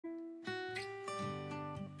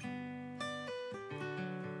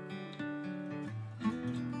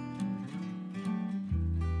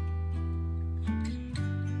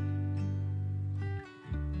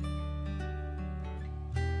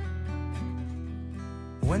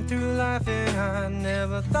Went through life and I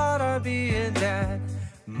never thought I'd be a dad.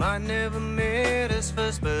 Might never met us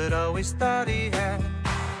first, but always thought he had.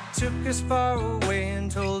 Took us far away and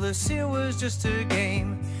told us it was just a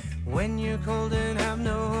game. When you're cold and have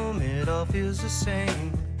no home, it all feels the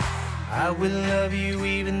same. I will love you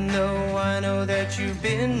even though I know that you've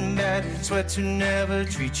been bad. Swear to never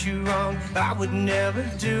treat you wrong, I would never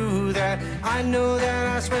do that. I know that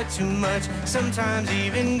I sweat too much, sometimes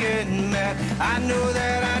even get mad. I know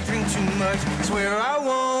that I drink too much, swear I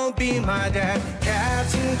won't be my dad.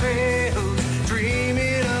 Cats and cradles,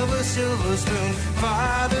 dreaming of a silver spoon.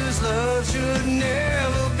 Father's love should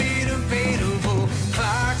never be debatable.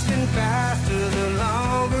 Clock's been faster the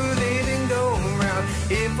longer they've been going round.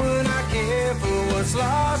 If we're not careful, what's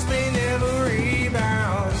lost may never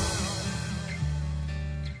rebound.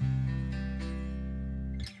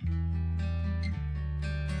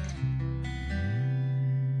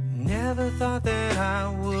 Never thought that I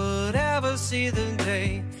would ever see the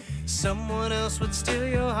day someone else would steal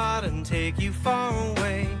your heart and take you far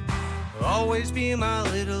away. Always be my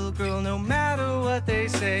little girl no matter what they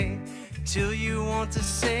say, till you want to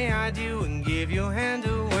say I do and give your hand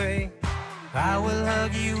away. I will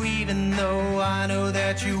hug you even though I know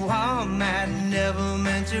that you are mad. Never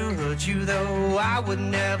meant to hurt you though, I would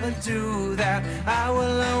never do that. I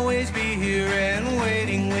will always be here and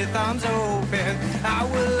waiting with arms open. I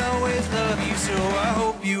will always love you, so I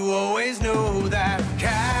hope you always know that.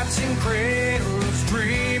 Cats and cradles,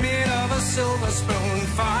 dreaming of a silver spoon.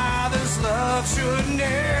 Father's love should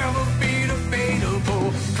never be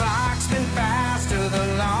debatable. Clock's been faster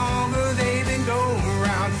the longer they've been going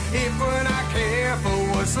round. If we're not careful,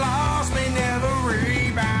 what's lost may never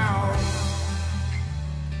rebound.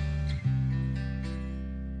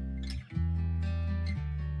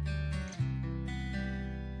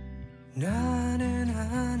 Na na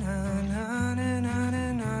na na na na na na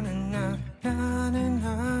na na na na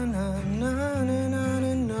na na na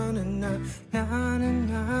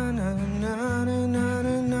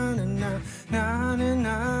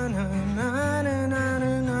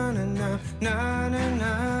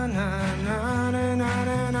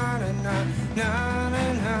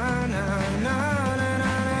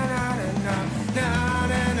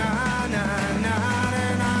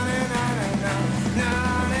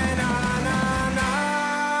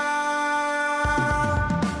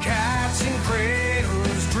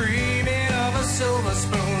silver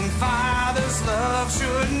spoon. Father's love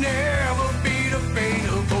should never be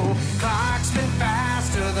debatable. Clock's been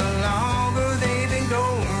faster the longer they've been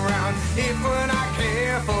going round. If we're not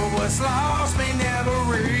careful, what's lost may never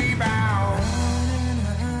rebound.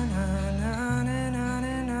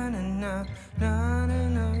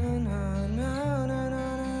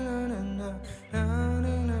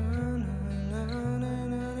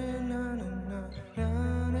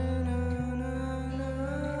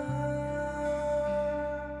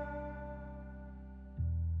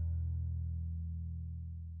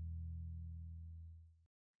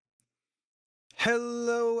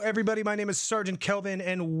 Hello, everybody. My name is Sergeant Kelvin,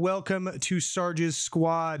 and welcome to Sarge's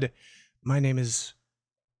Squad. My name is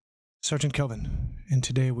Sergeant Kelvin, and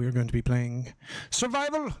today we are going to be playing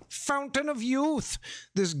Survival Fountain of Youth.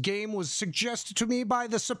 This game was suggested to me by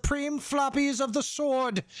the Supreme Floppies of the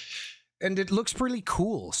Sword, and it looks pretty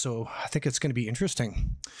cool, so I think it's going to be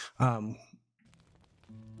interesting.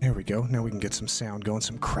 There we go. Now we can get some sound going,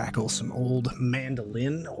 some crackle, some old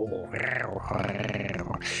mandolin.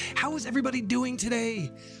 How is everybody doing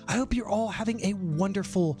today? I hope you're all having a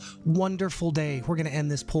wonderful, wonderful day. We're going to end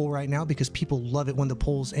this poll right now because people love it when the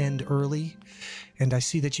polls end early. And I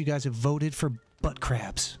see that you guys have voted for butt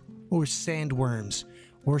crabs or sandworms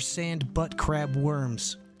or sand butt crab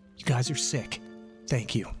worms. You guys are sick.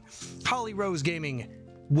 Thank you. Holly Rose Gaming,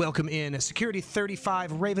 welcome in. Security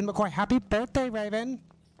 35, Raven McCoy. Happy birthday, Raven.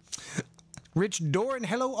 Rich Doran,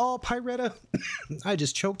 hello all, Pyretta. I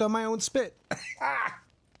just choked on my own spit.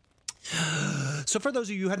 So for those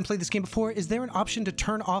of you who hadn't played this game before, is there an option to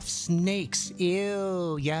turn off snakes?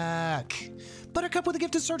 Ew, yuck. Buttercup with a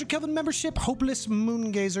gifted Sergeant Kelvin membership. Hopeless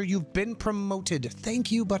Moongazer, you've been promoted.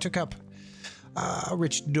 Thank you, Buttercup.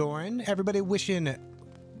 Rich Doran, everybody wishing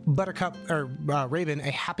Buttercup, or Raven,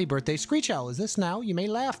 a happy birthday. Screech Owl, is this now? You may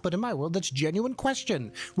laugh, but in my world, that's a genuine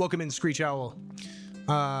question. Welcome in, Screech Owl.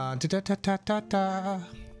 Let's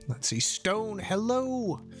see. Stone,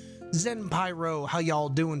 hello. Zen Pyro, how y'all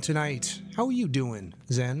doing tonight? How are you doing,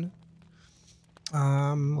 Zen?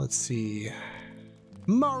 Let's see.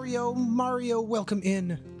 Mario, welcome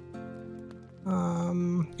in.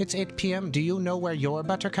 It's 8 p.m. Do you know where your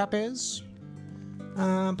Buttercup is?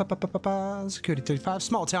 Security 35.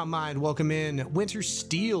 Small Town Mind, welcome in. Winter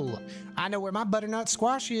Steel. I know where my butternut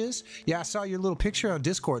squash is. Yeah, I saw your little picture on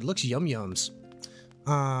Discord. Looks yum-yums.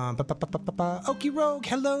 Okie Rogue,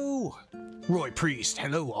 hello. Roy Priest,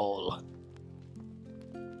 hello all.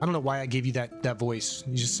 I don't know why I gave you that voice.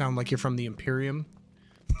 You just sound like you're from the Imperium.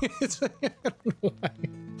 I don't know why.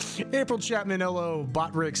 April Chapman, hello.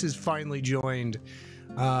 Botrix is finally joined.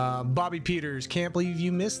 Bobby Peters, can't believe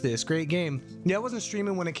you missed this. Great game. Yeah, I wasn't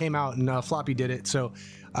streaming when it came out, and Floppy did it, so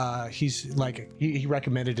he's like, he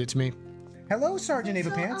recommended it to me. Hello, Sergeant Ava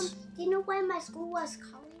Pants. Do you know why my school was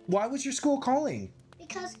calling? Why was your school calling?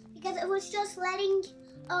 Because it was just letting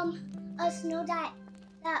us know that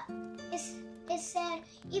it said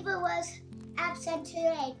Eva was absent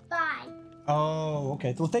today. Bye. Oh,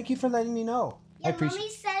 okay. Well, thank you for letting me know. Yeah, Mommy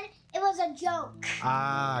said it was a joke.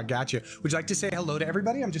 Ah, gotcha. Would you like to say hello to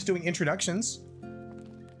everybody? I'm just doing introductions.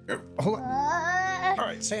 Hold on. All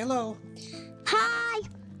right, say hello. Hi.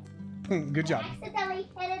 Good job. I accidentally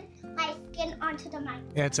hit my skin onto the mic.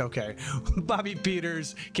 It's okay. Bobby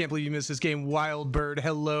Peters, can't believe you missed this game. Wild Bird,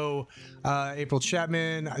 hello. April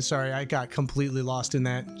Chapman, sorry, I got completely lost in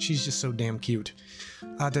that. She's just so damn cute.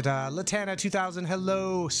 Latana 2000,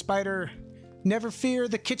 hello. Spider, never fear,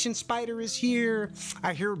 the kitchen spider is here.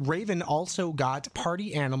 I hear Raven also got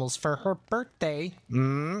party animals for her birthday.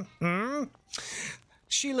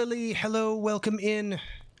 Sheila Lee, hello, welcome in. I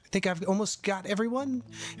think I've almost got everyone.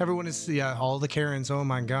 Everyone is, yeah, all the Karens, oh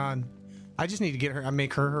my god. I just need to get her,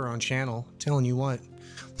 make her own channel. I'm telling you what.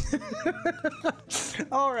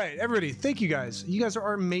 All right, everybody, thank you guys. You guys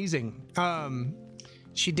are amazing.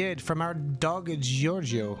 She did, from our dog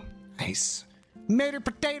Giorgio. Nice. Mater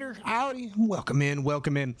Potato, howdy. Welcome in,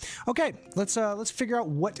 welcome in. Okay, let's figure out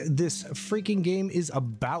what this freaking game is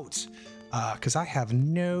about. Cause I have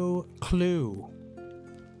no clue.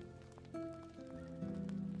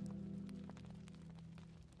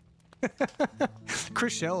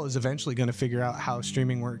 Chris Shell is eventually going to figure out how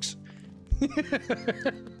streaming works.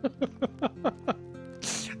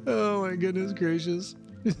 Oh my goodness gracious.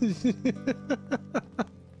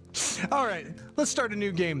 All right, let's start a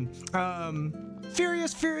new game.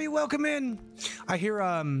 Furious Fury, welcome in. I hear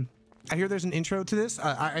there's an intro to this.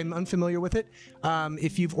 I'm unfamiliar with it.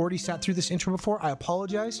 If you've already sat through this intro before, I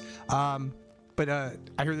apologize. But I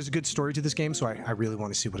hear there's a good story to this game, so I really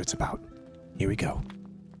want to see what it's about. Here we go.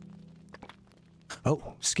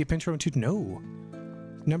 Oh, skip intro into no.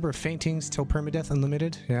 Number of faintings till permadeath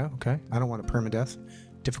unlimited. Yeah, okay. I don't want a permadeath.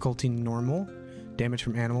 Difficulty normal. Damage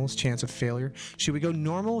from animals. Chance of failure. Should we go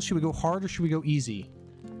normal? Should we go hard? Or should we go easy?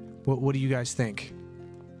 What do you guys think?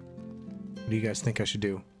 What do you guys think I should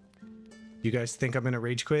do? You guys think I'm gonna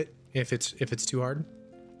rage quit if it's too hard?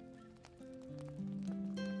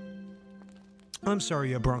 I'm sorry,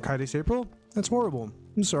 you have bronchitis, April. That's horrible.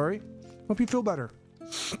 I'm sorry. Hope you feel better.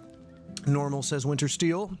 Normal, says Winter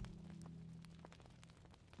Steel.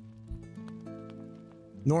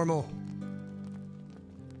 Normal.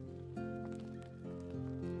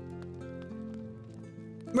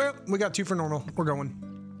 Well, we got 2 for normal. We're going.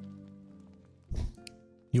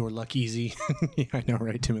 Your luck easy. Yeah, I know,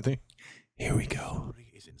 right, Timothy? Here we go. The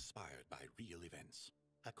story is inspired by real events.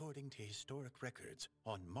 According to historic records,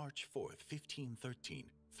 on March 4th, 1513,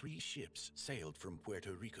 3 ships sailed from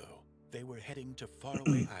Puerto Rico. They were heading to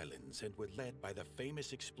faraway islands and were led by the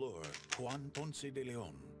famous explorer Juan Ponce de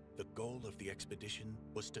Leon. The goal of the expedition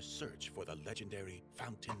was to search for the legendary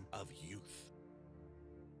Fountain of Youth.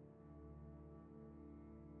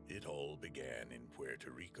 It all began in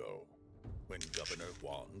Puerto Rico, when Governor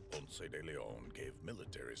Juan Ponce de Leon gave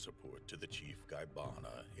military support to the chief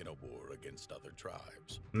Gaibana in a war against other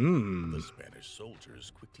tribes. The Spanish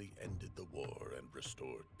soldiers quickly ended the war and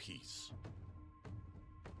restored peace.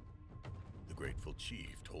 The grateful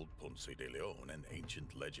chief told Ponce de Leon an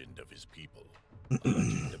ancient legend of his people, a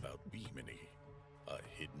legend about Bimini, a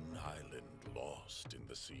hidden island lost in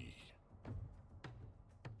the sea.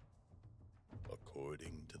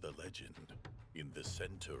 According to the legend, in the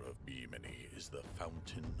center of Bimini is the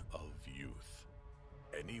Fountain of Youth.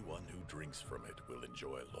 Anyone who drinks from it will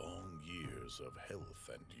enjoy long years of health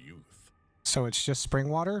and youth. So it's just spring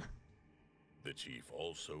water? The chief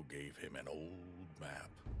also gave him an old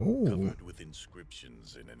map, Ooh. covered with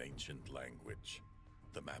inscriptions in an ancient language.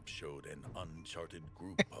 The map showed an uncharted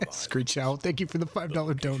group of islands. Screech Owl, thank you for the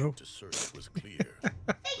 $5 dono. To search was clear.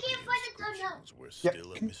 Thank you for the dono. Inscriptions were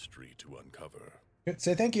still a mystery to uncover.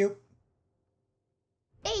 Say thank you.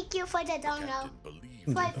 Thank you for the dono. Captain believed For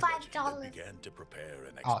in the legend $5. and began to prepare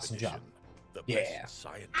an Awesome expedition. job. The Yeah. best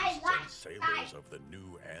scientists I like and sailors of the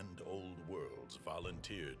new and old worlds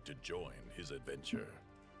volunteered to join his adventure.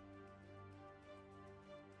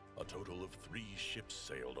 a total of 3 ships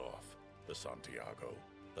sailed off: the Santiago,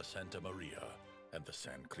 the Santa Maria, and the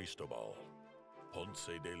San Cristobal. Ponce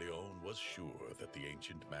de Leon was sure that the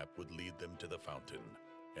ancient map would lead them to the fountain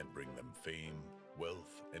and bring them fame,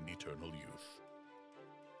 wealth, and eternal youth.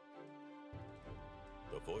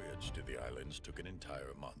 The voyage to the islands took an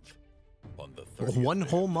entire month. On the 30th One day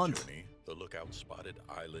whole of the month. journey, the lookout spotted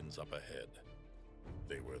islands up ahead.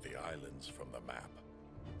 They were the islands from the map.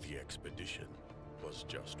 The expedition was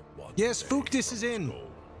just one. Yes, day Fuctus from is its in.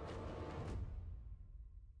 goal.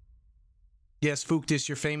 Yes, Fuctus,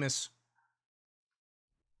 you're famous.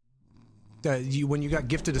 When you got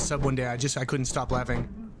gifted a sub one day, I couldn't stop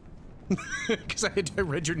laughing. Because I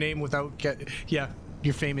read your name without yeah,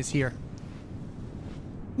 you're famous here.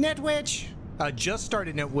 Netwitch! Just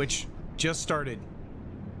started, Netwitch. Just started.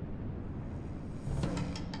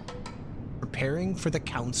 Preparing for the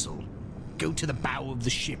council. Go to the bow of the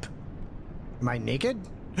ship. Am I naked?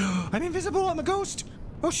 I'm invisible! I'm a ghost!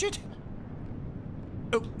 Oh shit!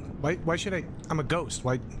 Oh, why should I? I'm a ghost.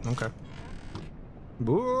 Why? Okay.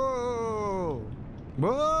 Whoa!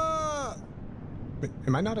 Whoa! Wait,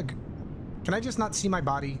 am I not a... Can I just not see my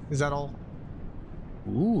body? Is that all?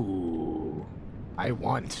 Ooh. I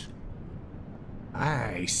want.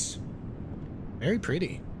 Nice. Very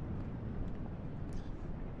pretty.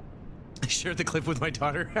 I shared the clip with my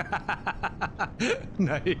daughter.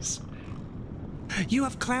 Nice. You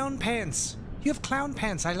have clown pants. You have clown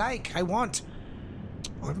pants. I like. I want.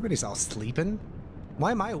 Oh, everybody's all sleeping.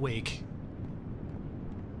 Why am I awake?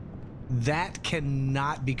 That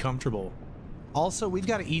cannot be comfortable. Also, we've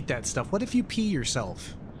got to eat that stuff. What if you pee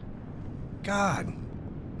yourself? God.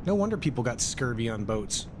 No wonder people got scurvy on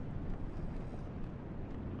boats.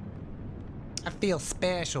 I feel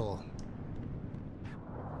special.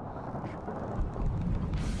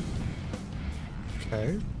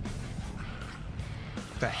 Okay.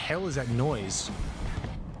 The hell is that noise?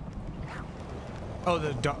 Oh,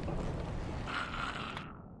 the dog.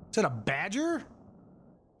 Is that a badger?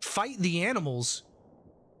 Fight the animals.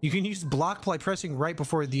 You can use block by pressing right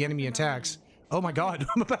before the enemy attacks. Oh my god,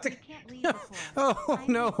 I'm about to... Oh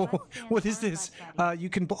no, what is this? You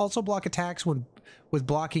can also block attacks with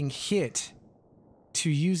blocking hit. To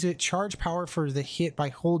use it, charge power for the hit by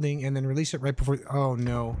holding and then release it right before... Oh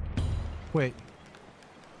no. Wait.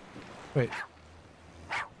 Wait.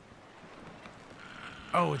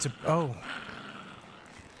 Oh, it's a... Oh.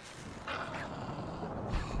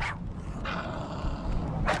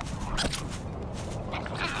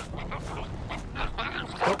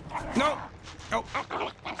 Oh, no! Oh.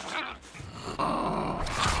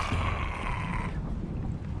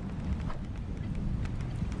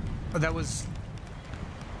 Oh, that was...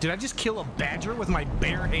 Did I just kill a badger with my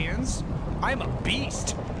bare hands? I am a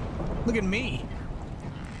beast. Look at me.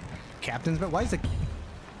 Captain's... But why is the...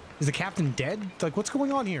 Is the captain dead? Like, what's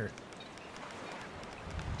going on here?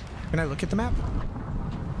 Can I look at the map?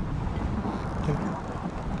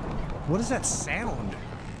 What is that sound?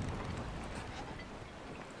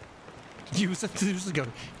 Use it to go.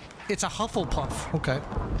 It's a Hufflepuff. Okay.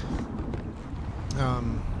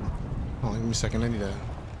 Hold on, give me a second. I need to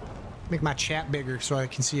make my chat bigger so I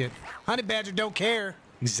can see it. Honey Badger don't care.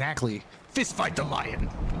 Exactly. Fist fight the lion.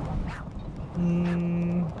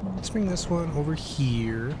 Let's bring this one over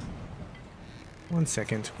here. 1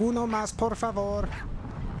 second. Uno más, por favor.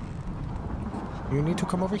 You need to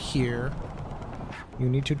come over here. You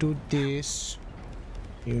need to do this.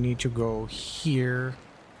 You need to go here.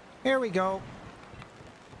 There we go.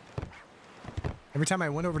 Every time I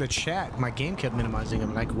went over to chat, my game kept minimizing.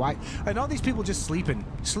 I'm like, why? And all these people just sleeping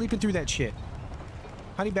through that shit.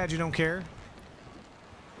 Honey Badger don't care.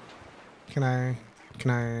 Can I,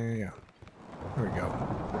 yeah. There we go.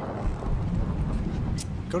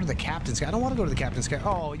 Go to the captain's cabin. I don't want to go to the captain's cabin.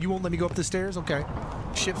 Oh, you won't let me go up the stairs? Okay.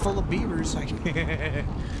 Ship full of beavers. Wait.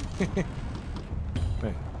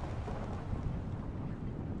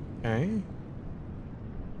 Okay.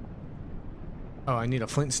 Oh, I need a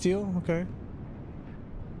flint steel? Okay.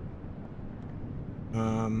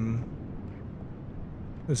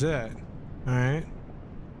 What's that? Alright.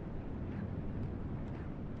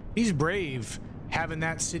 He's brave, having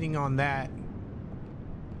that sitting on that.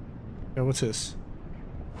 Oh, what's this?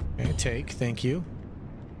 Okay, take, thank you.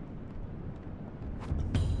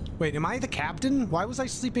 Wait, am I the captain? Why was I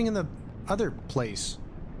sleeping in the other place?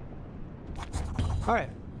 Alright.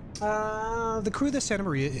 The crew of the Santa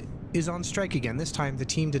Maria is on strike again. This time, the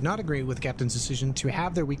team did not agree with the captain's decision to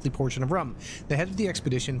have their weekly portion of rum. The head of the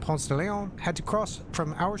expedition, Ponce de Leon, had to cross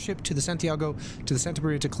from our ship to the Santiago to the Santa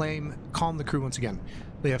Maria to calm the crew once again.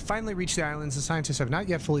 We have finally reached the islands. The scientists have not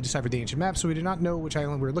yet fully deciphered the ancient map, so we do not know which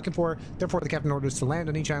island we're looking for. Therefore, the captain ordered us to land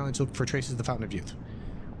on each island to look for traces of the Fountain of Youth.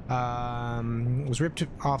 Was ripped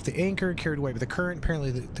off the anchor, carried away by the current.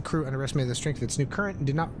 Apparently, the crew underestimated the strength of its new current and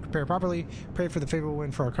did not prepare properly. Pray for the favorable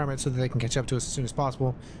wind for our comrades so that they can catch up to us as soon as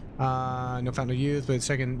possible. No Fountain of Youth, but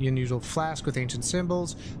second unusual flask with ancient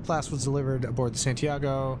symbols. Flask was delivered aboard the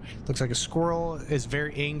Santiago. Looks like a squirrel is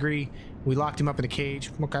very angry. We locked him up in a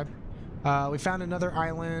cage. Okay. We found another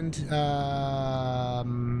island.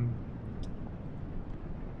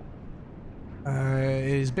 It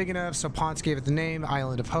is big enough, so Ponce gave it the name,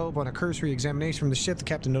 Island of Hope. On a cursory examination from the ship, the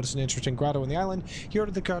captain noticed an interesting grotto on the island. He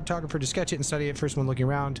ordered the cartographer to sketch it and study it. First one looking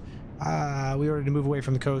around. We ordered to move away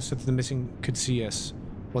from the coast so that the missing could see us.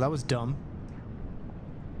 Well, that was dumb.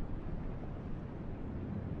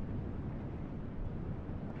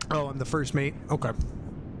 Oh, I'm the first mate. Okay.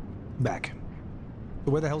 Back.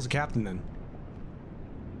 So where the hell's the captain then?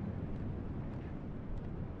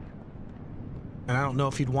 And I don't know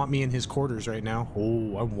if he'd want me in his quarters right now.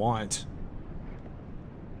 Oh, I want.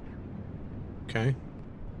 Okay.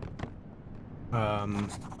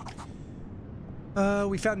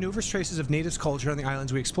 We found numerous traces of natives' culture on the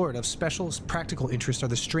islands we explored. Of special practical interest are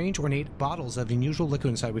the strange ornate bottles of unusual liquid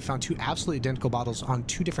inside. We found two absolutely identical bottles on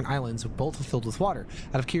two different islands, both filled with water.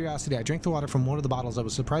 Out of curiosity, I drank the water from one of the bottles that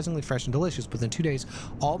was surprisingly fresh and delicious. Within 2 days,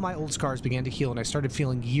 all my old scars began to heal, and I started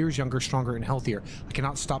feeling years younger, stronger, and healthier. I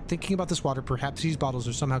cannot stop thinking about this water. Perhaps these bottles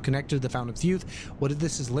are somehow connected to the Fountain of Youth. What if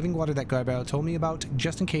this is living water that Gabriel told me about?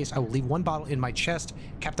 Just in case, I will leave one bottle in my chest.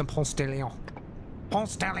 Captain Ponce de Leon.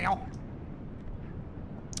 Ponce de Leon!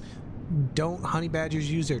 Don't honey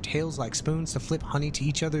badgers use their tails like spoons to flip honey to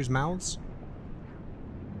each other's mouths?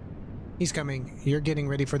 He's coming. You're getting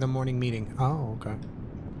ready for the morning meeting. Oh, okay.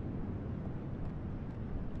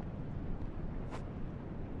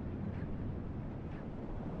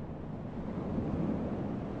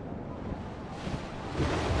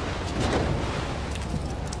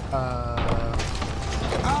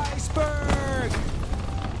 Iceberg!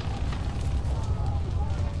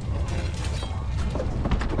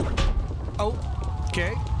 Oh,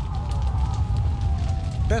 okay.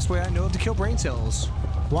 Best way I know of to kill brain cells.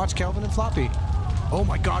 Watch Kelvin and Floppy. Oh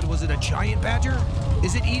my god, was it a giant badger?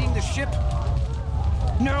 Is it eating the ship?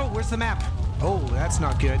 No, where's the map? Oh, that's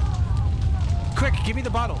not good. Quick, give me the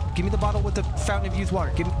bottle. Give me the bottle with the Fountain of Youth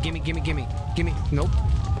water. Gimme. Nope.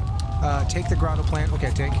 Take the grotto plant. Okay,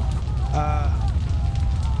 take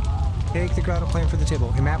the grotto plant for the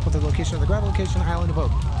table. A map with the location of the grotto location, Island of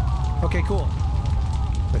Hope. Okay, cool.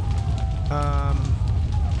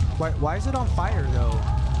 Why is it on fire though?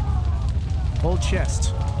 Old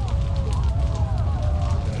chest.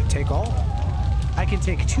 Take all? I can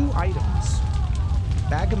take 2 items.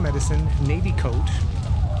 Bag of medicine, navy coat,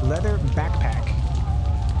 leather backpack.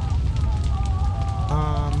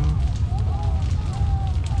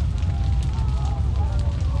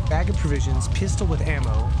 Bag of provisions, pistol with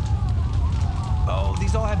ammo. Oh,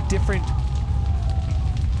 these all have different...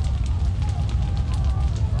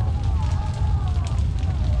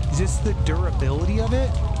 Is this the durability of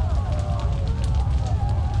it?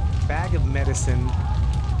 Bag of medicine.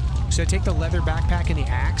 Should I take the leather backpack and the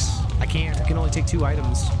axe? I can't. I can only take 2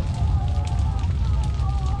 items.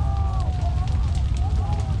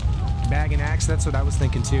 Bag and axe, that's what I was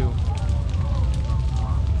thinking too.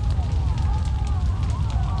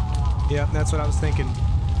 Yep, that's what I was thinking.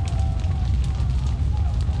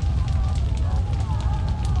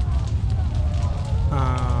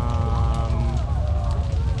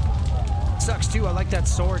 Sucks too. I like that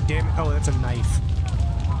sword, damn it. Oh, that's a knife.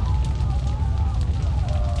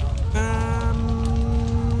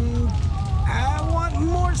 I want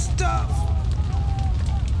more stuff.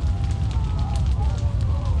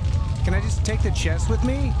 Can I just take the chest with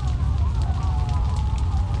me?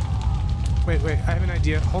 Wait, I have an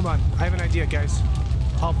idea. Hold on. I have an idea, guys.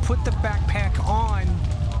 I'll put the backpack on,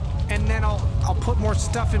 and then I'll put more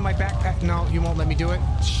stuff in my backpack. No, you won't let me do it?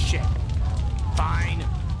 Shit. Fine.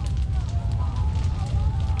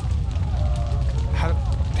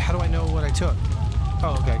 How do I know what I took?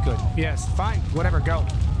 Oh, okay, good. Yes, fine. Whatever, go.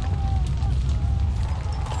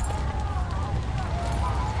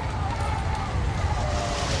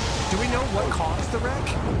 Do we know what caused the wreck?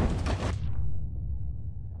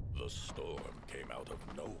 The storm came out of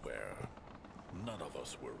nowhere. None of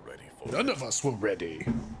us were ready for it. None of us were ready.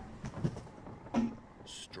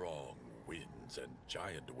 Strong winds and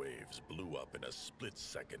giant waves blew up in a split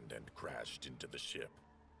second and crashed into the ship.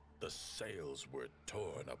 The sails were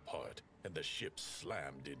torn apart, and the ship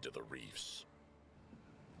slammed into the reefs.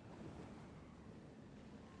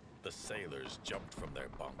 The sailors jumped from their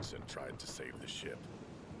bunks and tried to save the ship,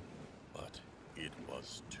 But it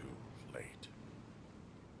was too late.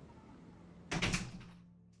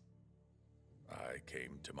 I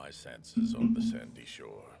came to my senses on the sandy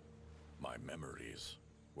shore. My memories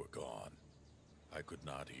were gone. I could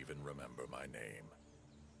not even remember my name.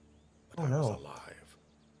 But I was alive,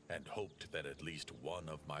 and hoped that at least one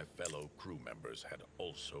of my fellow crew members had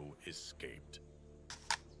also escaped.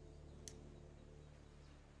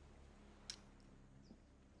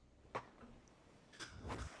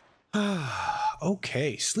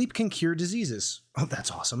 Okay, sleep can cure diseases. Oh,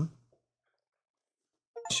 that's awesome.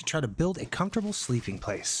 Should try to build a comfortable sleeping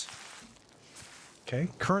place. Okay,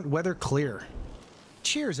 current weather clear.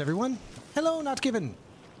 Cheers, everyone. Hello, not given.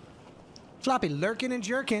 Floppy lurking and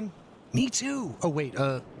jerking. Me too. Oh, wait,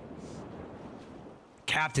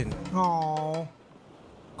 Captain. Aww.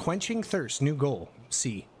 Quenching thirst, new goal.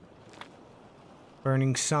 C.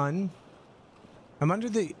 Burning sun. I'm under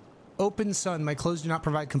the open sun. My clothes do not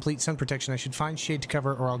provide complete sun protection. I should find shade to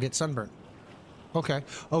cover or I'll get sunburnt. Okay.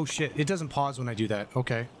 Oh, shit. It doesn't pause when I do that.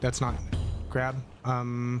 Okay. That's not... Grab.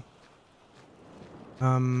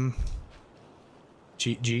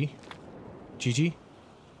 GG.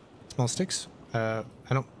 Small sticks. I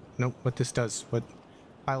don't know what this does. What?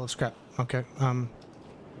 Pile of scrap. Okay.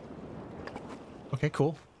 Okay,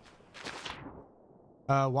 cool.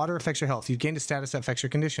 Water affects your health. You gain a status that affects your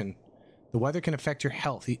condition. The weather can affect your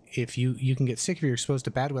health. If you can get sick if you're exposed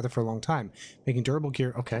to bad weather for a long time. Making durable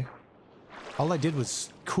gear. Okay. All I did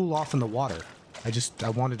was cool off in the water. I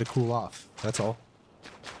wanted to cool off. That's all.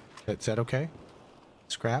 Is that okay?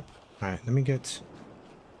 Scrap. Alright, let me get...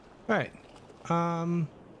 Alright.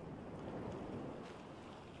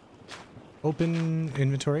 Open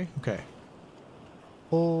inventory. Okay.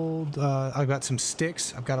 Hold, I've got some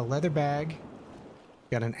sticks. I've got a leather bag.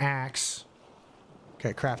 Got an axe.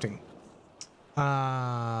 Okay, crafting.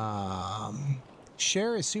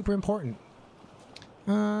 Share is super important.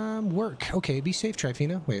 Work. Okay, be safe,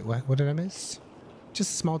 Trifina. Wait, what did I miss?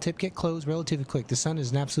 Just a small tip. Get clothes relatively quick. The sun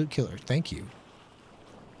is an absolute killer. Thank you.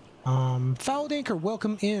 Fouled Anchor,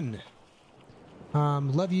 welcome in.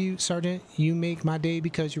 Love you, Sergeant. You make my day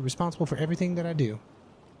because you're responsible for everything that I do.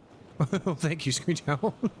 Thank you,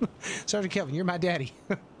 Screechow. Sergeant Kelvin, you're my daddy.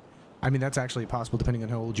 I mean, that's actually possible depending on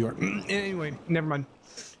how old you are. Anyway, never mind.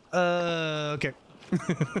 Okay.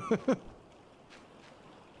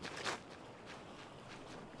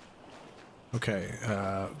 Okay,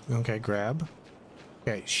 okay, grab.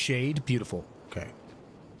 Okay, shade, beautiful. Okay.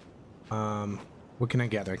 What can I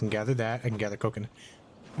gather? I can gather that. I can gather coconut.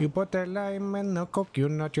 You put the lime in the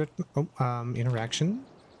coconut. Interaction.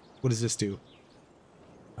 What does this do?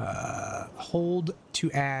 Hold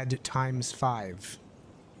to add ×5.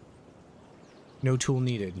 No tool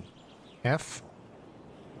needed. F?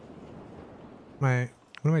 What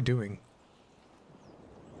am I doing?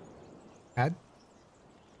 Add?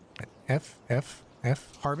 F?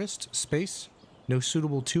 Harvest? Space? No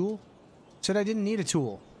suitable tool? Said I didn't need a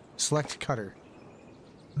tool. Select cutter.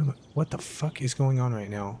 What the fuck is going on right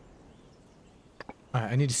now?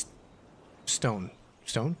 I need a stone.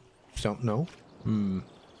 Stone? No. A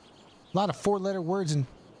lot of 4-letter words in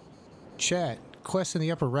chat. Quest in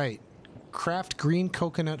the upper right. Craft green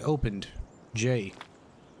coconut opened. J.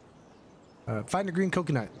 Find a green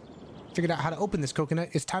coconut. Figured out how to open this coconut.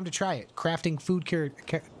 It's time to try it. Crafting food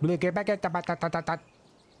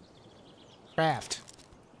craft.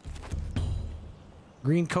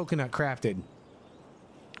 Green coconut crafted.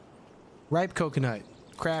 Ripe coconut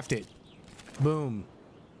crafted. Boom.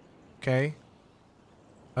 Okay.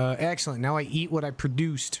 Excellent. Now I eat what I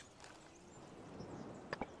produced.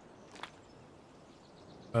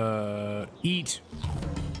 Eat.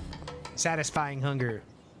 Satisfying hunger.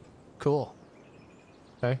 Cool.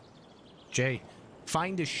 Okay. J.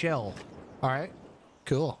 Find a shell. Alright.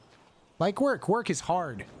 Cool. Like work. Work is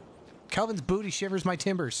hard. Kelvin's booty shivers my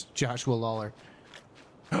timbers. Joshua Lawler.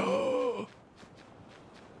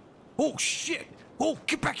 Oh shit! Oh,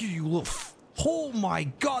 get back here, you little oh my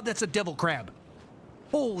god, that's a devil crab.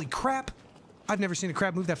 Holy crap. I've never seen a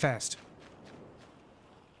crab move that fast.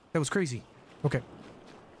 That was crazy. Okay.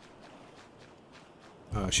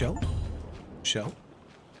 Shell? Shell.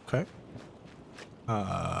 Okay.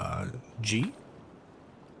 G?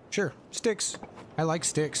 Sure. Sticks. I like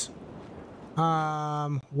sticks.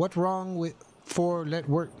 What's wrong with let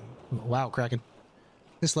work? Wow, Kraken.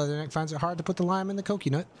 This leatherneck finds it hard to put the lime in the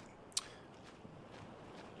coconut.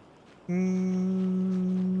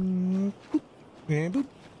 Boop. And boop.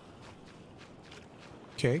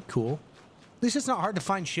 Okay, cool. At least it's not hard to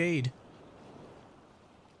find shade.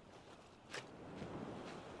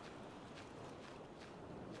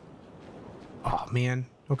 Oh, man.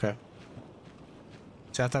 Okay.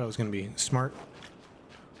 So I thought it was gonna be smart.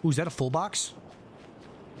 Ooh, is that a full box?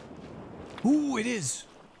 Ooh, it is.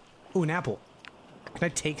 Ooh, an apple. Can I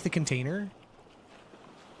take the container?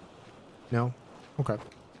 No? Okay.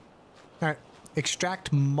 Alright.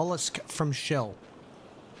 Extract mollusk from shell.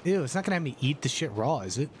 Ew, it's not gonna have me eat the shit raw,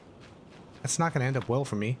 is it? That's not gonna end up well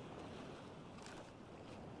for me.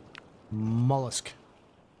 Mollusk.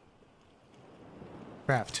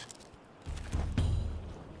 Craft.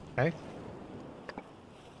 Okay.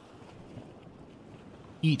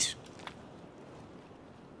 Eat.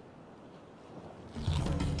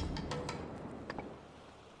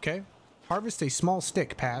 Okay. Harvest a small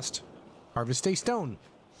stick. Passed. Harvest a stone.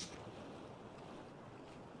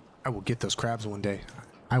 I will get those crabs one day.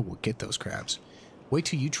 I will get those crabs. Wait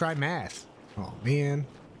till you try math. Oh, man.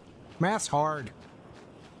 Math's hard.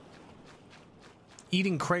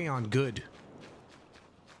 Eating crayon, good.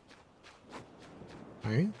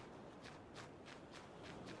 Alright.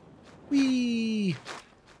 Whee!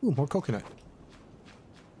 Ooh, more coconut.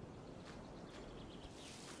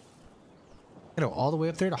 Gotta go all the way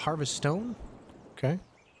up there to harvest stone? Okay.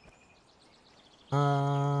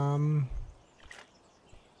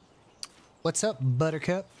 What's up,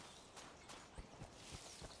 Buttercup?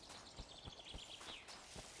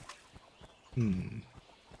 Wonder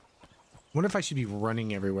if I should be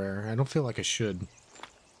running everywhere. I don't feel like I should.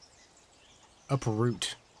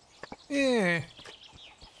 Uproot. Eh.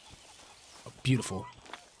 Oh, beautiful.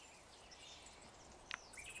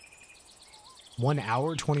 1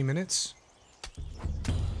 hour, 20 minutes?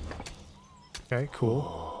 Okay,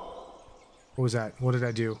 cool. What was that? What did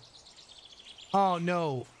I do? Oh,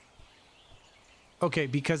 no. Okay,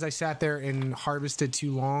 because I sat there and harvested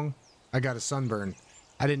too long, I got a sunburn.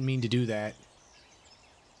 I didn't mean to do that.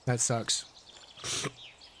 That sucks.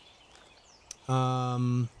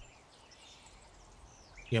 Yep,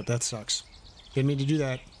 that sucks. Didn't mean to do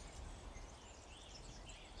that.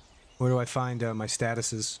 Where do I find my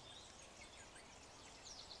statuses?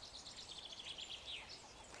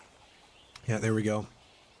 Yeah, there we go.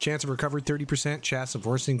 Chance of recovery 30%, chance of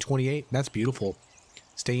worsening 28. That's beautiful.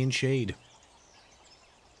 Stay in shade.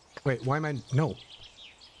 Wait, why am I... No.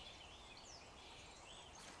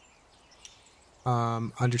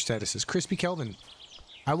 Under statuses. Crispy Kelvin.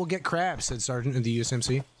 I will get crabs, said Sergeant of the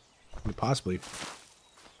USMC. Possibly.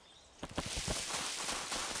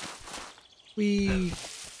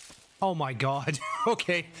 Oh my god.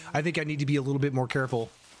 Okay. I think I need to be a little bit more careful.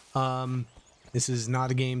 This is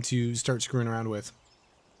not a game to start screwing around with.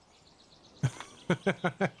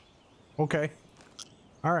 Okay.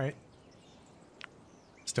 Alright.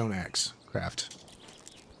 Stone axe. Craft.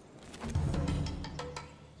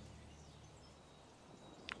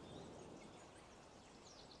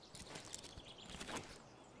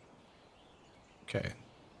 Okay.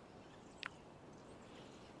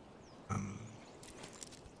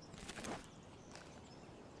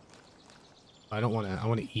 I don't want to... I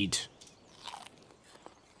want to eat.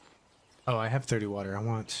 Oh, I have 30 water. I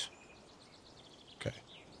want... Okay.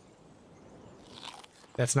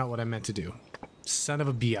 That's not what I meant to do. Son of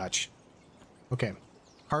a biatch. Okay.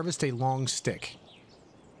 Harvest a long stick.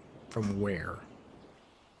 From where?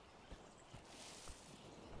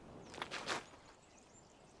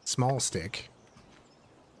 Small stick.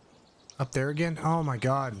 Up there again? Oh my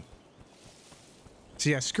god.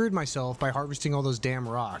 See, I screwed myself by harvesting all those damn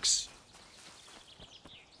rocks.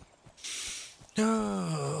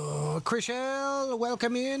 Oh, Chriselle,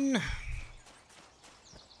 welcome in.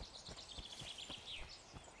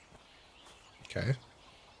 Okay.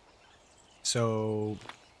 So,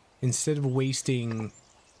 instead of wasting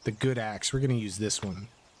the good axe, we're going to use this one.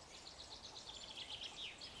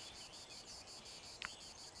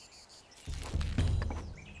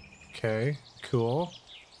 Okay, cool.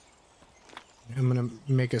 I'm going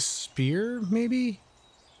to make a spear, maybe?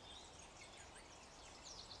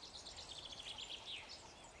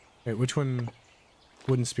 Wait, which one?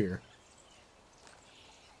 Wooden spear.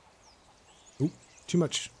 Oop, too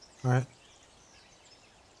much. Alright.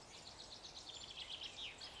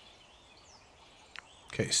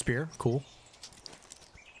 Okay, spear. Cool.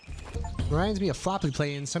 Reminds me of Floppy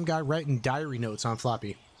playing some guy writing diary notes on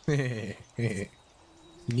Floppy. Near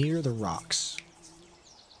the rocks.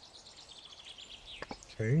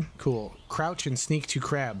 Okay, cool. Crouch and sneak to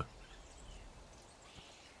crab.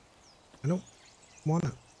 I don't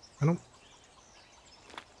wanna... I don't...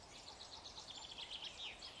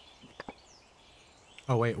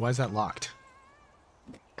 Oh wait, why is that locked?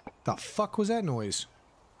 The fuck was that noise?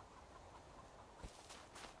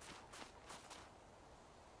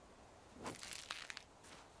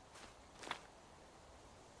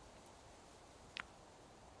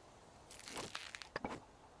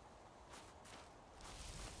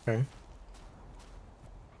 Okay.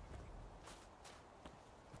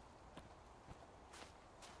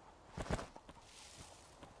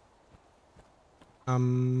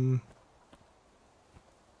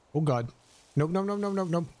 Oh God. Nope, nope, nope, nope, nope,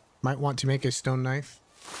 nope. Might want to make a stone knife.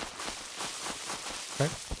 Okay.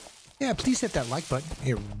 Yeah, please hit that like button.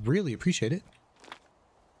 I really appreciate it.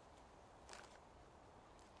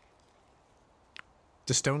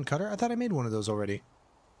 The stone cutter? I thought I made one of those already.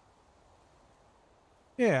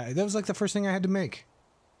 Yeah, that was like the first thing I had to make.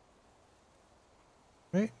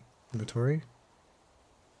 Right? Inventory.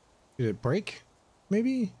 Did it break?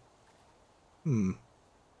 Maybe?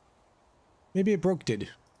 Maybe it broke did.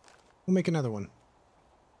 We'll make another one.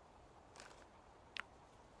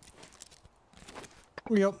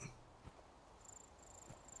 Here we go.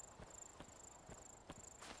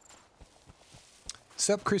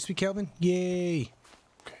 Sup, Crispy Kelvin? Yay!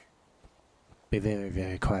 Okay. Be very,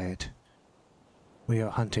 very quiet. We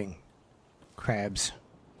are hunting crabs.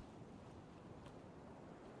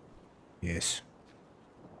 Yes.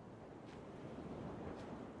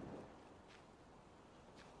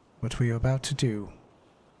 What we are about to do.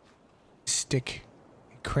 Stick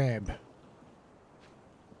a crab.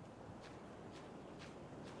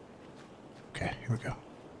 Okay, here we go.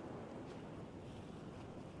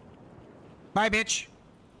 Bye, bitch!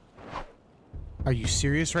 Are you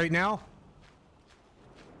serious right now?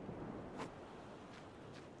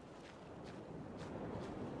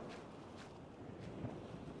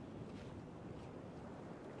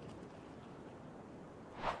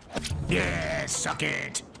 Yeah, suck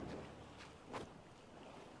it!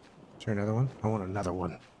 Is there another one? I want another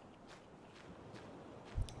one.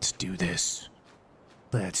 Let's do this.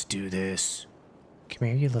 Let's do this. Come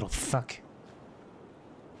here, you little fuck.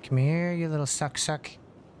 Come here, you little suck.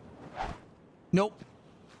 Nope.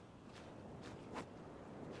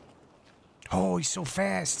 Oh, he's so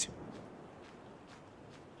fast.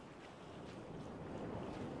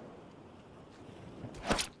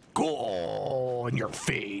 Go in your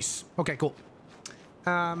face. Okay, cool.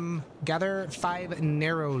 Gather 5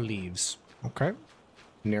 narrow leaves. Okay.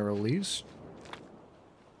 Narrow leaves.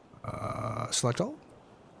 Select all.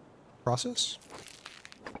 Process.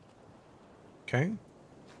 Okay.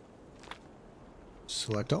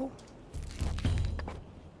 Select all.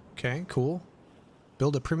 Okay, cool.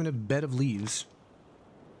 Build a primitive bed of leaves.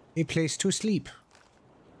 A place to sleep.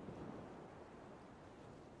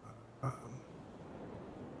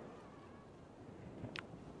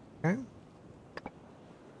 Okay.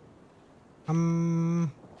 I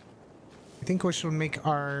think we should make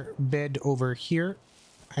our bed over here.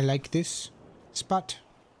 I like this spot.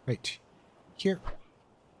 Right. Here.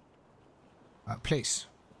 Place.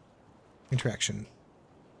 Interaction.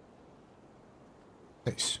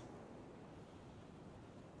 Place.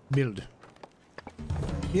 Build.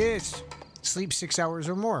 Yes! Sleep 6 hours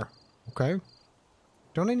or more. Okay.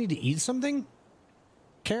 Don't I need to eat something?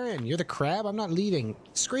 Karen, you're the crab? I'm not leaving.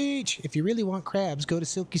 Screech! If you really want crabs, go to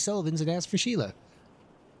Silky Sullivan's and ask for Sheila.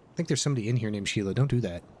 I think there's somebody in here named Sheila. Don't do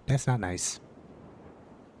that. That's not nice.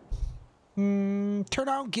 Turn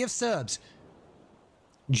on gift subs.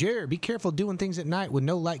 Jer, be careful doing things at night when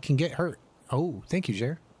no light can get hurt. Oh, thank you,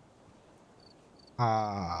 Jer.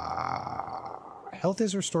 Health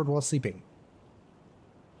is restored while sleeping.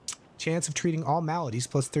 Chance of treating all maladies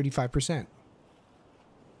plus 35%.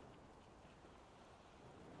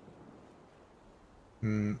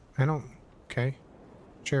 I don't... Okay.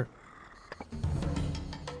 Sure.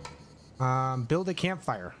 Build a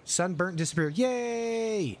campfire. Sunburnt disappear.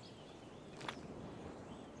 Yay!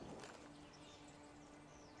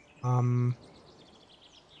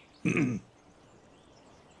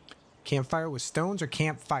 Campfire with stones or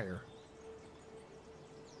campfire?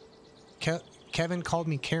 Kevin called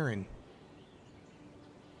me Karen.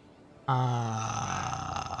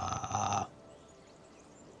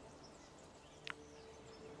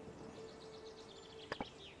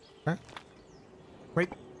 Okay. Wait.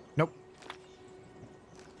 Nope.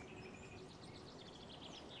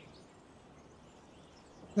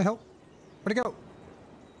 The hell? Where'd it go?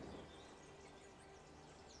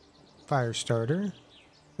 Fire starter.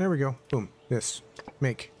 There we go. Boom. This.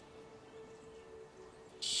 Make.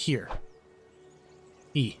 Here.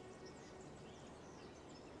 E.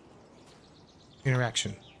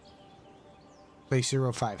 Interaction. Place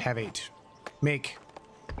 05. Have 8. Make.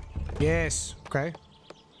 Yes. Okay.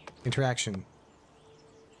 Interaction.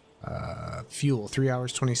 Fuel. 3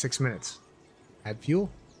 hours, 26 minutes. Add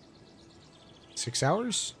fuel. 6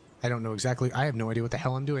 hours? I don't know exactly. I have no idea what the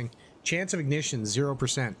hell I'm doing. Chance of ignition,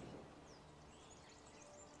 0%.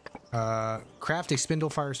 Craft a spindle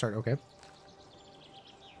fire start. Okay.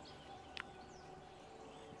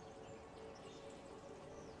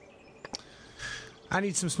 I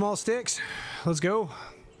need some small sticks. Let's go.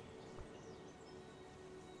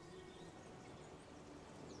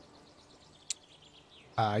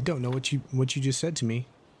 I don't know what you just said to me.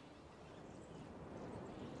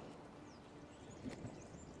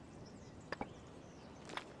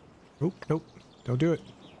 Oh, nope. Don't do it.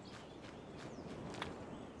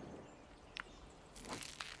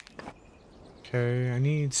 Okay, I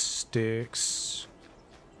need sticks.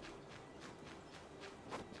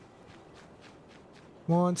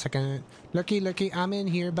 1 second. Looky, I'm in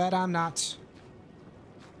here, but I'm not.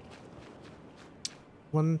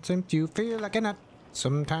 Sometimes you feel like a nut.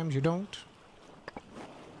 Sometimes you don't.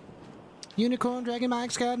 Unicorn Dragon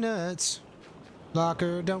Mike's got nuts.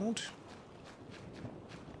 Locker don't.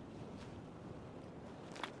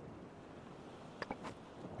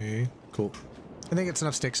 Okay, cool. I think it's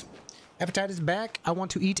enough sticks. Appetite is back. I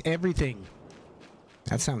want to eat everything.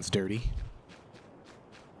 That sounds dirty.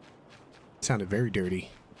 Sounded very dirty.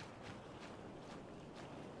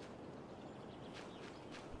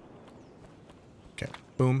 Okay,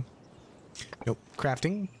 boom. Nope.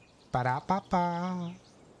 Crafting. Ba-da-ba-ba.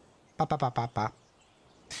 Ba-ba-ba-ba-ba.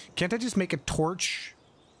 Can't I just make a torch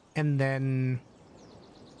and then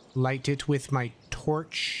light it with my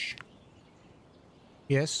torch?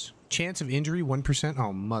 Yes. Chance of injury 1%.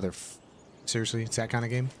 Oh, mother. Seriously, it's that kind of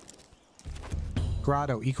game?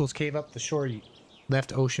 Grotto equals cave up the shore.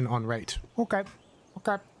 Left ocean on right. Okay.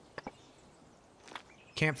 Okay.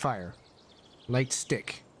 Campfire. Light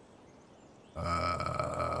stick. I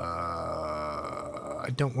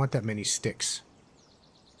don't want that many sticks.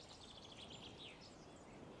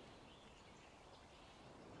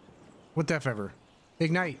 What the F ever?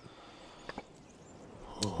 Ignite.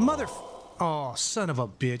 Mother... Oh, son of a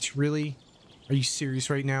bitch. Really? Are you serious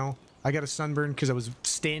right now? I got a sunburn because I was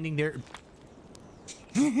standing there.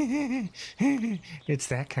 It's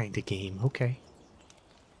that kind of game. Okay.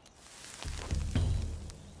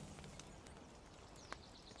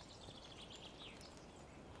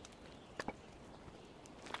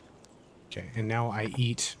 Okay, and now I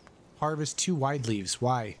eat. Harvest 2 wide leaves.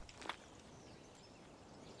 Why?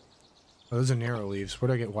 Oh, those are narrow leaves. Where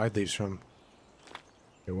do I get wide leaves from?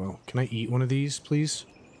 Okay, well, can I eat one of these, please?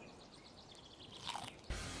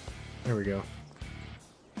 There we go.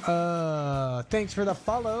 Thanks for the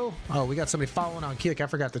follow. Oh, we got somebody following on Kick. I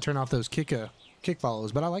forgot to turn off those kick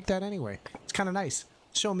follows, but I like that anyway. It's kind of nice.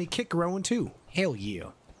 Showing me Kick growing too. Hell yeah.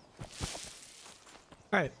 All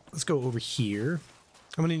right, let's go over here.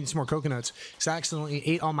 I'm gonna need some more coconuts because I accidentally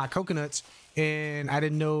ate all my coconuts and I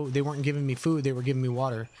didn't know they weren't giving me food. They were giving me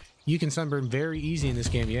water. You can sunburn very easy in this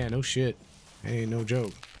game. Yeah, no shit. Ain't no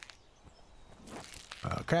joke.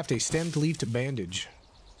 Craft a stemmed leafed bandage.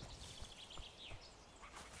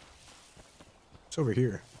 It's over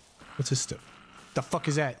here. What's this stuff? The fuck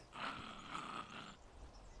is that?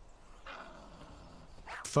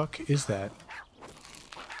 Fuck is that?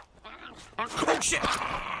 Oh shit!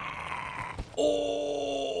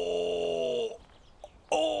 Oh!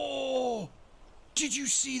 Oh! Did you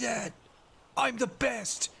see that? I'm the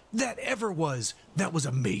best that ever was. That was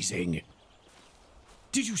amazing.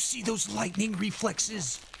 Did you see those lightning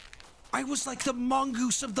reflexes? I was like the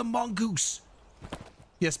mongoose of the mongoose.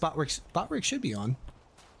 Yes, Botwork should be on.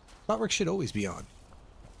 Botwork should always be on.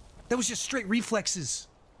 That was just straight reflexes.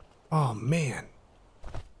 Oh, man.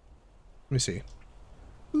 Let me see.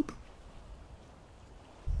 Boop.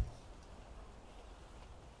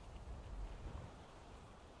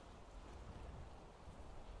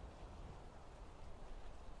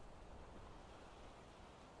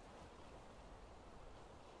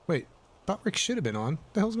 Wait, Botwork should have been on.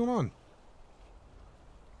 What the hell's going on?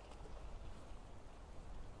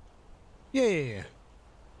 Yeah.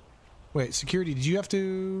 Wait, security, did you have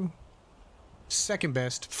to... Second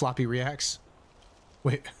best, floppy reacts.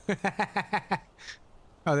 Wait.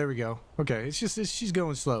 Oh, there we go. Okay, she's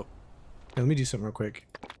going slow. Now, let me do something real quick.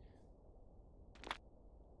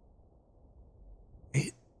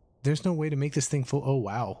 There's no way to make this thing full... Oh,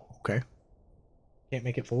 wow. Okay. Can't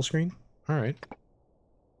make it full screen? Alright.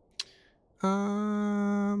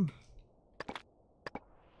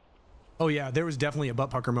 Oh yeah, there was definitely a butt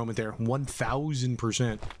pucker moment there.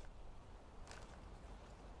 1000%.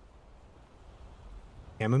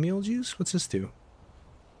 Chamomile juice? What's this do?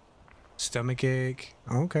 Stomach ache.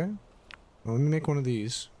 Oh, okay. Well, let me make one of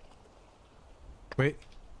these. Wait.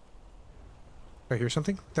 Do I hear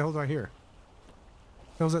something? What the hell do I hear?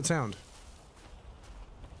 What the hell's that sound?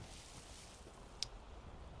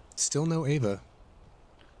 Still no Ava.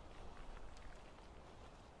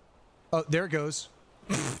 Oh, there it goes.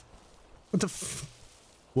 What the f...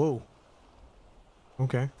 Whoa.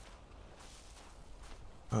 Okay.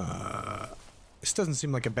 This doesn't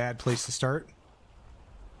seem like a bad place to start.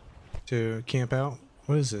 To camp out.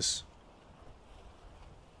 What is this?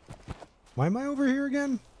 Why am I over here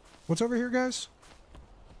again? What's over here, guys?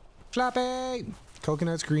 Flappy!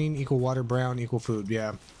 Coconuts green equal water, brown equal food.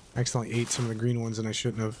 Yeah. I accidentally ate some of the green ones and I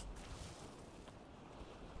shouldn't have.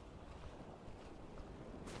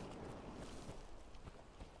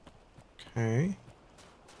 Okay.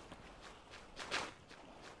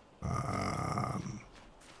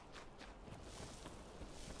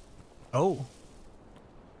 Oh.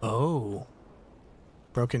 Oh.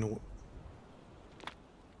 Broken.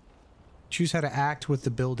 Choose how to act with the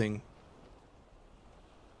building.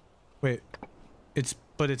 Wait.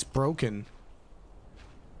 But it's broken.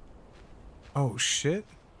 Oh, shit.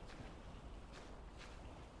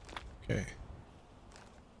 Okay.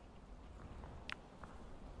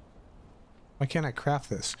 Why can't I craft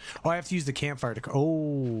this? Oh, I have to use the campfire to...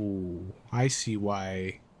 Oh, I see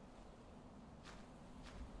why.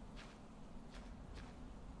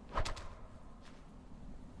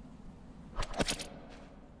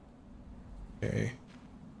 Okay.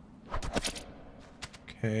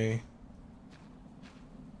 Okay.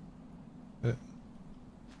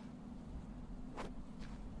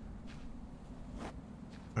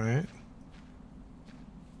 Alright.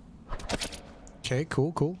 Okay,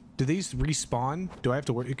 cool, cool. Do these respawn? Do I have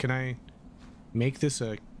to work? Can I make this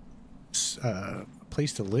a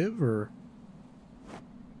place to live, or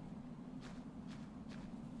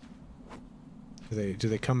do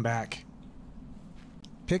they come back?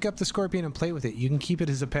 Pick up the scorpion and play with it. You can keep it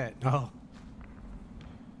as a pet. Oh.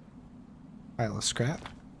 Pile of scrap.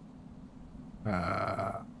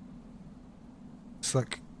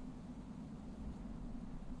 Select.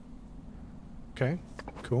 Okay,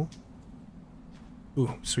 cool.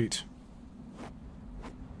 Ooh, sweet.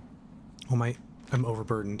 Oh my, I'm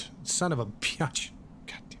overburdened. Son of a bitch.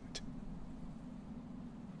 God damn it.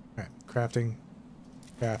 Alright, crafting.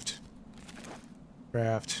 Craft.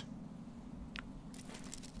 Craft.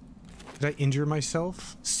 Did I injure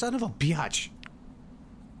myself? Son of a bitch.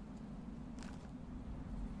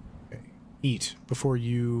 Okay, eat before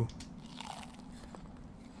you...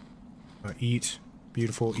 eat.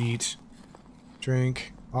 Beautiful, eat.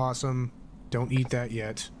 Drink. Awesome. Don't eat that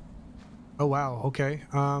yet. Oh, wow. Okay.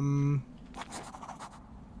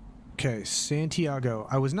 Okay, Santiago.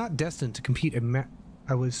 I was not destined to complete a map.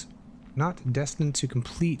 I was not destined to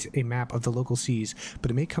complete a map of the local seas,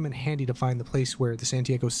 but it may come in handy to find the place where the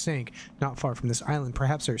Santiago sank, not far from this island.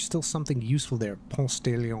 Perhaps there's still something useful there. Ponce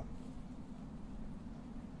de Leon.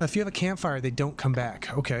 If you have a campfire, they don't come back.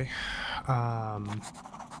 Okay.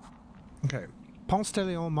 Okay. Ponce de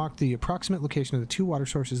Leon marked the approximate location of the two water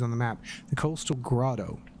sources on the map, the coastal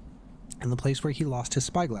grotto, and the place where he lost his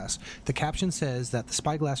spyglass. The caption says that the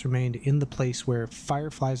spyglass remained in the place where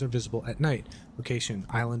fireflies are visible at night. Location,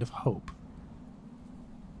 Island of Hope.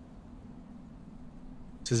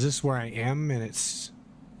 So is this where I am, and it's...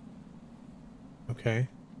 Okay.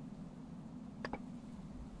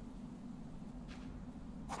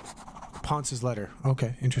 Ponce's letter.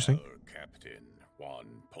 Okay, interesting. Our captain, Juan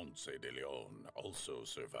Ponce de Leon, also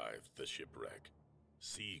survived the shipwreck.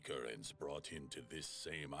 Sea currents brought him to this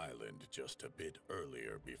same island just a bit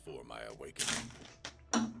earlier before my awakening.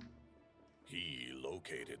 He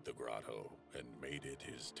located the grotto and made it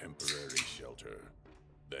his temporary shelter.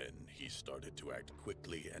 Then he started to act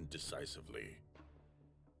quickly and decisively.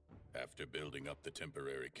 After building up the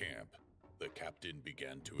temporary camp, the captain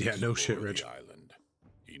began to explore the island.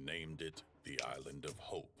 He named it the Island of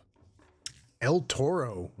Hope. El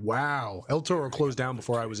Toro. Wow. El Toro closed down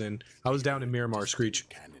before I was in. I was down in Miramar, Screech.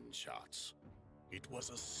 Cannon shots. It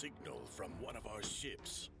was a signal from one of our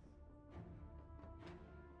ships.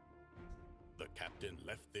 The captain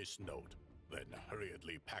left this note, then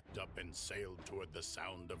hurriedly packed up and sailed toward the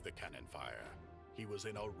sound of the cannon fire. He was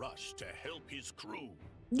in a rush to help his crew.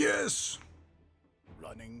 Yes!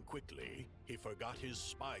 Running quickly, he forgot his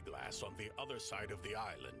spyglass on the other side of the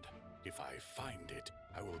island. If I find it,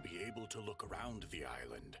 I will be able to look around the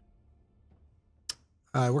island.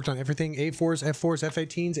 I worked on everything. A4s, F4s,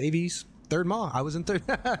 F18s, AVs. Third Ma. I was in third.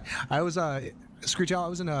 I was, Screech Out. I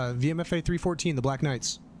was in VMFA 314, the Black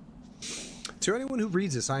Knights. To anyone who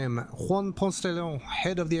reads this, I am Juan Ponce de Leon,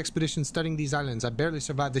 head of the expedition studying these islands. I barely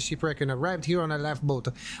survived the shipwreck and arrived here on a lifeboat.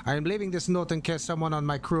 I am leaving this note in case someone on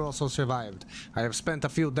my crew also survived. I have spent a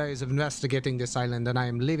few days investigating this island, and I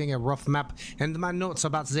am leaving a rough map and my notes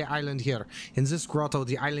about the island here. In this grotto,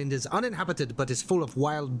 the island is uninhabited, but is full of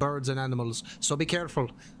wild birds and animals, so be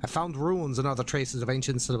careful. I found ruins and other traces of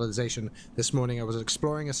ancient civilization. This morning I was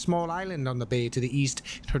exploring a small island on the bay to the east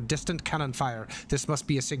and heard distant cannon fire. This must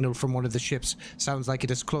be a signal from one of the ships. survivors. Sounds like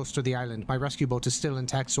it is close to the island. My rescue boat is still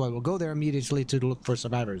intact, so I will go there immediately to look for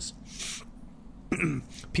survivors.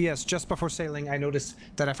 P.S. Just before sailing, I noticed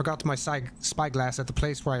that I forgot my spyglass at the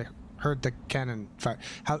place where I heard the cannon fire.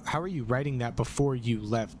 How are you writing that before you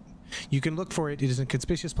left? You can look for it. It is a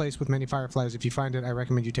conspicuous place with many fireflies. If you find it, I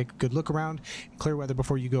recommend you take a good look around. Clear weather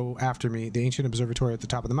before you go after me. The ancient observatory at the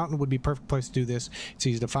top of the mountain would be a perfect place to do this. It's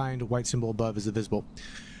easy to find. A white symbol above is visible.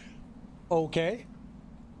 Okay.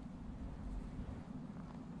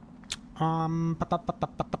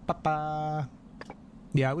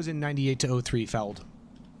 Yeah, I was in 98 to 03 Feld.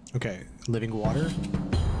 Okay, living water.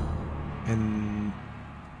 And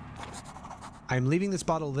I'm leaving this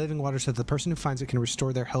bottle of living water so that the person who finds it can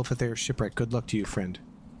restore their health if they are shipwrecked. Good luck to you, friend.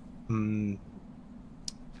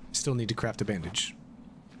 Still need to craft a bandage.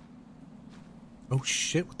 Oh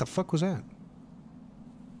shit, what the fuck was that?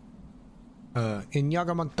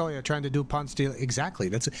 Inyaga Montoya trying to do pawn steal. Exactly,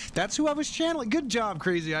 that's who I was channeling. Good job,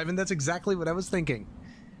 Crazy Ivan. That's exactly what I was thinking.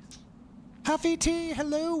 Huffy Tea,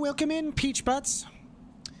 hello, welcome in, Peach Butts.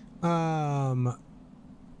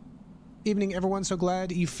 Evening, everyone. So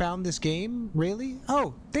glad you found this game. Really?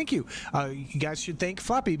 Oh, thank you. You guys should thank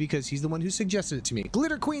Floppy because he's the one who suggested it to me.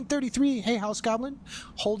 Glitter Queen 33. Hey, House Goblin.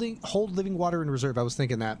 Hold living water in reserve. I was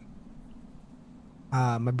thinking that.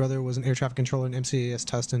 My brother was an air traffic controller in MCAS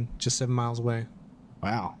Tustin, just 7 miles away.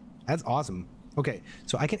 Wow, that's awesome. Okay,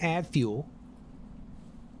 so I can add fuel.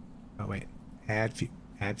 Oh wait, add fuel.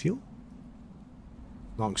 Add fuel.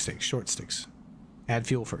 Long sticks, short sticks. Add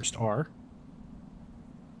fuel first. R.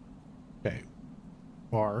 Okay.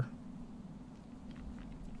 R.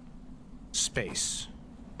 Space.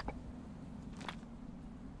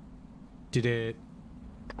 Did it...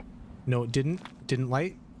 No, it didn't. Didn't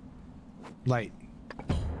light. Light.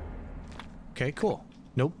 Okay, cool.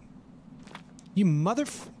 Nope. You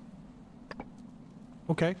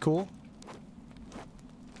Okay, cool.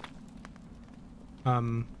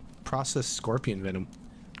 Process scorpion venom.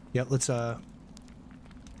 Yeah, let's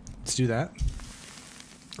do that.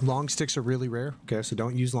 Long sticks are really rare. Okay, so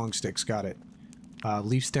don't use long sticks. Got it.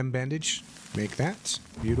 Leaf stem bandage. Make that.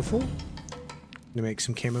 Beautiful. Gonna make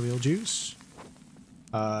some chamomile juice.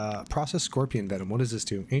 Process scorpion venom. What does this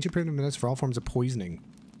do? Ancient primitive minutes for all forms of poisoning.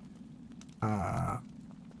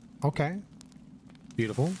 Okay.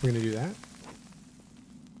 Beautiful. We're gonna do that.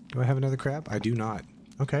 Do I have another crab? I do not.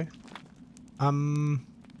 Okay. I do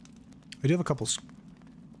have a couple.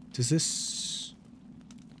 Does this...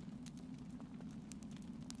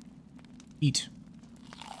 Eat.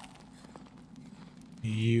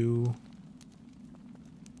 You...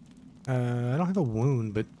 I don't have a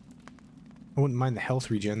wound, but I wouldn't mind the health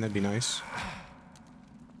regen. That'd be nice.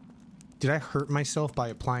 Did I hurt myself by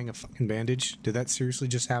applying a fucking bandage? Did that seriously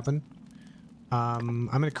just happen? I'm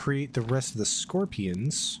gonna create the rest of the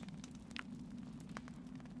scorpions.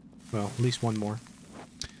 Well, at least one more.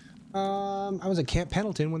 I was at Camp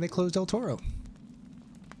Pendleton when they closed El Toro.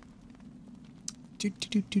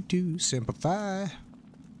 Simplify.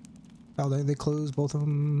 Oh, they closed both of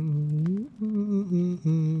them.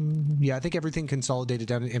 Yeah, I think everything consolidated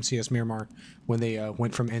down at MCS Miramar when they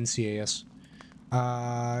went from NCAS.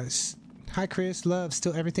 Hi, Chris. Love.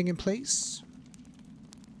 Still everything in place?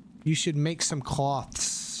 You should make some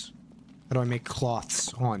cloths. How do I make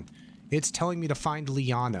cloths on? It's telling me to find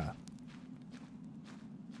Liana.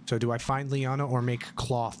 So do I find Liana or make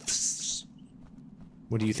cloths?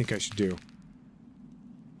 What do you think I should do?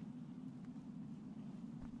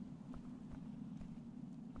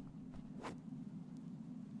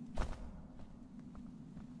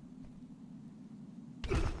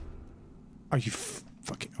 Are you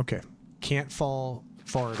fucking... Okay. Can't fall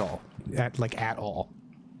far at all. At all.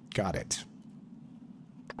 Got it.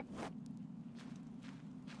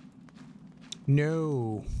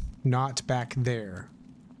 No. Not back there.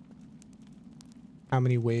 How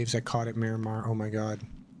many waves I caught at Miramar. Oh my god.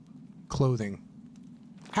 Clothing.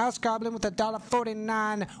 House Goblin with a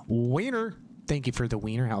 $1.49 wiener. Thank you for the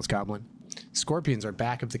wiener, House Goblin. Scorpions are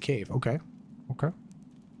back of the cave. Okay. Okay.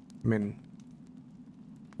 I mean...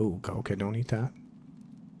 Oh, okay, don't eat that.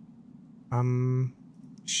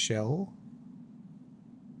 Shell.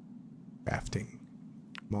 Crafting.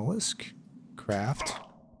 Mollusk. Craft.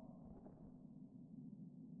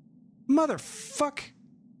 Motherfuck!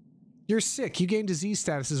 You're sick. You gain disease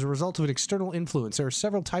status as a result of an external influence. There are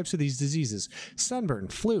several types of these diseases. Sunburn,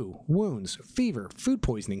 flu, wounds, fever, food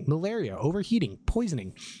poisoning, malaria, overheating,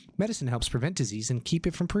 poisoning. Medicine helps prevent disease and keep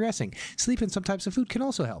it from progressing. Sleep and some types of food can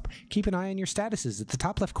also help. Keep an eye on your statuses at the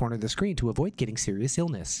top left corner of the screen to avoid getting serious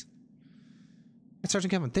illness.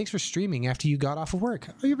 Sergeant Kevin, thanks for streaming after you got off of work.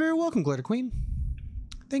 Oh, you're very welcome, Glitter Queen.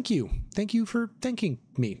 Thank you. Thank you for thanking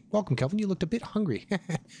me. Welcome, Kelvin. You looked a bit hungry.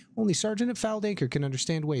 Only Sergeant at Fouled Anchor can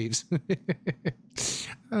understand waves.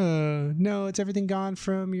 No, it's everything gone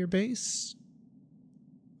from your base.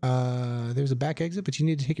 There's a back exit, but you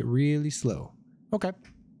need to take it really slow. Okay.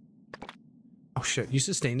 Oh shit, you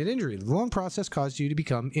sustained an injury. The long process caused you to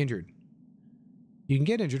become injured. You can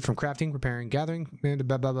get injured from crafting, repairing, gathering, and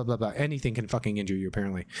blah, blah, blah, blah, blah. Anything can fucking injure you,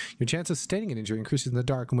 apparently. Your chance of sustaining an injury increases in the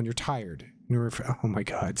dark and when you're tired. Oh my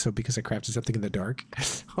god, so because I crafted something in the dark?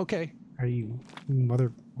 Okay. Are you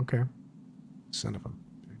mother... Okay. Son of a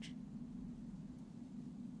bitch.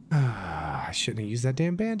 I shouldn't have used that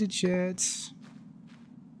damn bandage yet.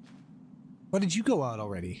 Why did you go out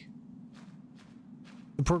already?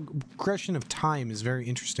 The progression of time is very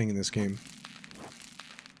interesting in this game.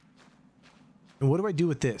 And what do I do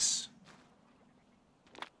with this?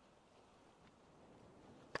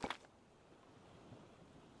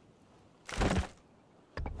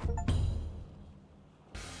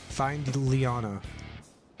 Find Liana.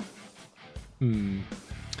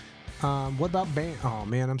 What about ban? Oh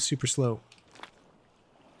man, I'm super slow.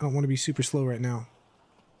 I don't want to be super slow right now.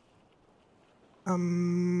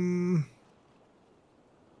 Can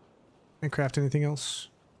I craft anything else?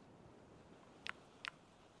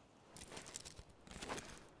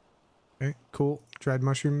 Okay, cool. Dried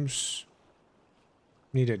mushrooms.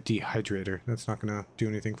 Need a dehydrator. That's not gonna do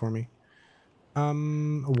anything for me. A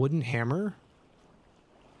wooden hammer.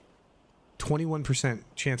 21%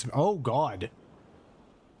 chance of... Oh, God.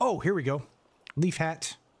 Oh, here we go. Leaf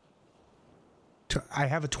hat. I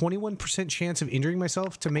have a 21% chance of injuring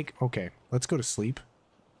myself to make... Okay, let's go to sleep.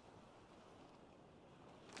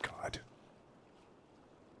 God.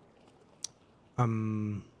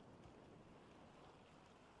 Okay.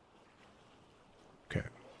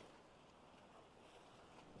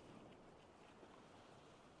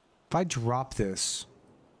 If I drop this...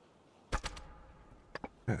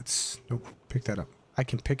 That's... Nope. Pick that up. I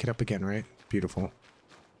can pick it up again, right? Beautiful.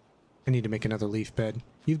 I need to make another leaf bed.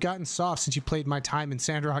 You've gotten soft since you played my time in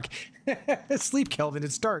Sandrock. Sleep, Kelvin.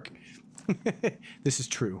 It's dark. This is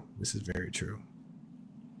true. This is very true.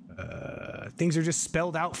 Things are just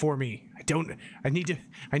spelled out for me. I need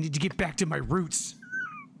to get back to my roots.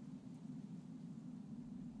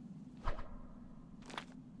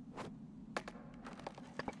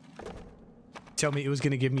 Tell me it was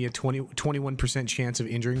going to give me a 21% chance of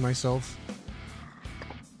injuring myself.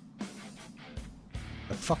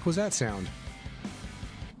 The fuck was that sound?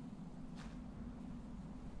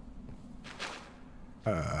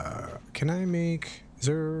 Can I make... Is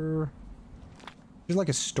there like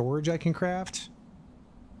a storage I can craft?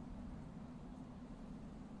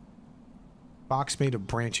 Box made of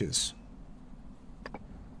branches.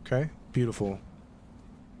 Okay, beautiful.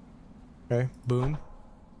 Okay, boom.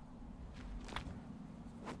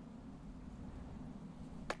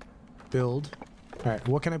 Build. Alright,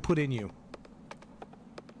 what can I put in you?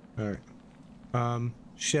 Alright.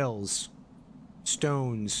 Shells.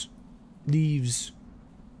 Stones. Leaves.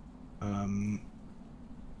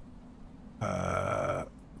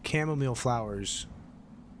 Chamomile flowers.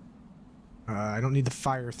 I don't need the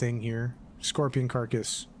fire thing here. Scorpion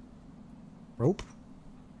carcass. Rope?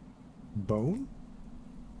 Bone?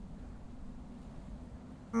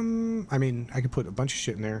 I mean, I could put a bunch of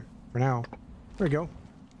shit in there for now. There we go.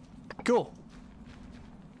 Cool.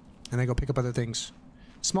 And I go pick up other things.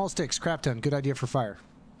 Small sticks, crap ton. Good idea for fire.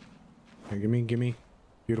 Here, gimme.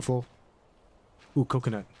 Beautiful. Ooh,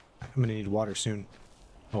 coconut. I'm gonna need water soon.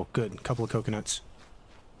 Oh, good. Couple of coconuts.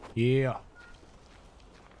 Yeah.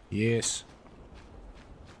 Yes.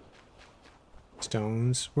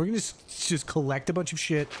 Stones. We're gonna just collect a bunch of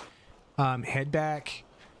shit. Head back.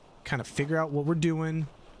 Kind of figure out what we're doing.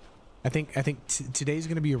 I think today's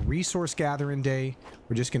gonna be a resource gathering day.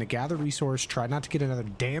 We're just gonna gather resource. Try not to get another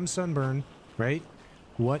damn sunburn. Right?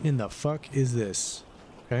 What in the fuck is this?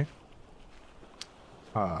 Okay.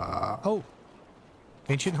 Oh.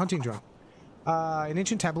 Ancient hunting drawing. An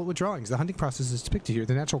ancient tablet with drawings. The hunting process is depicted here.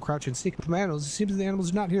 The natural crouch and sneak from animals. It seems that the animals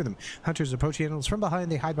do not hear them. Hunters approach the animals from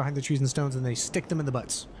behind. They hide behind the trees and stones, and they stick them in the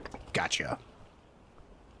butts. Gotcha.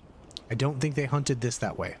 I don't think they hunted this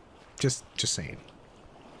that way. Just saying.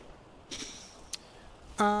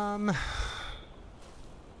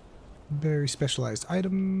 Very specialized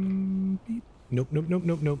item. Beep.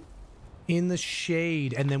 Nope. In the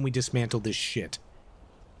shade, and then we dismantle this shit.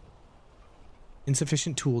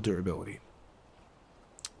 Insufficient tool durability.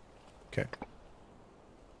 Okay.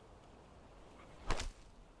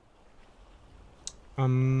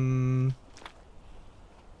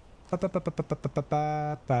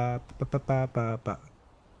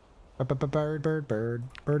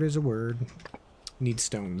 Bird is a word. Need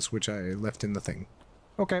stones, which I left in the thing.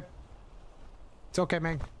 Okay. It's okay,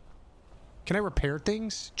 man. Can I repair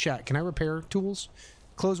things? Chat, can I repair tools?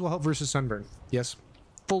 Clothes will help versus sunburn. Yes.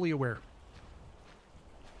 Fully aware.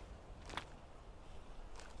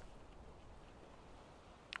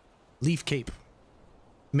 Leaf cape.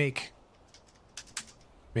 Make.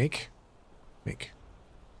 Make. Make.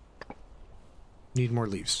 Need more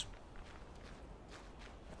leaves.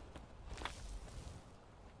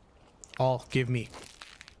 All give me.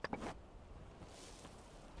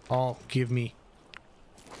 All give me.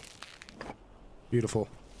 Beautiful.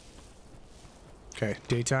 Okay,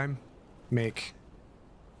 daytime. Make.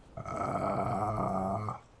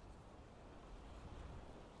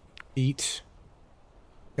 Eat.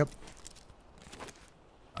 Yep.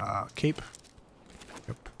 Cape.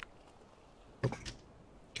 Yep. Yep.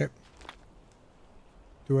 Okay.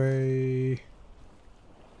 Do I...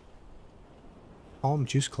 Palm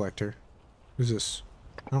juice collector. Who's this?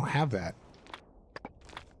 I don't have that.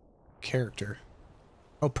 Character.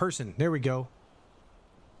 Oh, person. There we go.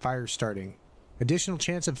 Fire starting. Additional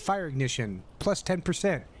chance of fire ignition. Plus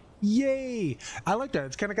 10%. Yay! I like that.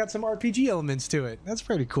 It's kind of got some RPG elements to it. That's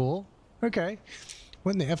pretty cool. Okay.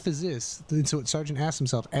 What in the F is this? It's what Sergeant asks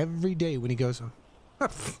himself every day when he goes,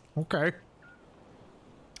 okay.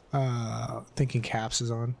 Thinking caps is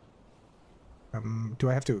on. Do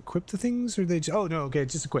I have to equip the things or they just... Oh, no, okay, it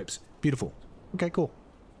just equips. Beautiful. Okay, cool.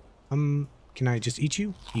 Can I just eat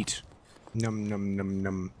you? Eat. Num, num, num,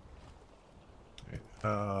 num.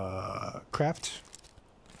 Craft.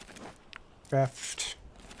 Craft.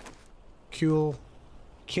 Kill.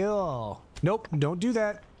 Kill. Nope, don't do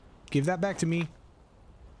that. Give that back to me.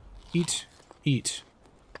 Eat. Eat.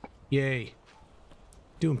 Yay.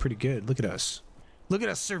 Doing pretty good. Look at us. Look at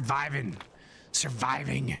us surviving.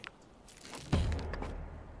 Surviving.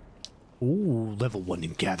 Ooh, level 1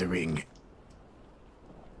 in gathering.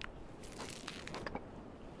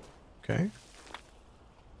 Okay.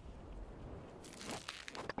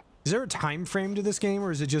 Is there a time frame to this game,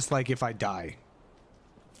 or is it just like if I die?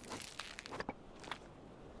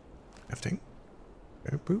 Crafting.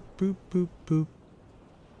 Okay, boop, boop, boop, boop.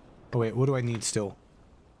 Oh wait, what do I need still?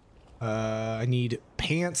 I need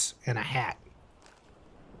pants and a hat.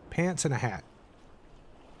 Pants and a hat.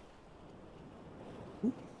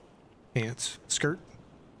 Ooh. Pants. Skirt.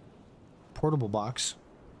 Portable box.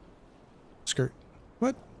 Skirt.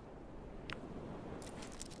 What?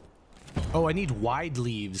 Oh, I need wide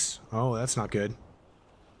leaves. Oh, that's not good.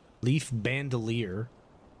 Leaf bandolier.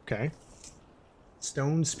 Okay.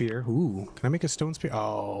 Stone spear. Ooh, can I make a stone spear?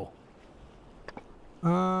 Oh.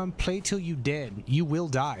 Play till you dead. You will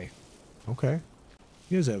die. Okay.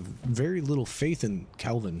 He has a very little faith in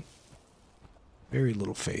Kelvin. Very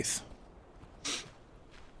little faith.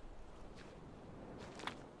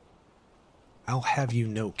 I'll have you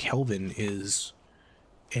know Kelvin is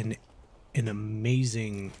an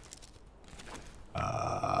amazing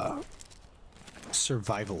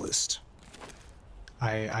survivalist.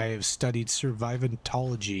 I have studied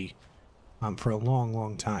survivantology for a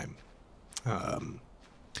long time.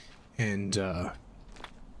 And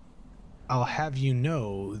I'll have you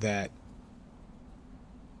know that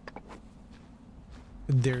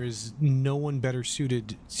there's no one better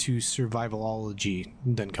suited to survivalology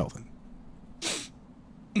than Kelvin.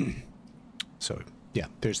 So, yeah,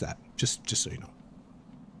 there's that. Just so you know.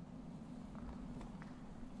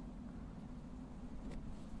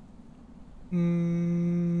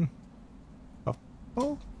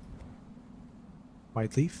 Oh.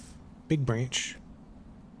 Wide leaf. Big branch.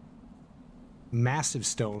 Massive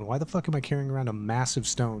stone. Why the fuck am I carrying around a massive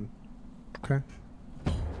stone? Okay.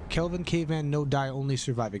 Kelvin, caveman, no die, only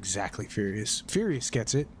survive. Exactly, Furious. Furious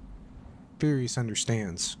gets it. Furious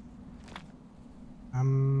understands.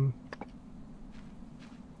 Yeah,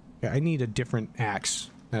 I need a different axe.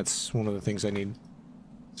 That's one of the things I need.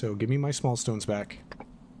 So give me my small stones back.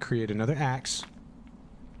 Create another axe.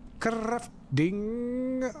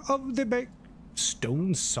 Crafting of the big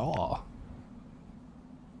stone saw.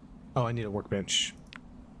 Oh, I need a workbench.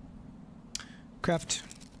 Craft.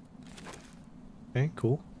 Okay,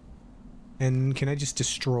 cool. And can I just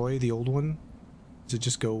destroy the old one? Does it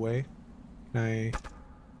just go away? Can I...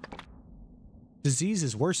 Disease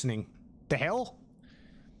is worsening. The hell?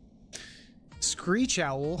 Screech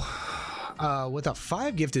Owl with a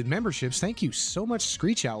 5 gifted memberships. Thank you so much,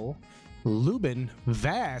 Screech Owl. Lubin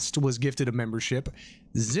Vast was gifted a membership.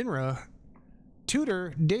 Zinra,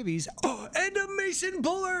 Tudor, Davies, oh, and a Mason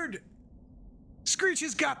Bullard! Screech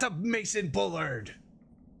has got the Mason Bullard!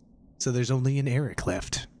 So there's only an Eric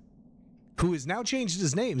left, who has now changed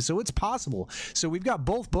his name, so it's possible. So we've got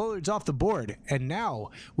both Bullards off the board, and now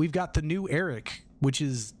we've got the new Eric which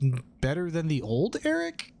is better than the old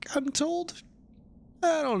Eric, I'm told.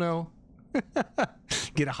 I don't know.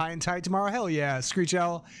 Get a high and tight tomorrow? Hell yeah. Screech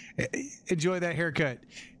Owl, enjoy that haircut.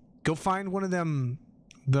 Go find one of them,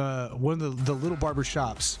 one of the little barber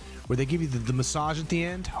shops where they give you the massage at the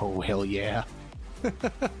end. Oh, hell yeah.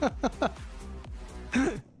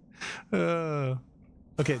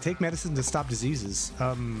 Okay, take medicine to stop diseases.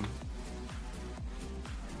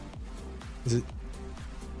 Is it...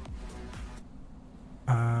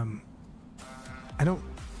 I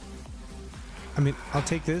mean, I'll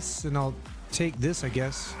take this, and I'll take this, I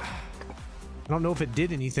guess. I don't know if it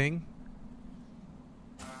did anything.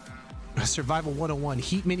 Survival 101.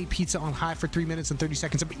 Heat mini pizza on high for 3 minutes and 30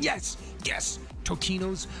 seconds. Yes! Yes!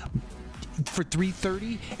 Totino's for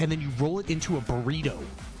 3:30, and then you roll it into a burrito.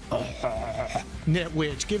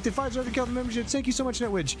 Netwitch. Gifted 5 SergeantKelvin memberships. Thank you so much,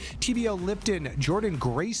 Netwitch. TBL Lipton, Jordan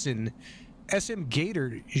Grayson, SM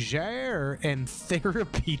Gator, Jair, and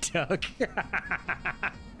Therapy Duck.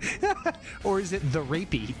 Or is it the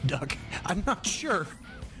Rapey Duck? I'm not sure.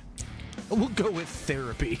 We'll go with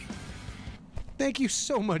Therapy. Thank you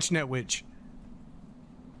so much, Netwitch.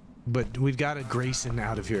 But we've got a Grayson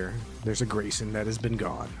out of here. There's a Grayson that has been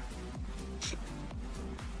gone.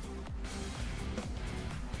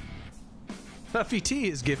 Huffy T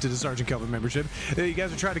is gifted a SergeantKelvin membership. You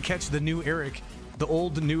guys are trying to catch the new Eric, the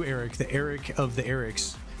old new Eric, the Eric of the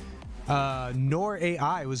Erics. Nor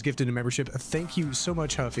AI was gifted a membership. Thank you so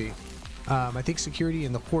much, Huffy. I think security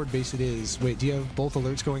and the horde base it is. Wait, do you have both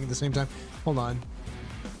alerts going at the same time? Hold on.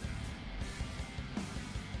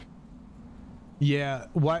 Yeah,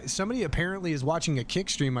 why somebody apparently is watching a kick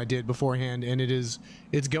stream I did beforehand, and it's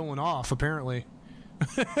going off apparently.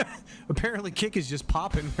 Apparently kick is just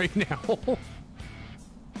popping right now.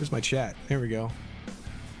 Where's my chat? There we go.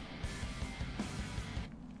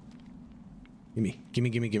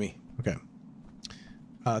 Gimme. Okay.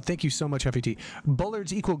 Thank you so much, FAT.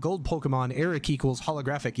 Bullards equal gold Pokemon. Eric equals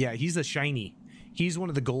holographic. Yeah, he's a shiny. He's one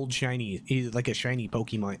of the gold shiny. He's like a shiny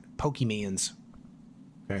Pokemans.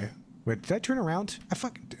 Okay. Wait, did I turn around?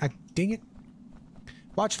 Dang it.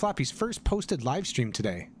 Watch Floppy's first posted live stream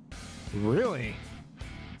today. Really?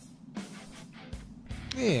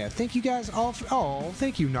 Yeah, thank you guys all for... Oh,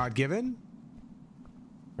 thank you, Not Given.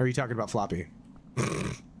 Or are you talking about Floppy?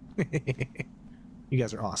 You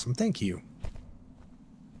guys are awesome. Thank you.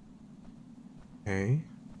 Okay.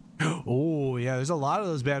 Oh, yeah, there's a lot of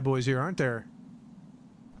those bad boys here, aren't there?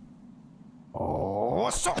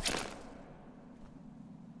 Awesome!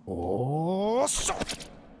 Awesome! Is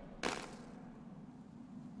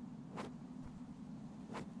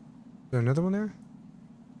there another one there?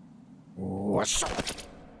 Awesome!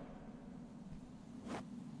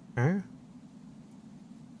 Okay.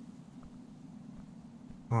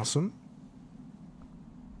 Awesome.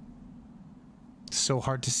 It's so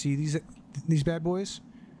hard to see these bad boys.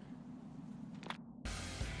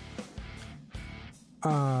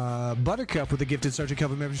 Buttercup with a gifted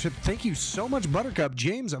SergeantKelvin membership. Thank you so much, Buttercup.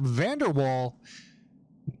 James Vanderwall,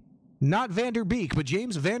 not Vanderbeek, but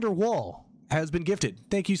James Vanderwall has been gifted.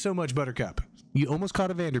 Thank you so much, Buttercup. You almost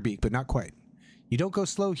caught a Vanderbeek, but not quite. You don't go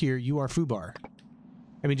slow here. You are Fubar.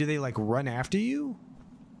 I mean, do they like run after you?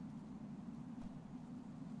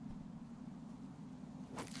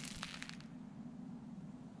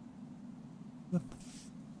 I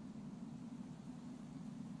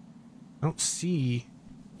don't see.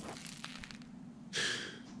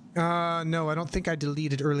 No, I don't think I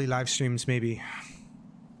deleted early live streams, maybe.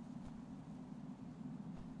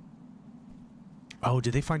 Oh,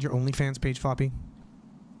 did they find your OnlyFans page, Floppy?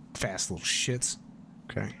 Fast little shits.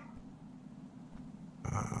 Okay.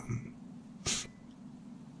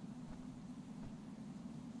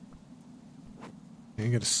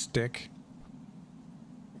 You got a stick.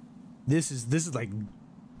 This is like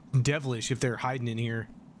devilish if they're hiding in here.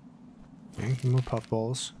 Okay, more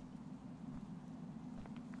puffballs.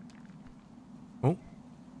 Oh.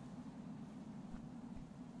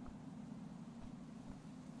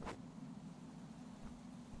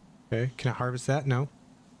 Okay, can I harvest that? No.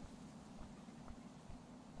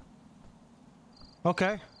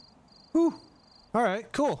 Okay. Whew.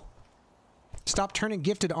 Alright, cool. Stop turning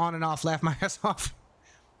gifted on and off. Laugh my ass off.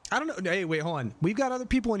 I don't know. Hey, wait, hold on. We've got other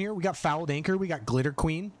people in here. We got Fouled Anchor. We got Glitter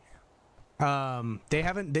Queen. They've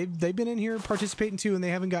been in here participating too, and they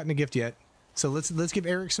haven't gotten a gift yet. So let's give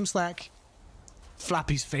Eric some slack.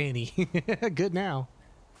 Floppy's fanny. Good now.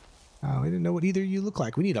 Oh, I didn't know what either of you look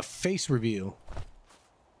like. We need a face reveal.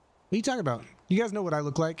 What are you talking about? You guys know what I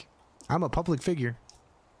look like. I'm a public figure.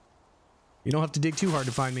 You don't have to dig too hard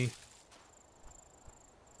to find me.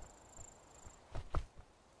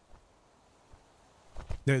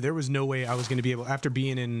 There was no way I was going to be able, after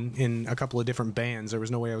being in a couple of different bands, there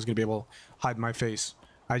was no way I was going to be able to hide my face.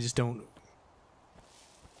 I just don't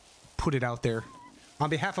put it out there. On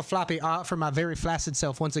behalf of Floppy, for my very flaccid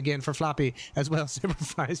self, once again for Floppy, as well as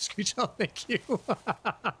Superfly Screech. Oh, thank you.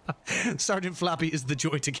 Sergeant Floppy is the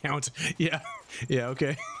joint account. Yeah. Yeah,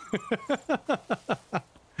 okay.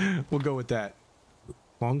 We'll go with that.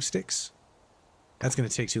 Long sticks? That's going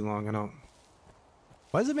to take too long, I don't...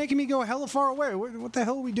 Why is it making me go hella far away? What the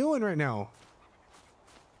hell are we doing right now?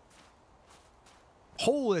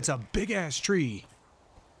 Oh, it's a big-ass tree.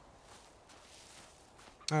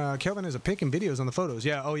 Kelvin has a pic and videos on the photos.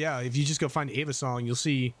 Yeah, oh yeah, if you just go find Ava Song, you'll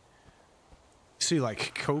see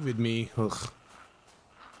like COVID me. Ugh.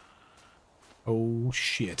 Oh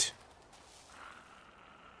shit.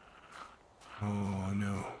 Oh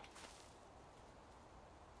no.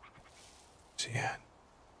 Where's he at?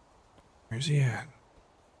 Where's he at?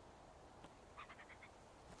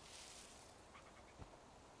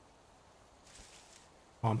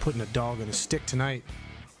 Oh, I'm putting a dog on a stick tonight.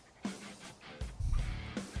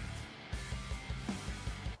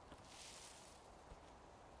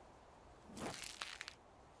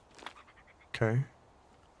 Okay.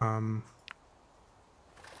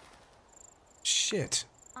 Shit.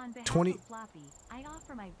 On behalf 20. of Floppy, I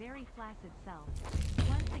offer my very flaccid self.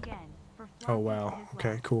 Once again, for Floppy Oh wow. and his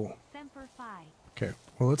Okay, wife, cool. Semper Fi. Okay.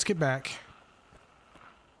 Well, let's get back.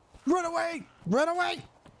 Run away! Run away!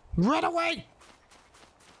 Run away!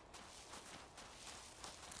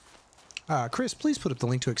 Chris, please put up the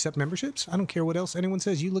link to accept memberships. I don't care what else anyone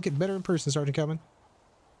says. You look it better in person, Sergeant Kelvin.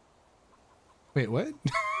 Wait, what?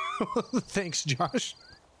 Thanks, Josh.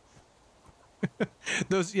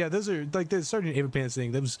 Those are like the Sergeant Ava Pants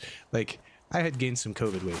thing. That was like, I had gained some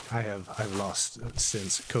COVID weight. I've lost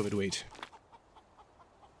since COVID weight.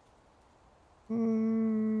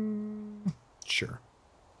 Sure.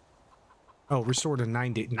 Oh, restored to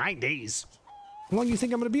 9 days. 9 days? How long do you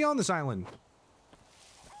think I'm going to be on this island?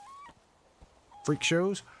 Freak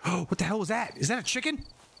shows? Oh, what the hell was that? Is that a chicken?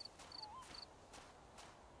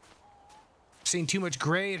 Seeing too much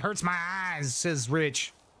gray, it hurts my eyes, says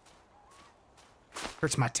Rich.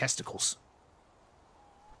 Hurts my testicles.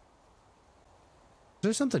 Is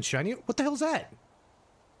there something shiny? What the hell is that?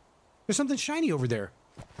 There's something shiny over there.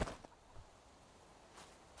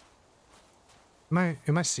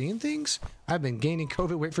 Am I seeing things? I've been gaining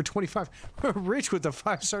COVID weight for 25. Rich with the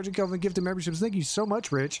 5 Sergeant Kelvin gifted memberships. Thank you so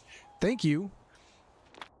much, Rich. Thank you.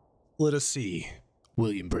 Let us see.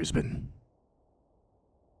 William Brisbane.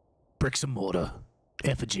 Bricks and Mortar.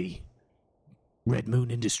 Effigy. Red Moon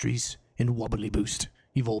Industries. And Wobbly Boost.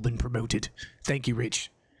 You've all been promoted. Thank you,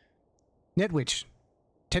 Rich. Netwitch.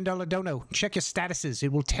 $10 dono. Check your statuses.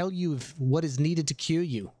 It will tell you what is needed to cure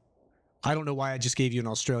you. I don't know why I just gave you an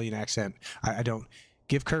Australian accent. I don't.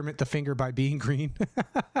 Give Kermit the finger by being green.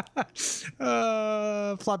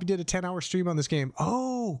 Floppy did a 10-hour stream on this game.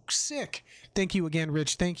 Oh, sick. Thank you again,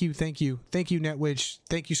 Rich. Thank you, thank you. Thank you, Netwitch.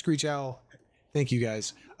 Thank you, Screech Owl. Thank you,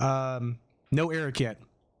 guys. No Eric yet.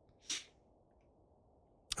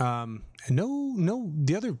 No,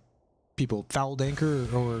 the other people. Fouled Anchor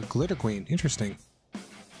or Glitter Queen. Interesting.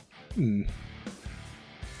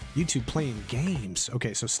 YouTube playing games.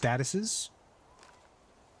 Okay, so statuses.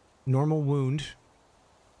 Normal wound.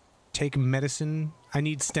 Take medicine. I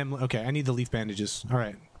need stem. Okay, I need the leaf bandages. All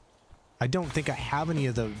right. I don't think I have any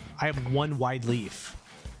of the... I have one wide leaf.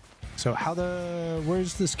 So how the...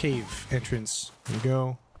 Where's this cave entrance? There we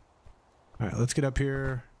go. All right, let's get up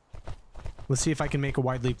here. Let's see if I can make a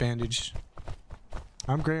wide leaf bandage.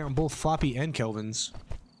 I'm gray on both Floppy and Kelvin's.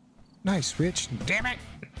 Nice, Rich. Damn it!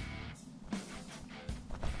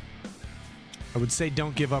 I would say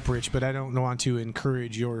don't give up, Rich, but I don't want to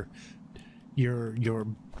encourage your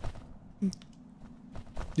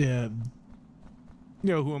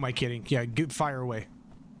no, who am I kidding? Yeah, fire away.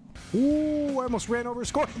 Ooh, I almost ran over a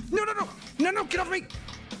score. No, get off me!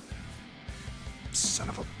 Son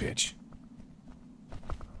of a bitch.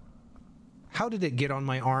 How did it get on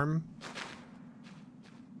my arm?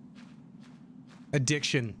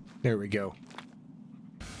 Addiction. There we go.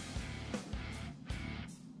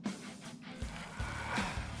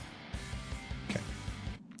 Okay.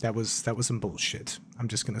 That was some bullshit. I'm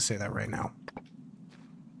just gonna say that right now.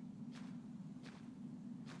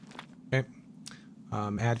 Okay.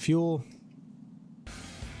 Add fuel.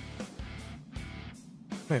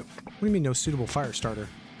 Wait, what do you mean no suitable fire starter?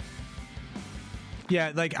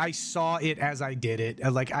 Yeah, like I saw it as I did it.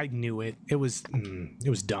 Like I knew it. It was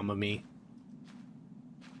dumb of me.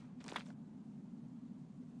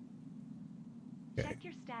 Okay. Check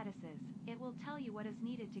your statuses. It will tell you what is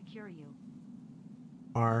needed to cure you.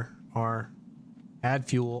 R. Add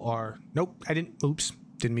fuel R. Nope, I didn't. Oops.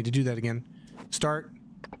 Didn't mean to do that again. Start.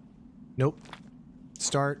 Nope.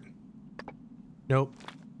 Start. Nope.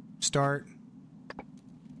 Start.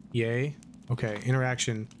 Yay. Okay,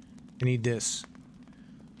 interaction. I need this.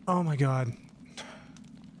 Oh my god.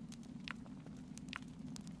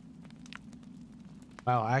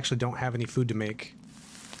 Wow, I actually don't have any food to make.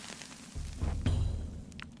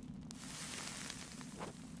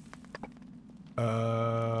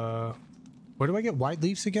 Where do I get wide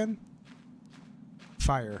leaves again?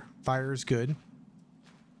 Fire. Fire is good.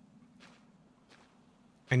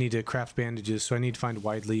 I need to craft bandages, so I need to find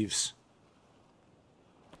wide leaves.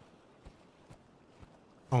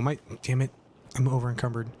 Oh my, damn it. I'm over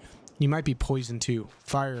encumbered. You might be poisoned too.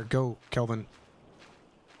 Fire, go, Kelvin.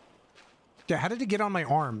 Yeah, how did it get on my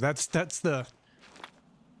arm? That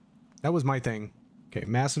was my thing. Okay,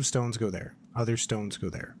 massive stones go there. Other stones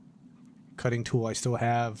go there. Cutting tool I still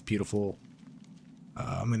have. Beautiful.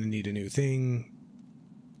 I'm gonna need a new thing.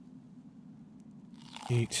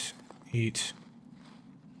 Eat. Eat.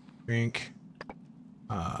 Drink.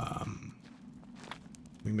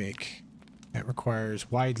 We make... That requires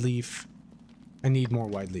wide leaf. I need more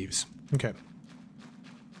wide leaves. Okay.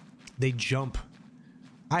 They jump.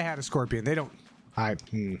 I had a scorpion. They don't...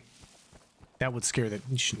 That would scare the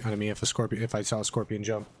shit out of me if I saw a scorpion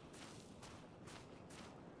jump.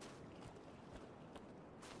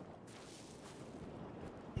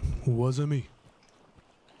 Wasn't me.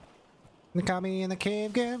 They caught me in the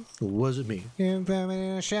cave, girl. Wasn't me. In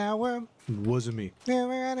the shower. Wasn't me.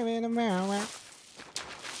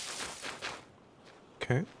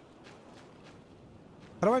 Okay.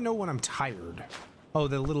 How do I know when I'm tired? Oh,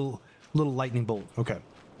 the little lightning bolt. Okay.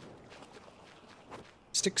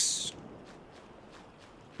 Sticks.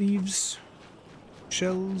 Leaves.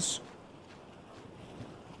 Shells.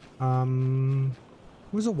 What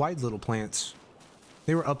was the wide little plants?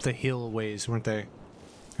 They were up the hill ways, weren't they?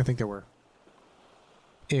 I think they were.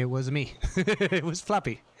 It was me. It was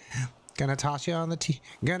Floppy. Gonna toss you on the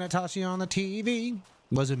TV.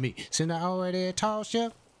 Wasn't me. Since I already tossed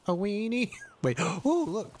you a weenie. Wait. Oh,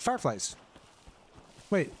 look. Fireflies.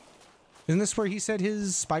 Wait. Isn't this where he said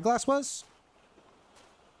his spyglass was?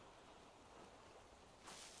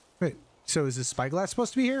 Wait. So is this spyglass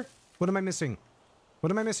supposed to be here? What am I missing?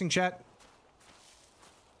 What am I missing, chat?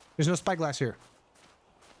 There's no spyglass here.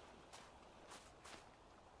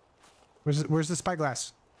 Where's the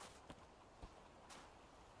spyglass?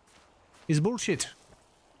 It's bullshit.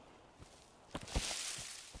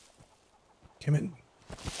 Come in.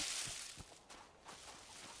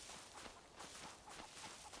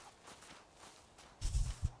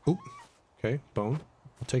 Oop. Okay, bone.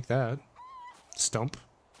 I'll take that. Stump.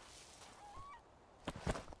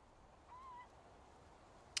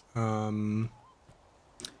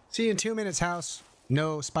 See you in 2 minutes, house.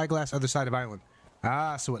 No, spyglass, other side of island.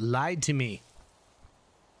 Ah, so it lied to me.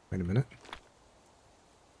 Wait a minute.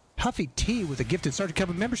 Huffy T with a gifted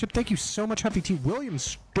SergeantKelvin membership. Thank you so much, Huffy T. William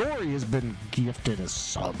Story has been gifted a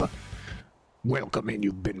sub. Welcome in,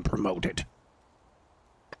 you've been promoted.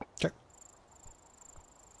 Okay.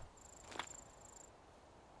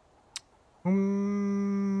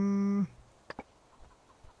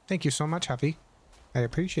 Thank you so much, Huffy. I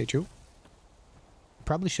appreciate you.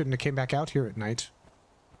 Probably shouldn't have came back out here at night.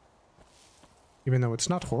 Even though it's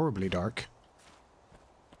not horribly dark.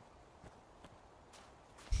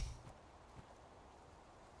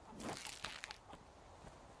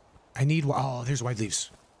 I need... Oh, there's wide leaves.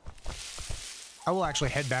 I will actually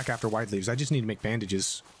head back after wide leaves. I just need to make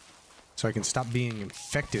bandages so I can stop being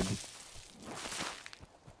infected.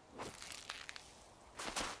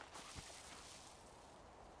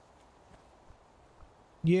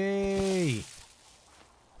 Yay!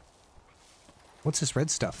 What's this red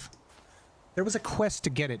stuff? There was a quest to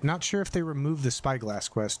get it. Not sure if they removed the spyglass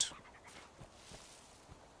quest.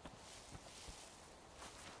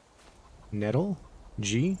 Nettle?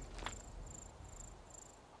 G?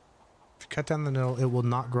 If you cut down the nettle, it will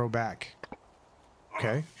not grow back.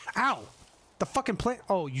 Okay. Ow! The fucking plant.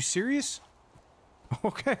 Oh, you serious?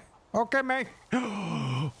 Okay. Okay, mate.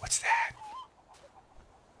 What's that?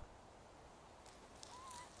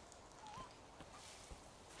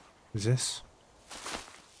 What's this?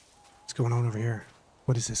 What's going on over here?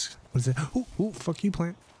 What is this? What is it? Ooh, ooh, fuck you,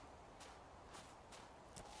 plant.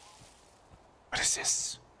 What is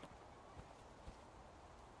this?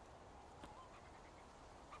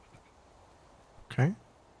 Okay.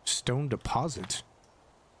 Stone deposit.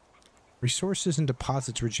 Resources and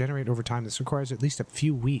deposits regenerate over time. This requires at least a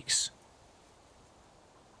few weeks.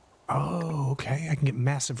 Oh, okay. I can get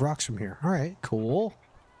massive rocks from here. All right, cool.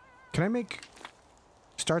 Can I make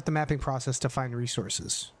Start the mapping process to find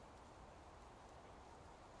resources.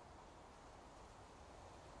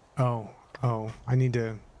 Oh, I need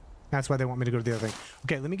to... That's why they want me to go to the other thing.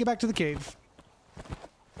 Okay, let me get back to the cave.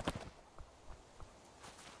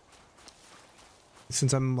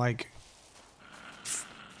 Since I'm like...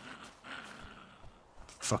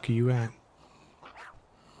 Fuck are you at?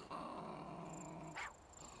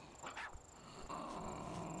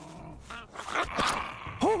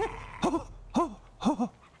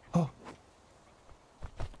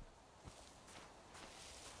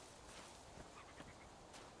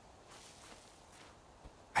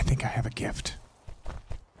 I think I have a gift.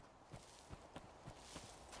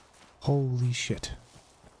 Holy shit.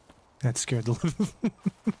 That scared the living.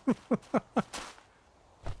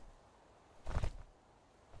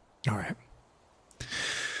 Alright.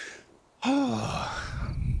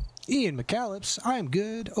 Ian McCallips, I am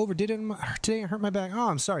good. Overdid it today and hurt my back. Oh,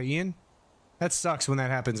 I'm sorry, Ian. That sucks when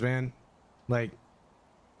that happens, man. Like,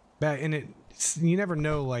 that, and you never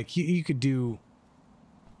know, like, you could do,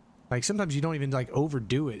 like, sometimes you don't even, like,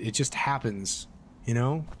 overdo it. It just happens, you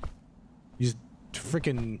know? You just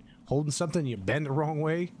freaking holding something, you bend the wrong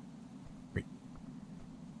way. Wait.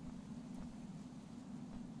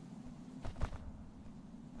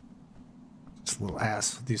 These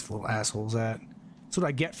little assholes at. That's what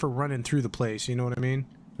I get for running through the place, you know what I mean?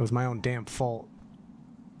 It was my own damn fault.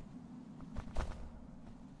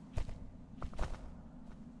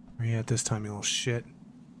 Where you at this time, you little shit?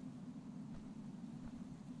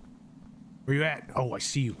 Where you at? Oh, I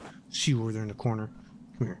see you. See you over there in the corner.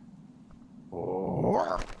 Come here.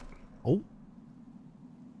 Oh. Oh.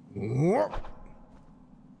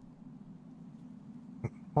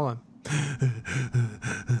 Hold on.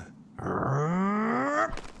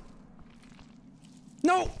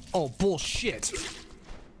 No! Oh, bullshit.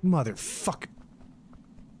 Motherfucker.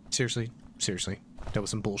 Seriously? Seriously. That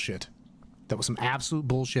was some bullshit. That was some absolute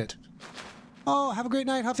bullshit. Oh, have a great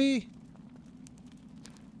night, Huffy.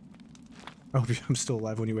 Oh, I'm still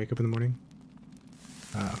alive when you wake up in the morning.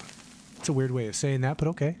 It's a weird way of saying that, but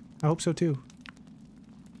okay. I hope so too.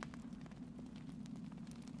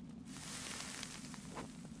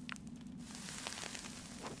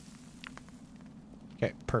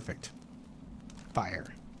 Okay, perfect.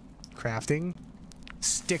 Fire. Crafting.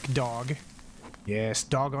 Stick dog. Yes,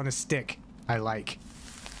 dog on a stick. I like.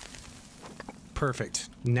 Perfect.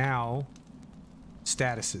 Now,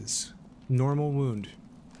 statuses. Normal wound.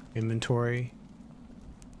 Inventory.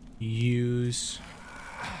 Use.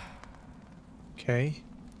 Okay.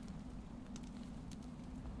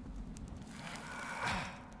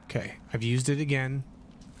 Okay, I've used it again.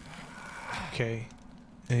 Okay.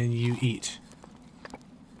 And you eat.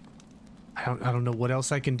 I don't know what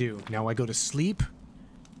else I can do. Now I go to sleep.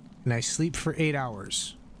 And I sleep for 8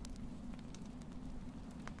 hours.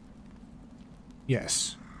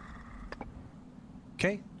 Yes.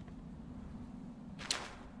 Okay.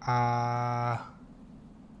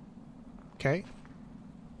 Okay.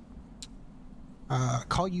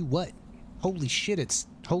 Call you what? Holy shit, it's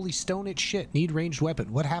holy stone it shit. Need ranged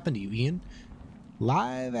weapon. What happened to you, Ian?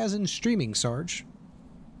 Live as in streaming, Sarge.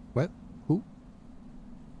 What? Who?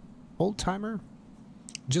 Old timer?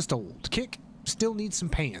 Just old. Kick. Still need some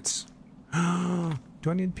pants. Do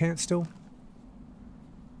I need pants still?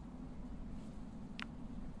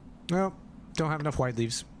 No, don't have enough white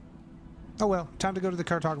leaves. Oh well, time to go to the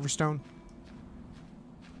cartographer's stone.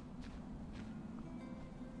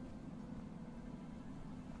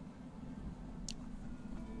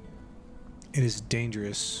 It is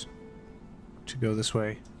dangerous to go this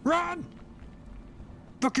way. Run!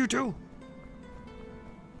 Fuck you too!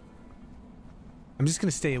 I'm just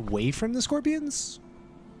gonna stay away from the scorpions.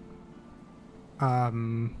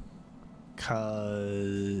 Cause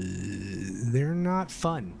they're not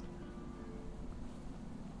fun.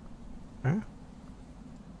 Huh?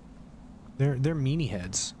 They're meanie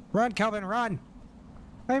heads. Run, Kelvin, run!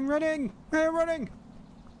 I'm running! I'm running!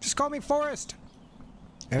 Just call me Forrest!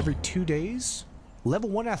 Every 2 days?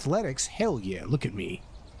 Level 1 athletics? Hell yeah, look at me.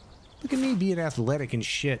 Look at me being athletic and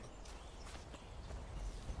shit.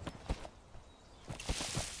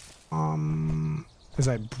 As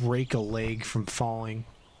I break a leg from falling.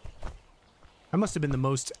 I must have been the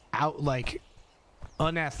most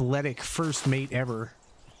unathletic first mate ever.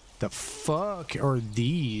 The fuck are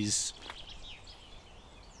these?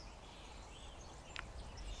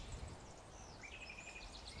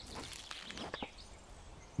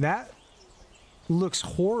 That looks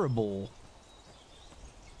horrible.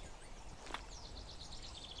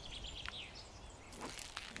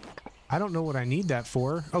 I don't know what I need that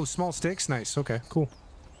for. Oh, small sticks? Nice. Okay, cool.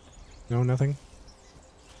 No, nothing.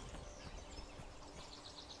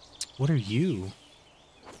 What are you?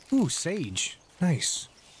 Ooh, sage. Nice.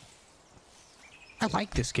 I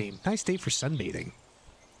like this game. Nice day for sunbathing.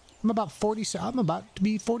 I'm about to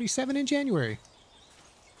be 47 in January.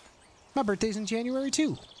 My birthday's in January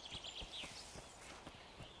too.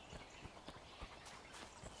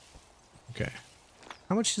 Okay.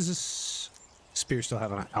 How much does this spear still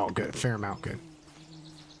have on it? Oh, good. Fair amount. Good.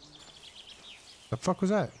 The fuck was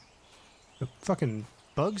that? The fucking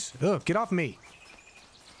bugs? Ugh, get off me.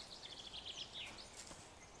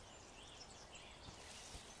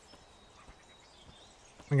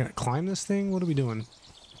 I gotta climb this thing? What are we doing?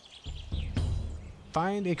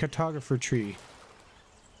 Find a cartographer tree.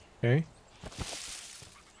 Okay.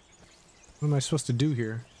 What am I supposed to do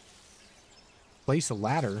here? Place a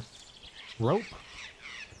ladder. Rope?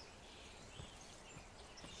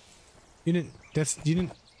 You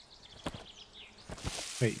didn't...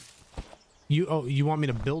 Wait. You want me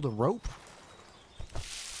to build a rope?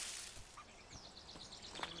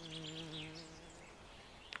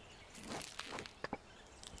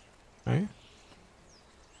 Right?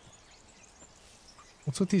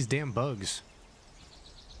 What's with these damn bugs?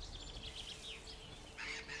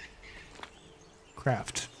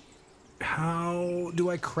 Craft. How do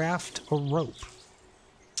I craft a rope?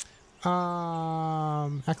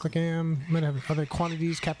 Act like I am. Might have other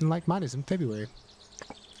quantities. Captain like mine is in February.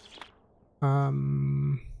 Let's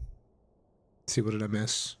see, what did I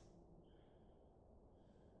miss?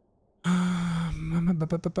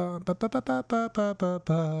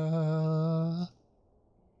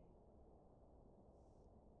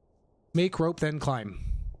 Make rope, then climb.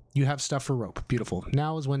 You have stuff for rope. Beautiful.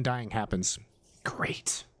 Now is when dying happens.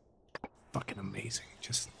 Great. Fucking amazing.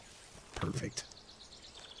 Just perfect.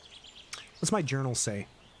 What's my journal say?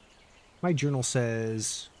 My journal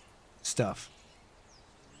says stuff.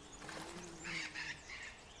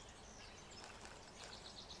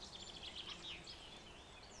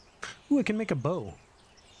 Ooh, I can make a bow.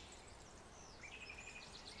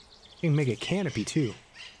 I can make a canopy too.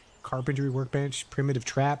 Carpentry workbench, primitive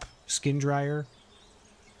trap, skin dryer,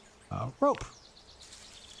 rope.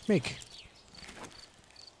 Make.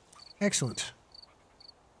 Excellent.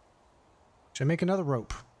 Should I make another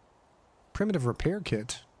rope? Primitive repair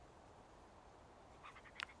kit.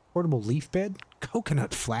 Portable leaf bed.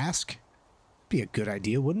 Coconut flask. Be a good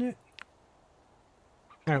idea, wouldn't it?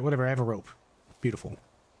 Alright, whatever. I have a rope. Beautiful.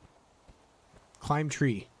 Climb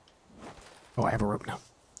tree. Oh, I have a rope now.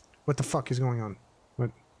 What the fuck is going on? What?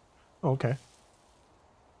 Oh, okay.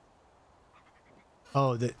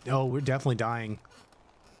 Oh, we're definitely dying.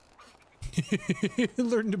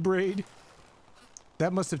 Learn to braid.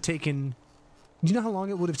 That must have taken... Do you know how long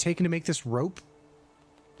it would have taken to make this rope?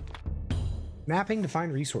 Mapping to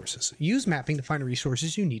find resources. Use mapping to find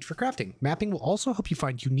resources you need for crafting. Mapping will also help you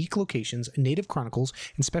find unique locations, native chronicles,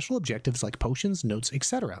 and special objectives like potions, notes,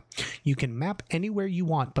 etc. You can map anywhere you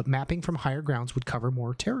want, but mapping from higher grounds would cover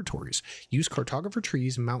more territories. Use cartographer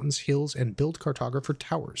trees, mountains, hills, and build cartographer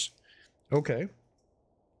towers. Okay.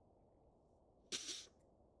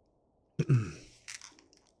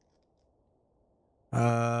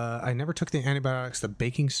 I never took the antibiotics. The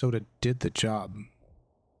baking soda did the job.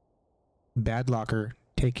 Bad locker.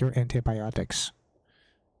 Take your antibiotics.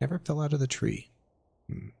 Never fell out of the tree.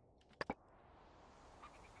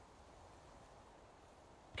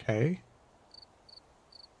 Okay.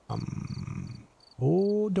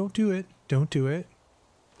 Oh, don't do it. Don't do it.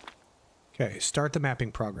 Okay, start the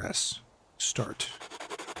mapping progress. Start.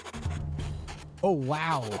 Oh,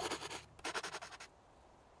 wow.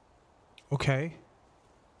 Okay.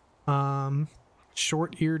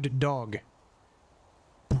 Short-eared dog.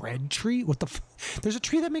 Bread tree? What the There's a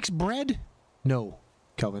tree that makes bread? No,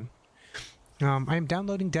 Kelvin. I am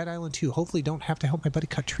downloading Dead Island 2. Hopefully don't have to help my buddy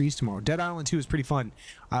cut trees tomorrow. Dead Island 2 is pretty fun.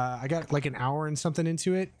 I got like an hour and something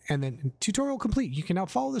into it, and then tutorial complete. You can now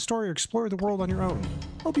follow the story or explore the world on your own.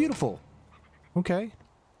 Oh, beautiful. Okay.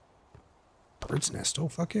 Bird's nest. Oh,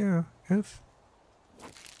 fuck yeah. F.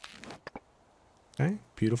 Okay,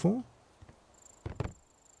 beautiful.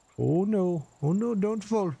 Oh no. Oh no, don't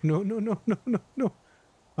fall. No, no, no, no, no, no.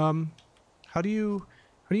 How do you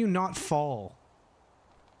not fall?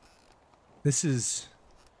 This is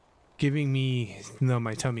giving me... No,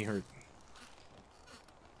 my tummy hurt.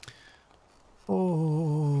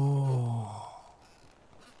 Oh.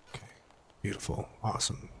 Okay. Beautiful.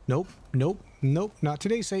 Awesome. Nope. Nope. Nope. Not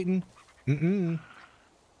today, Satan. Mm-mm.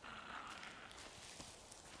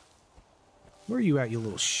 Where are you at, you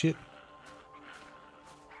little shit?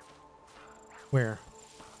 Where?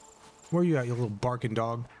 Where are you at, you little barking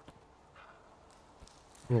dog?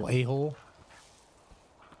 Little a-hole.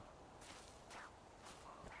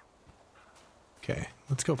 Okay,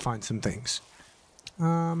 let's go find some things.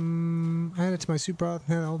 I had it to my soup broth,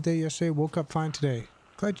 had it all day yesterday, woke up fine today.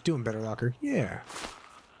 Glad you're doing better, Locker. Yeah.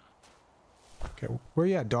 Okay, where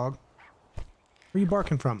you at, dog? Where you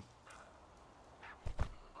barking from?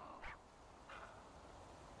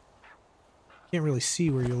 Can't really see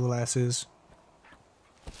where your little ass is.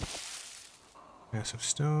 Massive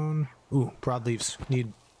stone. Ooh, broadleaves.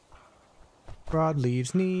 Need.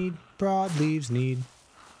 Broadleaves need. Broadleaves need.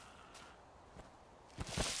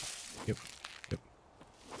 Yep. Yep.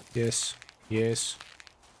 Yes. Yes.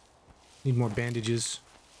 Need more bandages.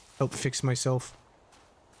 Help fix myself.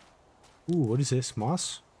 Ooh, what is this?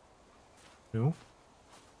 Moss? No.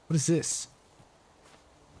 What is this?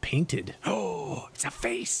 Painted. Oh, it's a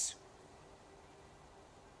face.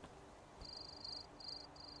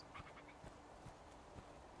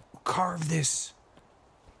 Carve this.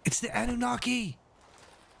 It's the Anunnaki.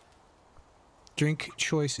 Drink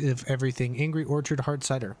choice of everything. Angry Orchard hard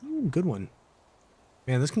cider. Good one.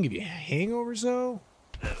 Man, this can give you hangovers though.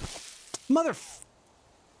 Mother.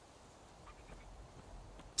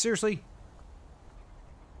 Seriously.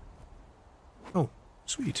 Oh,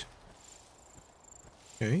 sweet.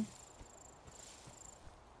 Okay.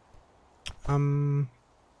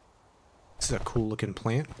 This is a cool looking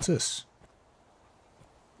plant. What's this?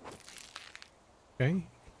 Okay.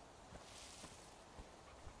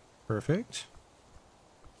 Perfect.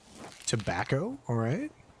 Tobacco,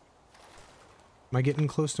 alright. Am I getting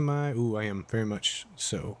close to my... Ooh, I am, very much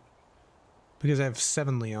so. Because I have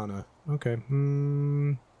 7 Liana. Okay.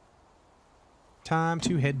 Time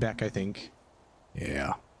to head back, I think.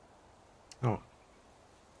 Yeah. Oh.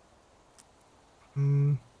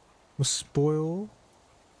 We'll spoil.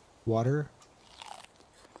 Water.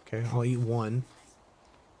 Okay, I'll eat 1.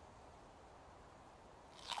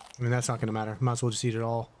 I mean, that's not going to matter. Might as well just eat it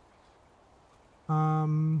all.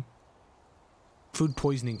 Food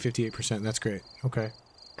poisoning, 58%. That's great. Okay.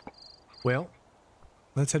 Well,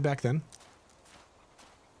 let's head back then.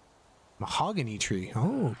 Mahogany tree.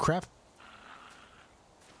 Oh, crap.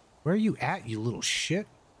 Where are you at, you little shit?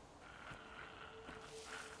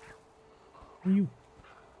 Where are you?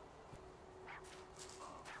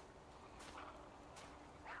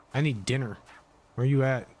 I need dinner. Where are you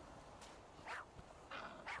at?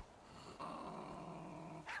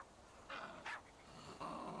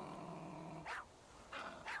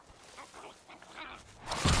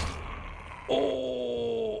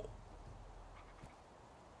 Oh.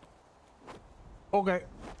 Okay.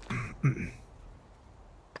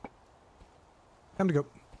 Time to go.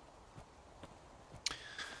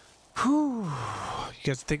 Whew. You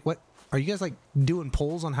guys think what? Are you guys like doing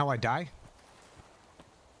polls on how I die?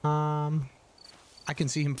 I can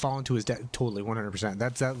see him falling to his death. Totally, 100%.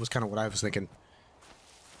 That was kind of what I was thinking.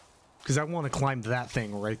 Because I want to climb that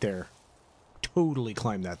thing right there. Totally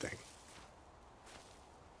climb that thing.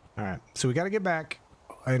 Alright, so we got to get back.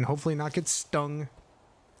 And hopefully not get stung.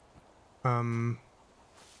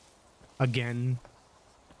 Again.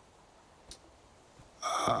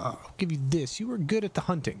 I'll give you this. You were good at the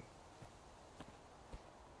hunting.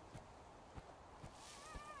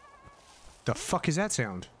 The fuck is that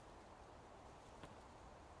sound?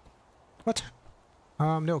 What?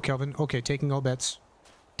 No, Kelvin. Okay, taking all bets.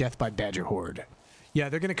 Death by Badger Horde. Yeah,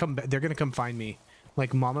 they're gonna come. They're gonna come find me.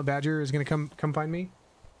 Like Mama Badger is gonna come find me.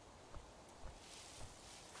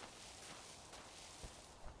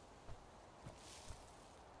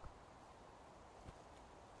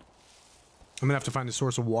 I'm gonna have to find a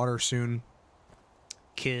source of water soon.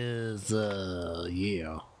 'Cause,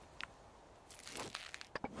 yeah.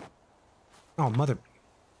 Oh, mother...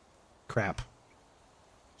 Crap.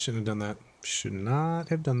 Shouldn't have done that. Should not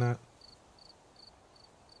have done that.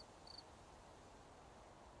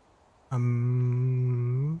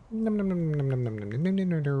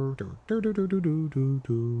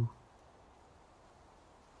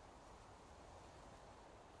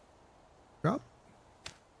 Drop.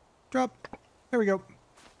 Drop. There we go.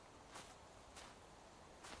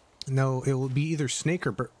 No, it will be either snake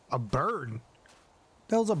or a bird. What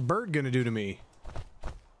the hell's a bird gonna do to me?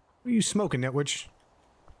 What are you smoking, Netwitch?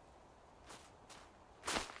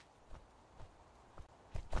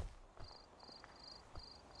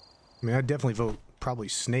 I mean, I'd definitely vote probably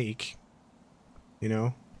snake. You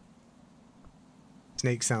know?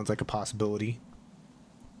 Snake sounds like a possibility.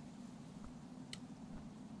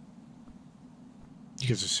 You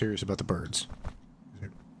guys are serious about the birds.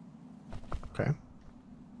 Okay.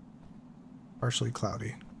 Partially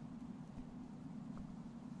cloudy.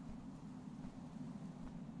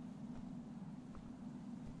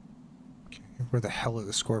 Okay, where the hell are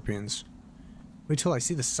the scorpions? Wait till I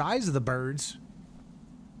see the size of the birds.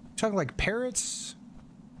 Talking like parrots?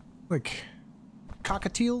 Like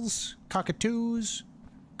cockatiels, cockatoos,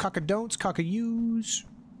 cockadon'ts, cockayoos.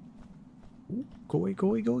 Ooh, go away, go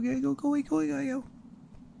away, go away, go away, go away, go away.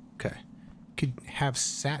 Okay. Could have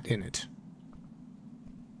sat in it.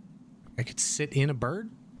 I could sit in a bird,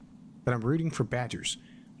 but I'm rooting for badgers.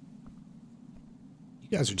 You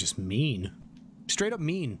guys are just mean. Straight up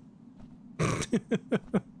mean.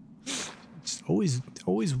 Just always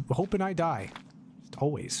hoping I die. Just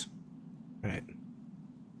always. All right.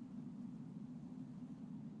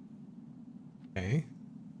 Okay.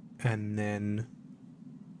 And then...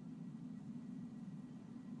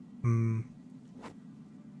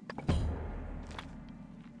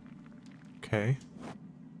 Okay.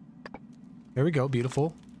 There we go,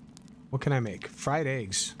 beautiful. What can I make? Fried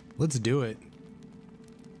eggs. Let's do it.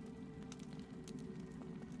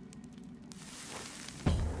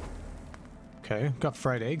 Okay, got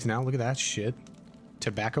fried eggs now. Look at that shit.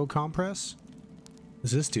 Tobacco compress? What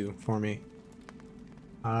does this do for me?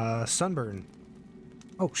 Sunburn.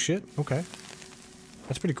 Oh shit, okay.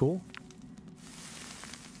 That's pretty cool.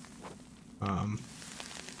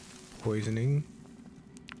 Poisoning.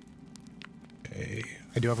 Okay.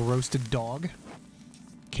 I do have a roasted dog.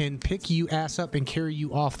 Can pick you ass up and carry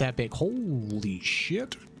you off that big. Holy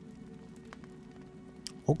shit.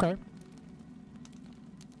 Okay.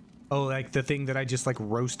 Oh, like the thing that I just like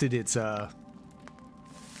roasted its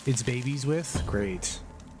babies with? Great.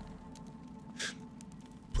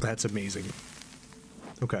 That's amazing.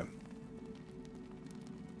 Okay.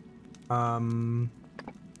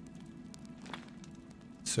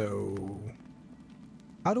 So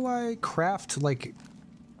how do I craft like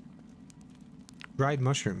dried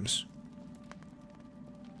mushrooms?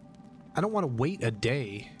 I don't want to wait a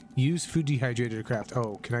day. Use food dehydrator to craft.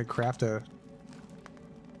 Oh, can I craft a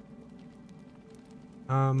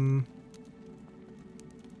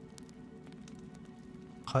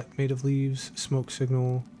hut made of leaves, smoke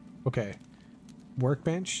signal. Okay.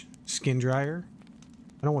 Workbench, skin dryer.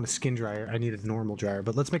 I don't want a skin dryer. I need a normal dryer,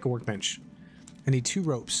 but let's make a workbench. I need 2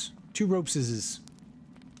 ropes. 2 ropes is...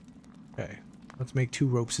 Okay. Let's make 2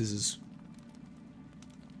 ropes is...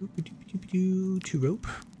 2 rope.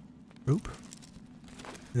 Rope.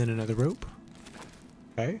 And then another rope.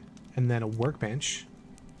 Okay. And then a workbench.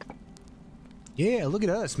 Yeah, look at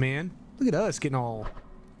us, man. Look at us getting all...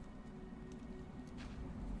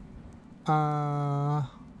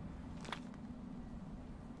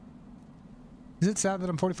 Is it sad that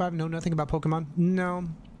I'm 45 and know nothing about Pokemon? No.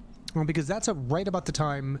 Well, because that's right about the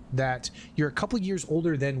time that you're a couple years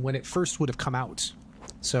older than when it first would have come out.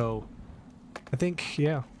 So, I think,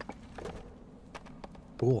 yeah.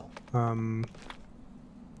 Cool. Oh,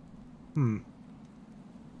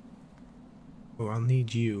 I'll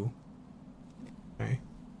need you. Okay.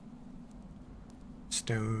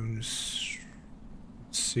 Stones.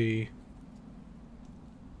 Let's see.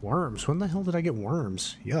 Worms. When the hell did I get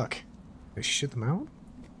worms? Yuck. Did I shit them out?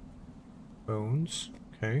 Bones.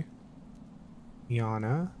 Okay.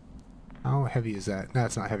 Yana. How heavy is that? No,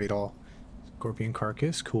 it's not heavy at all. Scorpion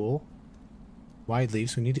carcass. Cool. Wide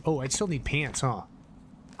leaves. We need to... Oh, I still need pants, huh?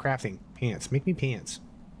 Crafting. Pants. Make me pants.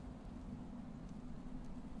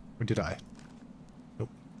 Or did I? Nope.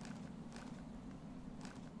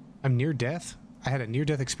 I'm near death? I had a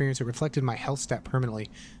near-death experience that reflected my health stat permanently.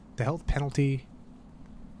 The health penalty...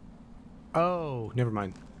 Oh, never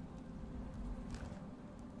mind.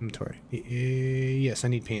 Inventory. Yes, I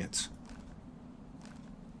need pants.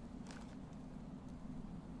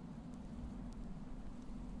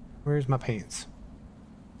 Where's my pants?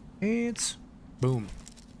 Pants. Boom.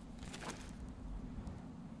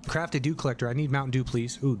 Craft a dew collector. I need Mountain Dew,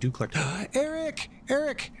 please. Ooh, dew collector. Eric!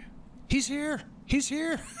 Eric! He's here! He's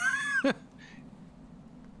here!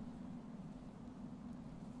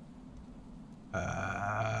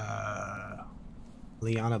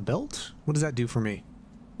 Liana belt? What does that do for me?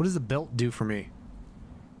 What does the belt do for me?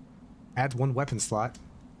 Adds 1 weapon slot.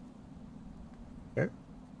 Okay.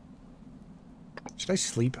 Should I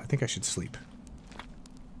sleep? I think I should sleep.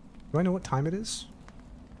 Do I know what time it is?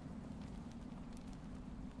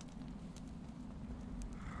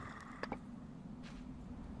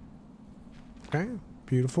 Okay,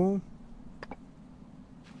 beautiful.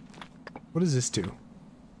 What does this do?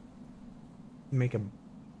 Make a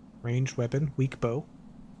ranged weapon, weak bow.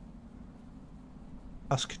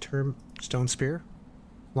 Husk term stone spear.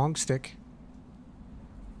 Long stick.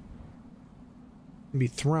 Can be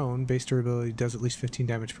thrown. Base durability does at least 15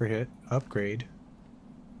 damage per hit. Upgrade.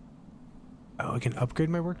 Oh, I can upgrade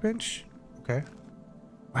my workbench? Okay.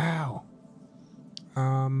 Wow.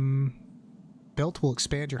 Belt will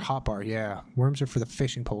expand your hotbar. Yeah. Worms are for the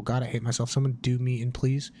fishing pole. God, I hate myself. Someone do me in,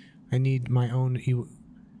 please. I need my own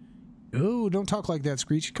Ooh, don't talk like that,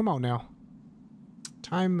 Screech. Come on now.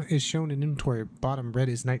 Time is shown in inventory. Bottom red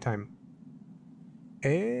is nighttime.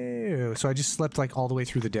 Oh, so I just slept like all the way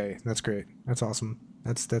through the day. That's great. That's awesome.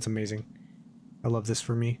 That's amazing. I love this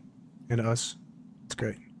for me and us. It's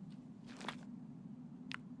great.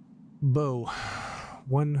 Bow.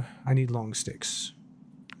 One, I need long sticks.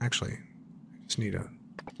 Actually, I just need a...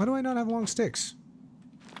 Why do I not have long sticks?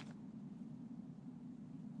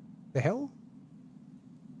 The hell?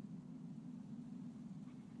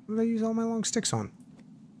 What did I use all my long sticks on?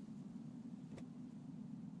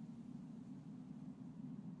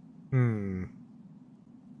 Hmm.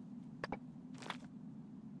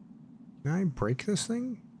 Can I break this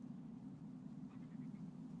thing?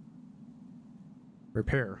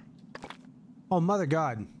 Repair. Oh, mother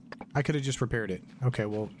God. I could have just repaired it. Okay,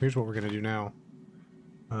 well, here's what we're gonna do now.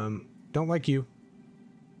 Don't like you.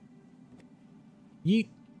 Yeet.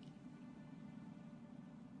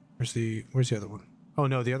 Where's the other one? Oh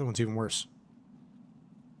no, the other one's even worse.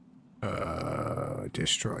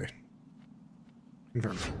 Destroy.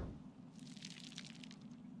 Confirm.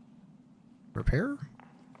 Repair?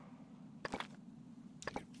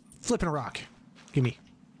 Flipping a rock. Gimme.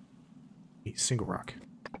 A single rock.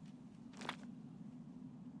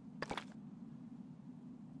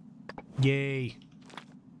 Yay.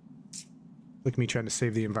 Look at me trying to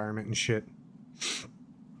save the environment and shit.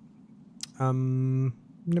 Num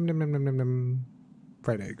num num num num num.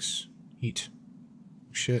 Fried eggs. Eat.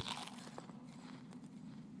 Shit.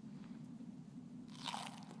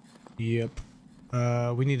 Yep.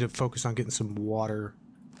 We need to focus on getting some water.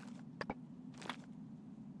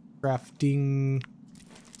 Crafting.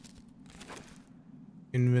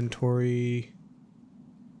 Inventory.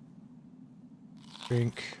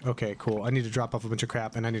 Drink. Okay, cool. I need to drop off a bunch of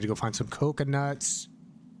crap and I need to go find some coconuts.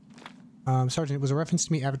 Sergeant, it was a reference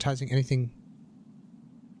to me advertising anything.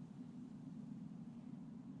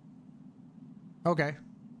 Okay.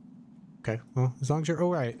 Okay. Well, as long as you're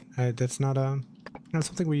alright. That's not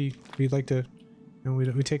something we like to, you know,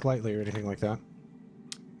 we take lightly or anything like that.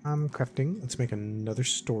 Crafting. Let's make another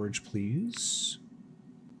storage, please.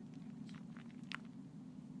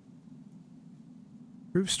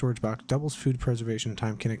 Improved storage box doubles food preservation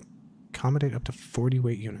time. Can accommodate up to 40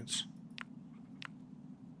 weight units.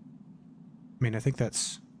 I mean, I think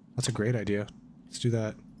that's a great idea. Let's do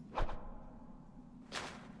that.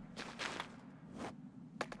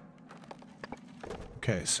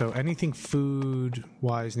 Okay, so anything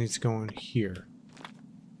food-wise needs to go in here.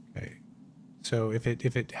 Okay, so if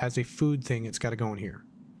it has a food thing, it's got to go in here.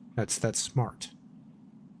 That's smart.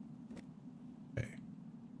 Okay.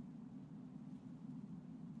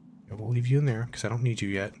 Yeah, we'll leave you in there because I don't need you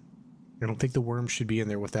yet. I don't think the worm should be in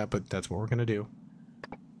there with that, but that's what we're gonna do.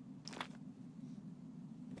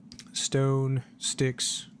 Stone,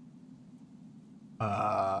 sticks,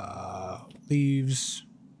 leaves.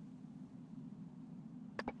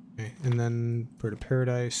 Okay, and then bird of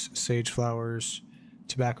paradise, sage flowers,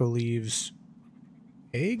 tobacco leaves,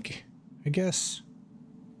 egg, I guess.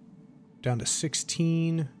 Down to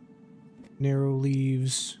 16. Narrow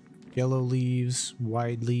leaves, yellow leaves,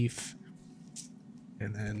 wide leaf,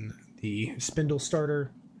 and then the spindle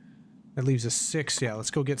starter. That leaves us 6. Yeah,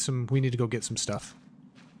 let's go get some. We need to go get some stuff.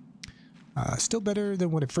 Still better than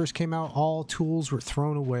when it first came out. All tools were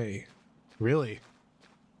thrown away. Really?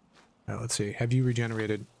 Let's see. Have you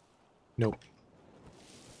regenerated? Nope.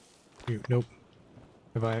 Nope.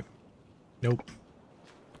 Have I? Nope.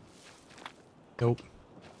 Nope.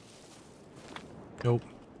 Nope.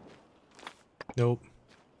 Nope.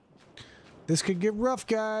 This could get rough,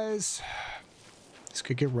 guys. This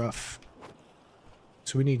could get rough.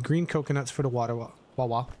 So we need green coconuts for the water.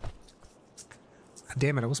 Wawa.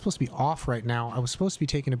 Damn it, I was supposed to be off right now. I was supposed to be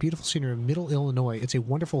taking a beautiful scenery of Middle Illinois. It's a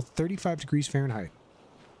wonderful 35 degrees Fahrenheit.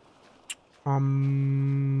 I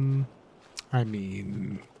mean...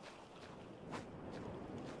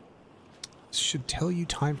 This should tell you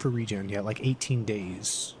time for regen. Yeah, like 18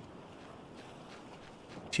 days.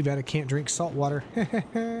 Too bad I can't drink salt water.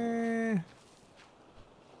 I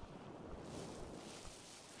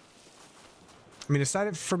mean,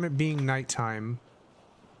 aside from it being nighttime...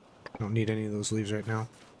 I don't need any of those leaves right now.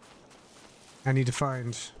 I need to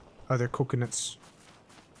find other coconuts.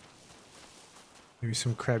 Maybe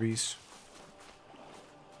some crabbies.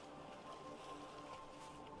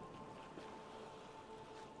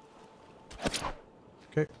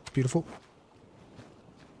 Okay, beautiful.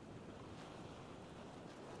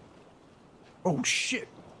 Oh shit!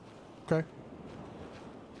 Okay.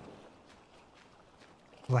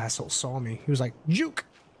 The asshole saw me. He was like, juke!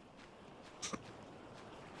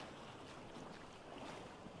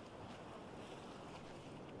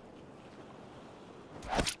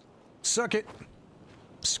 Suck it.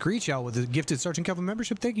 Screech Owl with a gifted Sergeant Kelvin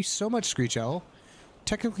membership. Thank you so much, Screech Owl.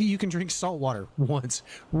 Technically, you can drink salt water once.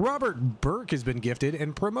 Robert Burke has been gifted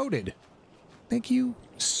and promoted. Thank you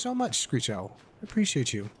so much, Screech Owl. I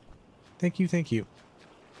appreciate you. Thank you, thank you.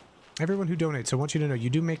 Everyone who donates, I want you to know you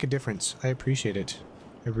do make a difference. I appreciate it.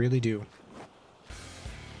 I really do.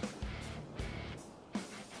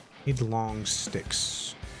 Need long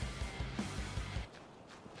sticks.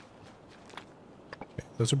 Okay,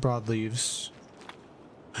 those are broadleaves.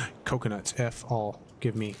 Coconuts, F all.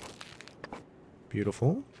 Give me.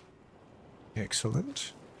 Beautiful.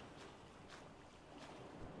 Excellent.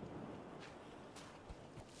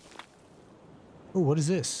 Oh, what is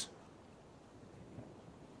this?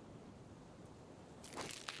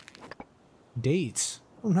 Dates.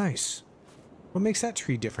 Oh, nice. What makes that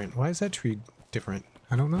tree different? Why is that tree different?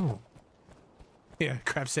 I don't know. Yeah,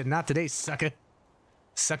 Crab said, not today, sucker.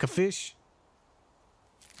 Sucker fish.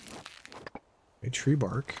 A tree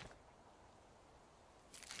bark.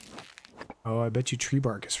 Oh, I bet you tree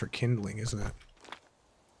bark is for kindling, isn't it?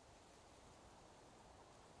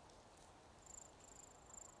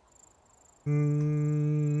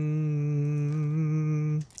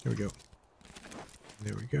 There we go.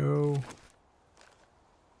 There we go.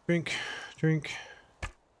 Drink. Drink.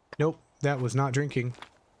 Nope, that was not drinking.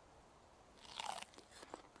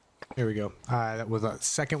 There we go. That was a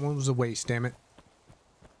second one was a waste, damn it.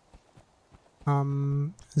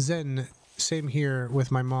 Zen, same here with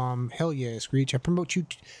my mom. Hell yeah, Screech. I promote you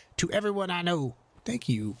to everyone I know. Thank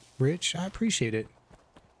you, Rich. I appreciate it.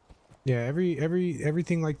 Yeah,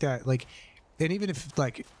 everything like that. Like, and even if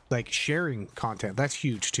like sharing content, that's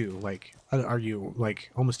huge too. Like, are you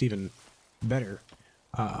like almost even better?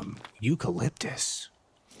 Eucalyptus.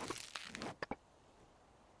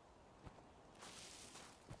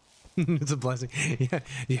 It's a blessing.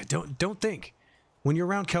 Yeah. Don't think. When you're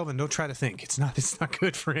around Kelvin, don't try to think. It's not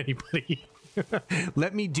good for anybody.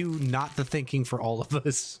 Let me do not the thinking for all of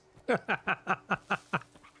us.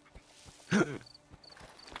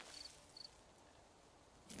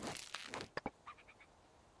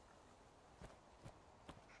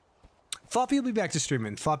 Floppy will be back to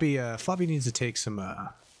streaming. Floppy needs to take some I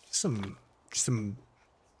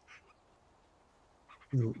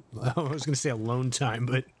was gonna say alone time,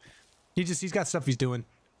 but he's got stuff he's doing.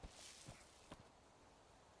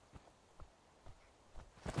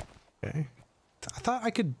 Okay. I thought I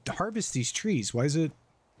could harvest these trees. Why is it?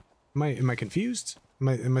 Am I confused? Am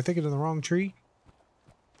I thinking of the wrong tree?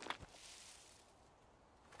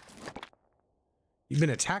 You've been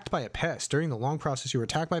attacked by a pest. During the long process, you were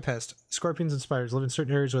attacked by a pest. Scorpions and spiders live in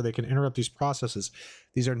certain areas where they can interrupt these processes.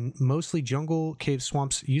 These are mostly jungle, caves,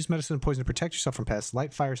 swamps. Use medicine and poison to protect yourself from pests.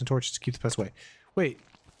 Light fires and torches to keep the pests away. Wait.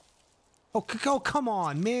 Oh, come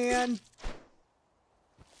on, man.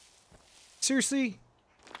 Seriously?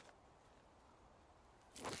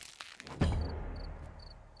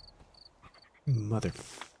 Mother...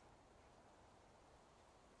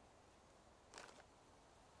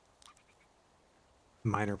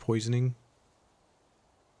 Minor poisoning.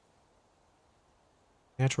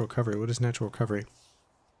 Natural recovery. What is natural recovery?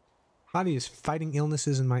 Body is fighting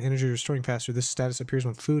illnesses and my energy is restoring faster. This status appears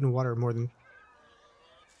when food and water are more than...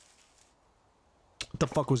 What the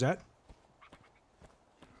fuck was that?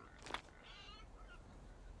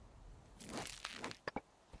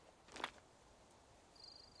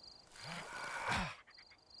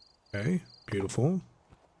 Okay, beautiful.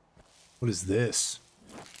 What is this?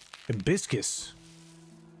 Hibiscus.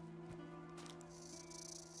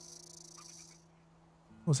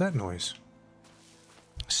 What was that noise?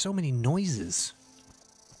 So many noises.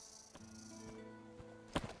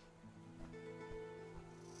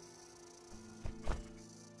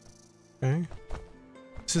 Okay.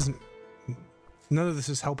 This isn't... None of this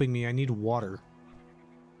is helping me. I need water.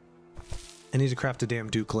 I need to craft a damn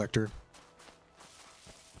dew collector.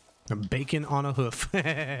 A bacon on a hoof.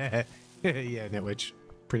 Yeah, Netwitch.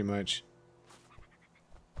 Pretty much.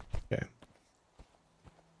 Okay.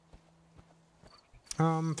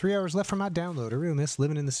 3 hours left for my download. I really miss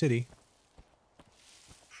living in the city.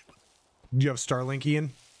 Do you have Starlink,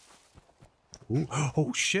 Ian? Ooh.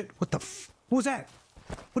 Oh shit! What the f... What was that?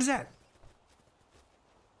 What is that?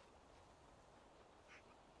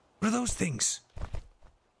 What are those things?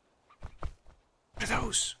 What are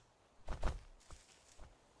those?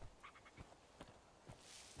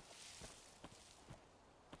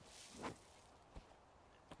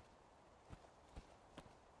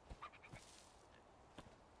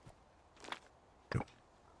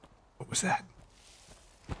 What was that?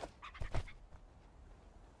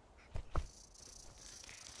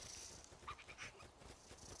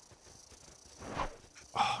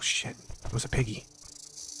 Oh, shit. It was a piggy.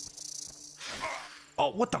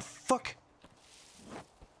 Oh, what the fuck?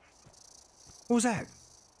 What was that? Is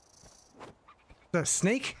that a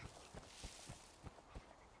snake?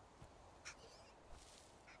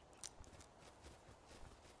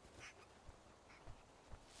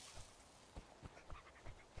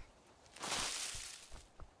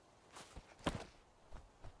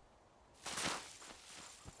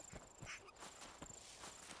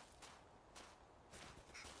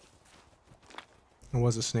 It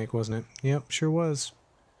was a snake, wasn't it? Yep, sure was.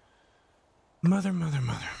 Mother.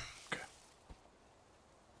 Okay.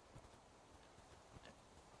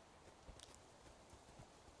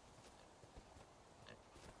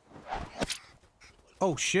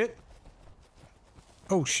 Oh shit.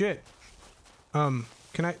 Oh shit. Can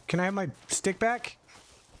I have my stick back?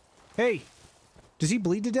 Hey, does he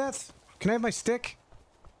bleed to death? Can I have my stick?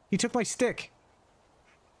 He took my stick.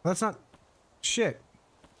 Well, that's not shit.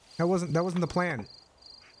 That wasn't the plan.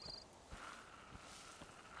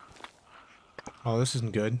 Oh, this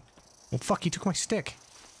isn't good. Well, fuck, he took my stick.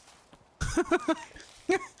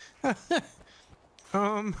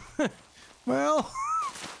 Well,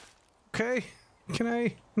 okay. Can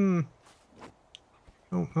I,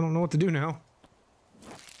 Oh, I don't know what to do now.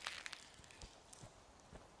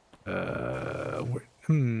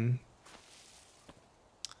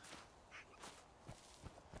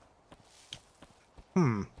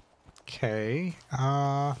 Okay.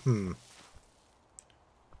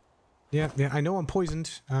 Yeah, I know I'm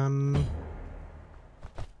poisoned. Nope,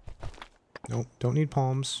 don't need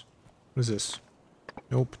palms. What is this?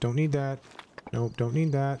 Nope, don't need that. Nope, don't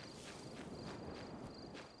need that.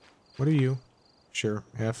 What are you? Sure,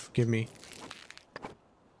 F, give me.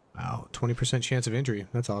 Wow, 20% chance of injury.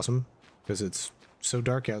 That's awesome. Because it's so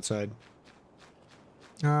dark outside.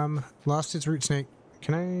 Lost its root snake.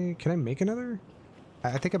 Can I make another?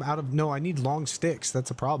 I think I'm out of... No, I need long sticks.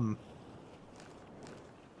 That's a problem.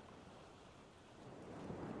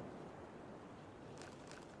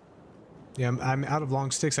 Yeah, I'm out of long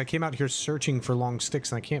sticks. I came out here searching for long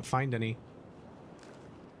sticks and I can't find any.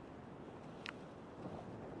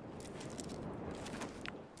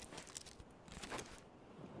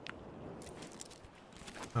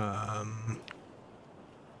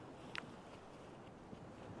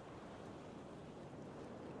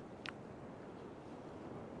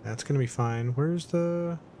 That's gonna be fine. Where's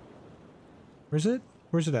it?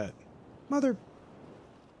 Where's it at? Mother...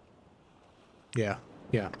 Yeah,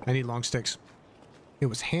 I need long sticks. It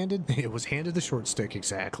was handed the short stick,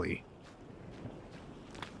 exactly.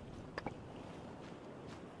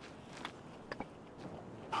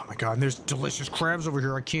 Oh my god, and there's delicious crabs over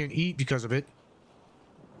here I can't eat because of it.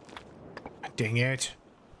 Dang it.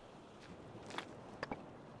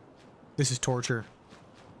 This is torture.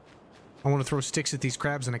 I want to throw sticks at these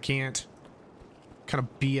crabs and I can't. What kind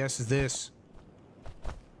of BS is this?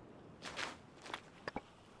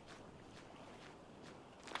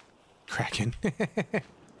 Kraken.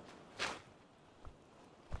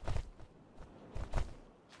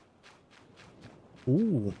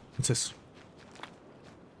 Ooh, what's this?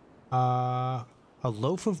 A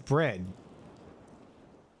loaf of bread.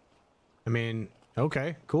 I mean,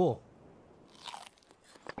 okay, cool.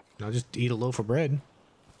 I'll just eat a loaf of bread.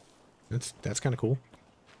 That's kind of cool.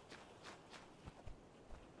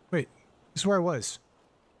 Wait, this is where I was. This is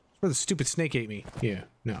where the stupid snake ate me. Yeah,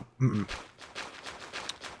 no.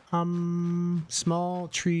 Small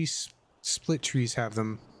trees, split trees have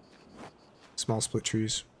them. Small split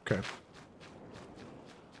trees. Okay.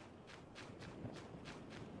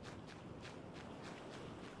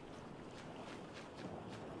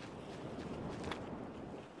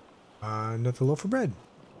 Another loaf of bread.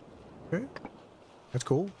 Okay. That's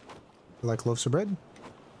cool. I like loaves of bread.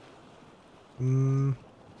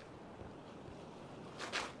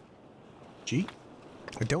 Gee.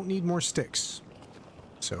 I don't need more sticks.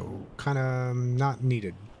 So, kinda not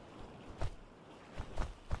needed.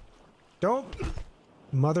 Don't!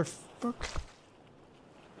 Motherfuck.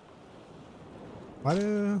 Why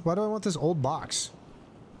do I want this old box?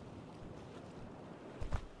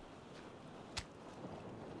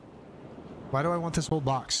 Why do I want this whole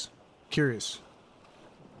box? Curious.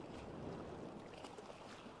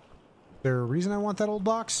 Is there a reason I want that old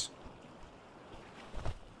box?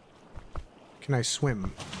 Can I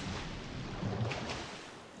swim?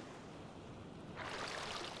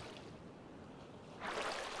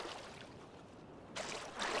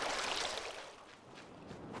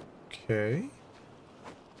 Okay.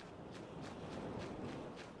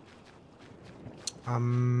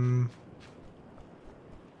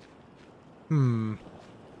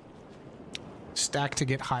 Stack to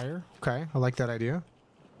get higher. Okay, I like that idea.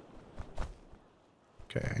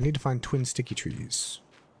 Okay, I need to find twin sticky trees.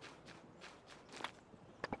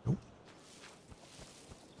 Nope.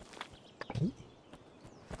 Nope.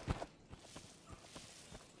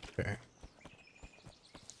 Okay.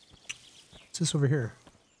 What's this over here?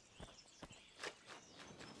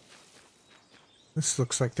 This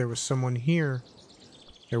looks like there was someone here.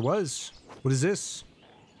 There was. What is this?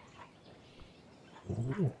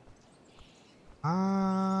 Ooh.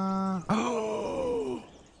 Oh!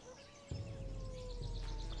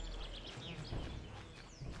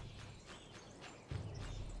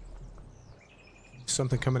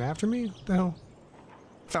 Something coming after me? What the hell?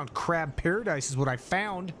 Found crab paradise is what I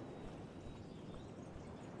found.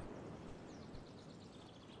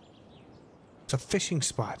 It's a fishing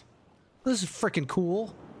spot. This is freaking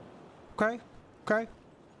cool. Okay. Okay.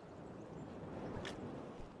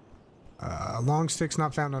 Long sticks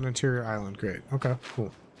not found on interior island. Great. Okay,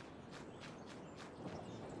 cool.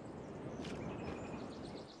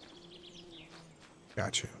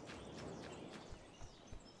 Gotcha.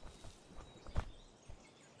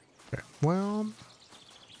 Okay, well,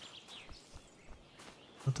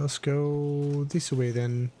 let us go this way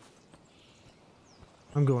then.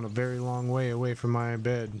 I'm going a very long way away from my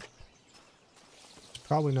bed. It's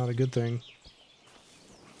probably not a good thing.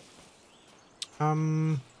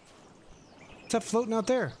 What's that floating out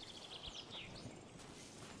there?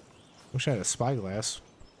 Wish I had a spyglass.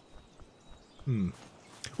 Ooh,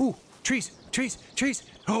 trees, trees, trees.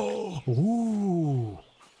 Oh, ooh.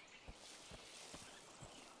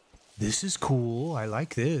 This is cool. I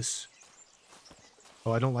like this.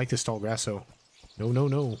 Oh, I don't like this tall grass, though. No, no,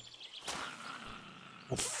 no.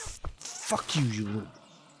 Oh, fuck you, you.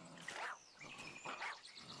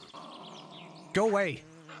 Go away.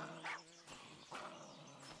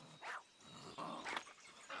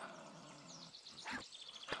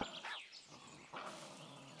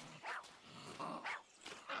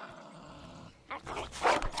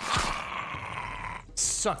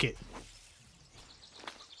 Suck it.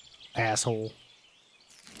 Asshole.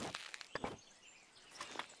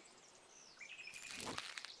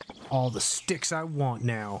 All the sticks I want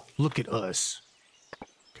now. Look at us.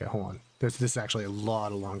 Okay, hold on. This is actually a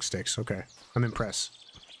lot of long sticks. Okay, I'm impressed.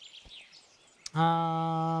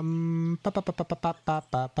 Fall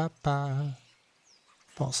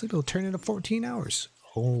asleep will turn into 14 hours.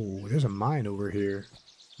 Oh, there's a mine over here.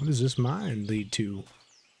 What does this mine lead to?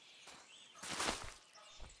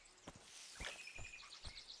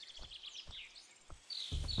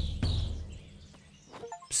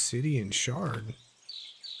 Obsidian shard.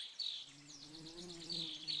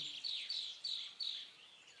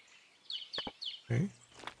 Okay.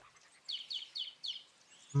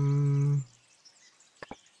 I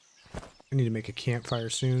need to make a campfire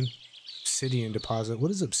soon. Obsidian deposit.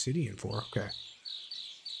 What is obsidian for? Okay.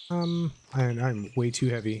 I'm way too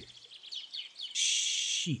heavy.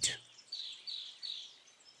 Sheet.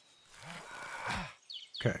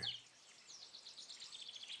 Okay.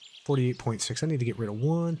 48.6. I need to get rid of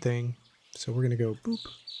one thing. So we're gonna go boop.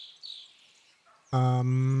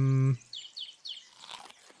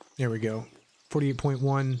 There we go.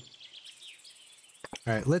 48.1.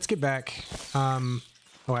 Alright, let's get back. Oh,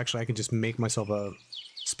 actually, I can just make myself a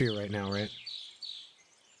spear right now, right?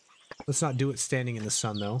 Let's not do it standing in the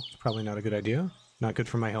sun, though. It's probably not a good idea. Not good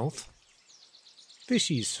for my health.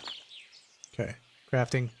 Fishies. Okay,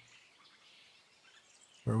 crafting.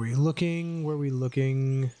 Where are we looking? Where are we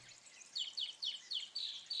looking?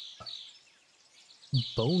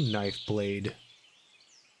 Bone knife blade.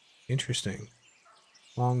 Interesting.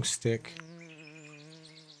 Long stick.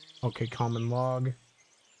 Okay, common log.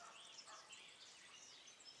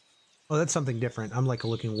 Oh, that's something different. I'm like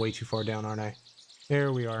looking way too far down, aren't I?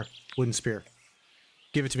 There we are. Wooden spear.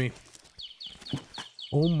 Give it to me.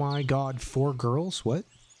 Oh my god, 4 girls? What?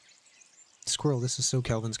 Squirrel, this is so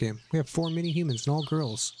Kelvin's game. We have 4 mini humans and all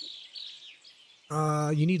girls.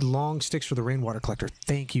 You need long sticks for the rainwater collector.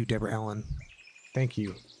 Thank you, Deborah Allen. Thank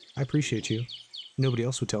you. I appreciate you. Nobody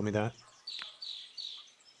else would tell me that.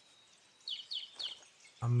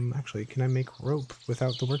 Actually, can I make rope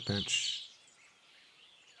without the workbench?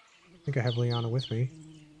 I think I have Liana with me.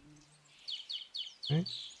 Okay.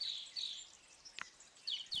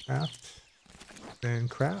 Craft. Then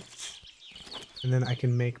craft. And then I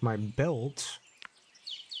can make my belt.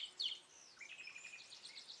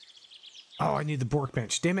 Oh, I need the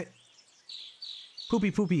workbench. Damn it.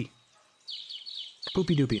 Poopy poopy.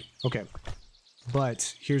 Poopy doopy. Okay.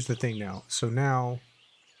 But here's the thing now. So now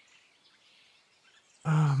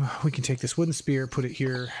we can take this wooden spear, put it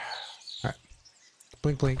here. Alright.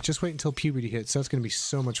 Blink blink. Just wait until puberty hits. That's gonna be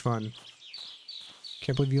so much fun.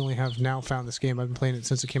 Can't believe you only have now found this game. I've been playing it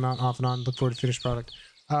since it came out off and on. Look forward to finished product.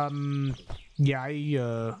 Yeah,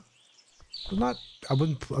 I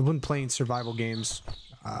wasn't playing survival games.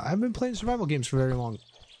 I've been playing survival games for very long.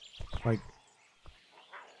 Like,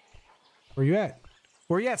 where you at?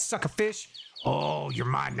 Where you at, sucker fish? Oh, you're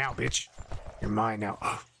mine now, bitch. You're mine now.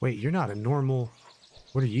 Oh, wait, you're not a normal.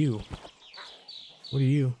 What are you? What are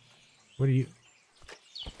you? What are you?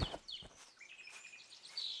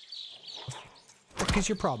 What is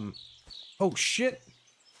your problem? Oh, shit.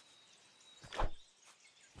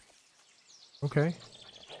 Okay.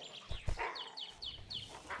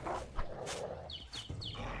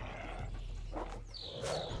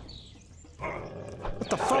 What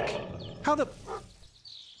the fuck? How the...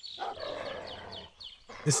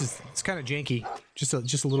 It's kind of janky. Just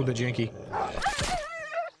a little bit janky.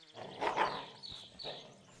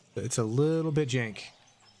 It's a little bit jank.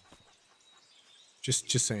 Just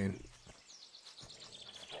saying.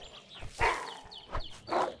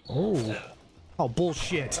 Oh. Oh,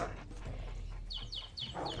 bullshit.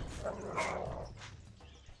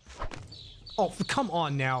 Oh, come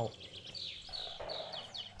on now.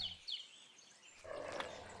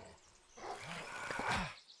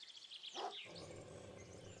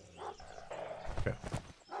 Okay.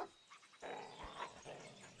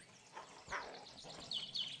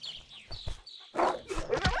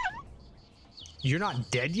 You're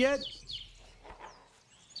not dead yet?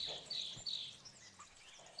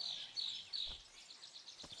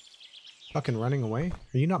 Fucking running away?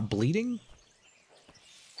 Are you not bleeding?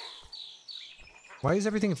 Why is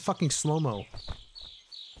everything fucking slow-mo?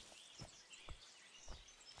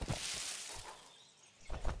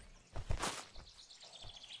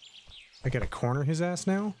 I gotta corner his ass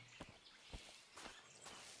now?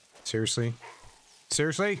 Seriously?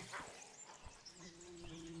 Seriously?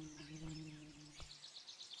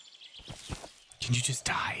 Can you just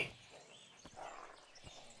die?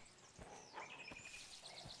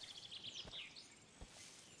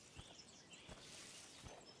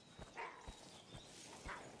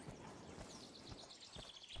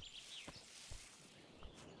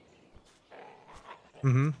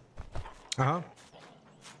 Mm-hmm. Uh-huh.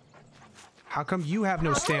 How come you have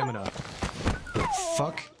no stamina? The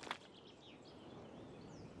fuck?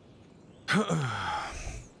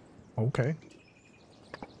 Okay.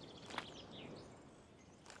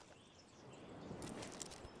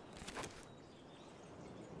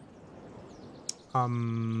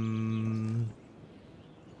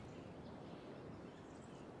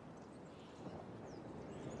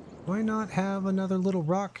 Do I not have another little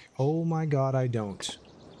rock? Oh my god, I don't.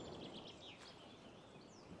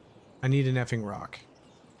 I need an effing rock.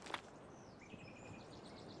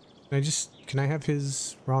 Can I have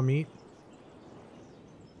his raw meat?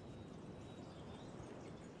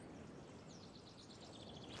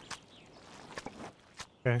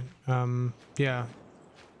 Okay, yeah.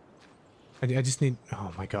 I just need,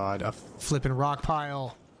 oh my god, a flippin' rock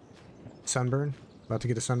pile. Sunburn, about to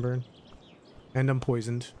get a sunburn. And I'm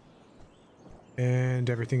poisoned. And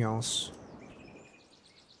everything else.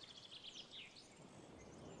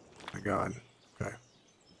 Oh my god, okay.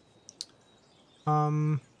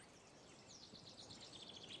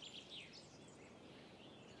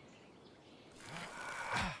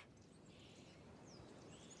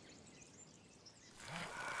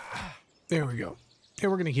 There we go. Okay,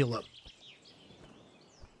 we're gonna heal up.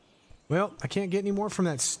 Well, I can't get any more from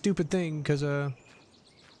that stupid thing, because, can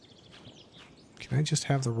I just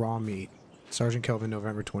have the raw meat? SergeantKelvin,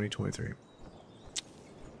 November 2023.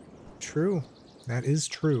 True. That is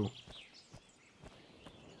true.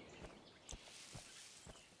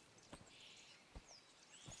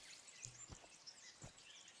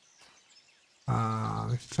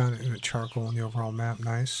 I found it in the charcoal on the overall map.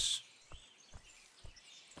 Nice.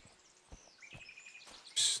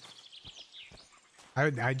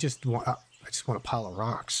 I just want a pile of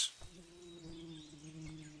rocks.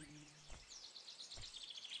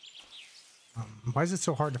 Why is it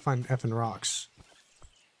so hard to find effing rocks?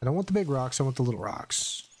 I don't want the big rocks, I want the little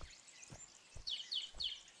rocks.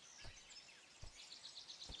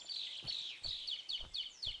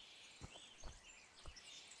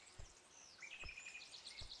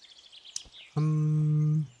 I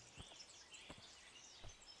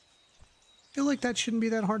feel like that shouldn't be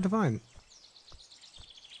that hard to find.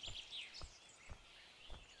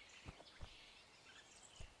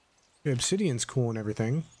 The obsidian's cool and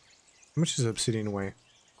everything. How much is obsidian weigh?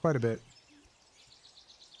 Quite a bit.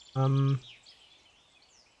 I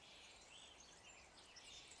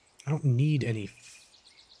don't need any. Can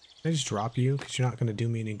I just drop you? Because you're not going to do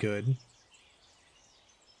me any good.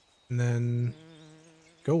 And then...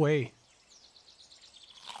 Go away.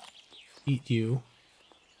 Eat you.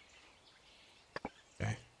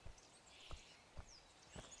 Okay.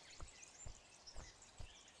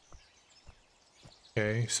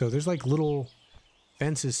 Okay, so there's like little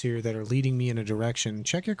fences here that are leading me in a direction.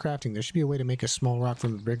 Check your crafting. There should be a way to make a small rock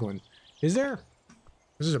from the big one. Is there?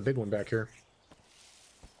 This is a big one back here.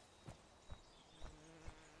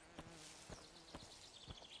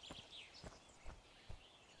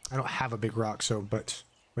 I don't have a big rock, so, but...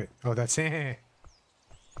 Wait, oh, that's...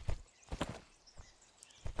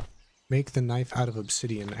 Make the knife out of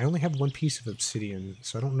obsidian. I only have one piece of obsidian,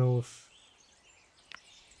 so I don't know if...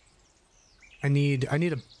 I need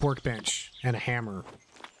a workbench and a hammer.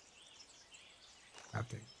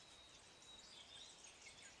 Crafting.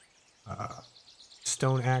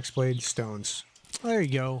 Stone axe blade, stones. There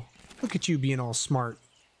you go. Look at you being all smart.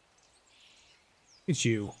 It's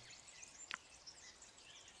you.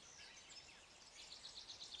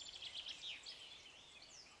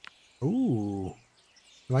 Ooh.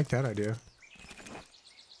 I like that idea.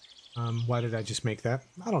 Why did I just make that?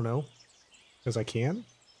 I don't know. Because I can?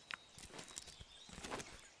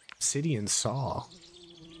 Obsidian saw.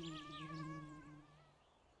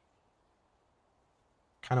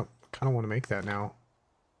 Kind of want to make that now.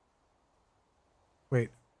 Wait.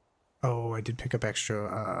 Oh, I did pick up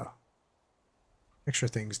extra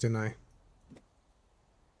things, didn't I?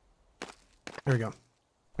 There we go.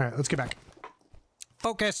 All right, let's get back.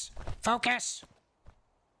 Focus! Focus!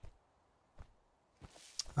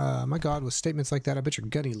 My God, with statements like that, I bet your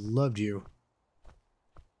Gunny loved you.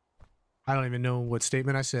 I don't even know what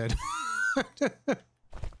statement I said. I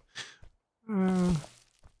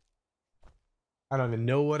don't even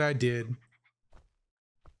know what I did.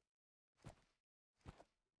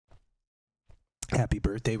 Happy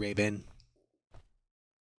birthday, Raven.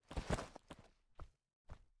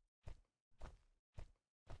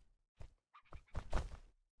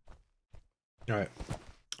 All right.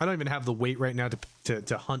 I don't even have the weight right now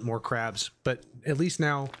to hunt more crabs, but at least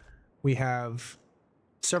now we have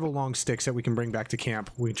several long sticks that we can bring back to camp.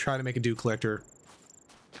 We try to make a dew collector.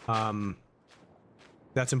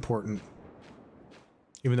 That's important.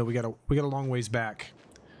 Even though we got a long ways back.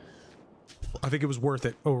 I think it was worth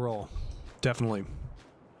it overall. Definitely.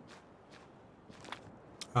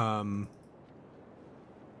 I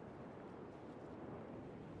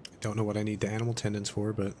don't know what I need the animal tendons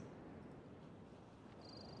for, but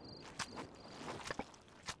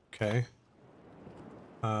okay.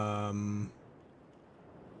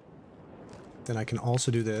 Then I can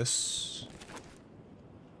also do this.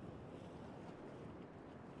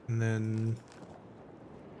 And then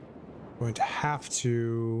I'm going to have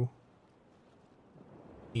to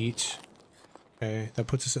eat. Okay, that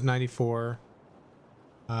puts us at 94.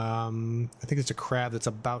 I think it's a crab that's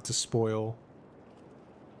about to spoil.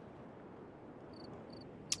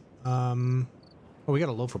 Oh, we got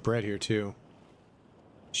a loaf of bread here too.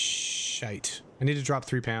 Shite. I need to drop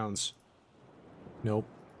 3 pounds. Nope.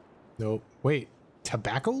 Nope. Wait.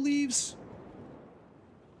 Tobacco leaves?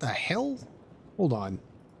 The hell? Hold on.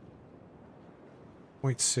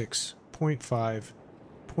 0.6, 0.5,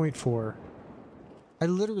 0.4. I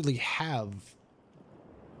literally have...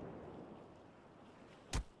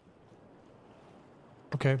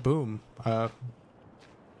 Okay, boom.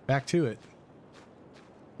 Back to it.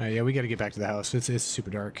 Yeah, we gotta get back to the house. It's super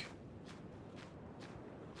dark.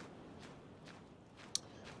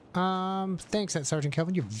 Thanks,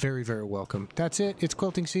 SergeantKelvin. You're very, very welcome. That's it. It's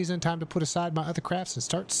quilting season. Time to put aside my other crafts and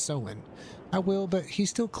start sewing. I will, but he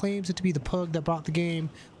still claims it to be the pug that brought the game.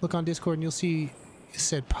 Look on Discord and you'll see it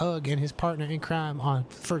said Pug and his partner in crime on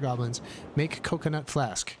Fur Goblins. Make coconut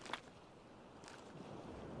flask.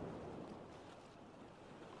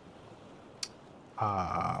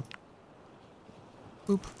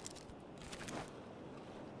 Oop.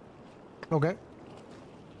 Okay.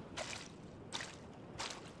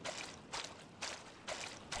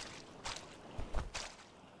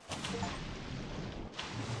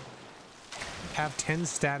 Have 10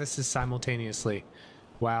 statuses simultaneously.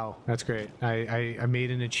 Wow, that's great. I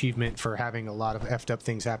made an achievement for having a lot of effed up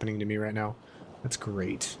things happening to me right now. That's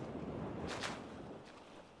great.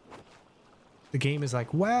 The game is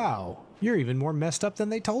like, wow, you're even more messed up than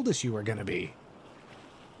they told us you were gonna be.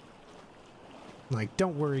 Like,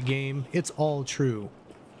 don't worry, game. It's all true.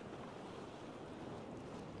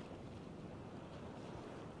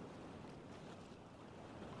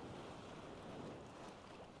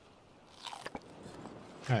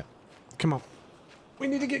 Alright, come on. We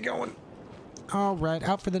need to get going. Alright,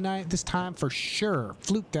 out for the night this time for sure.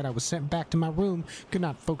 Fluke that I was sent back to my room. Good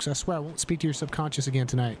night, folks. I swear I won't speak to your subconscious again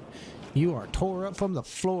tonight. You are tore up from the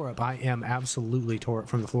floor up. I am absolutely tore up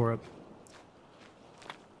from the floor up.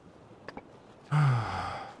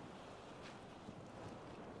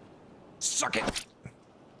 Suck it!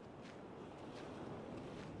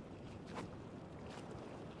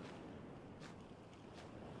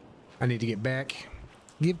 I need to get back.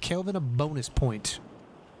 Give Kelvin a bonus point.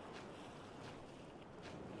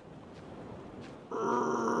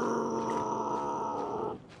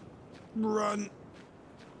 Run.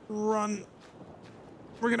 Run.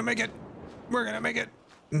 We're gonna make it. We're gonna make it.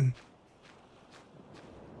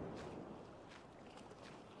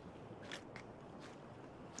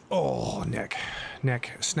 Oh, neck.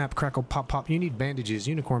 Neck. Snap, crackle, pop, pop. You need bandages.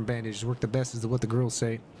 Unicorn bandages work the best is what the girls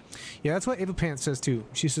say. Yeah, that's what Ava Pants says too.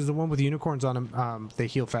 She says the one with the unicorns on them, they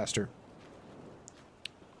heal faster.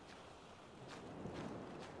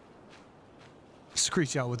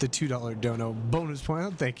 Screech Owl with the $2 dono. Bonus point.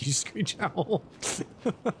 Oh, thank you, Screech Owl.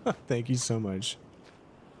 Thank you so much.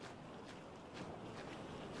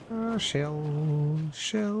 Shell.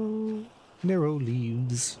 Narrow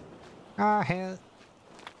leaves. I had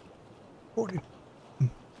 40.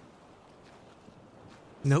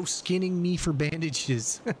 No skinning me for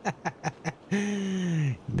bandages.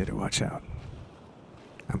 Better watch out.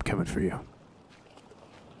 I'm coming for you.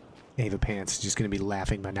 Ava Pants is just gonna be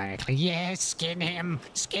laughing maniacally. Yeah, skin him!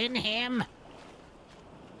 Skin him! At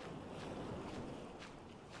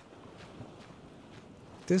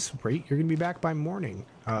this rate, you're gonna be back by morning.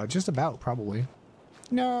 Just about, probably.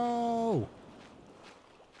 No!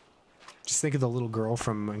 Just think of the little girl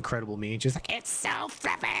from Incredible Me, just like, it's so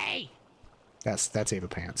fluffy! That's Ava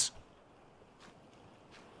Pants.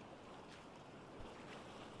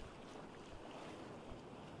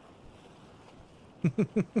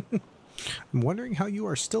 I'm wondering how you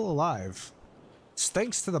are still alive. It's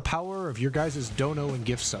thanks to the power of your guys' dono and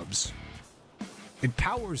gift subs. It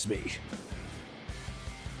powers me.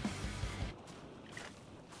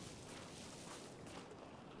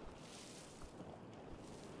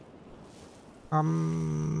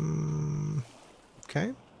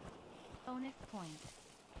 Okay. Bonus point.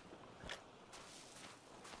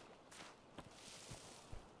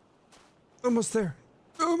 Almost there.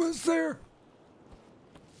 Almost there.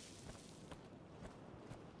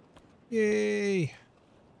 Yay.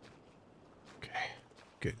 Okay.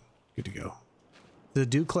 Good. Good to go. The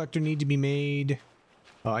dew collector need to be made.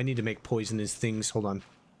 Oh, I need to make poisonous things. Hold on.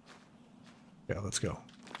 Yeah, let's go.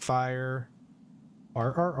 Fire.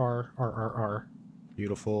 R.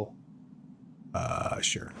 Beautiful.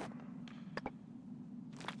 Sure.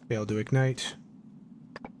 Fail to ignite.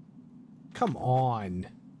 Come on.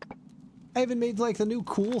 I haven't made like the new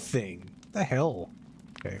cool thing. What the hell?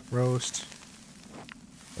 Okay, roast.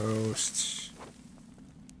 Roast.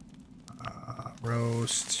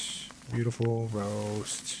 Roast. Beautiful.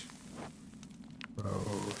 Roast.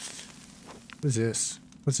 Roast. What is this?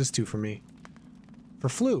 What's this do for me? For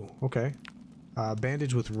flu. Okay.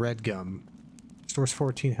 Bandage with red gum. Restores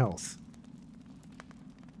 14 health.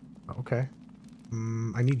 Okay.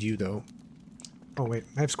 I need you though. Oh wait,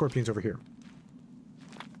 I have scorpions over here.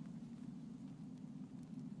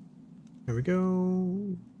 There we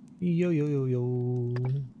go. Yo.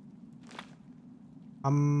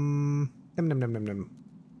 Num.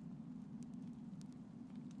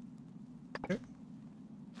 Okay.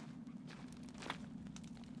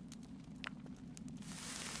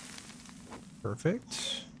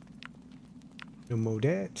 Perfect. No more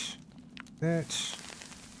that. That.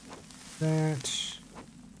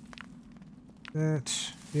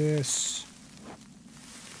 Yes.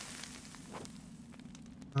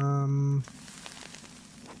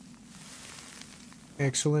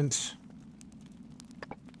 Excellent.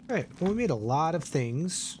 Alright, well we made a lot of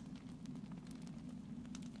things.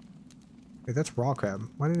 Wait, that's raw crab.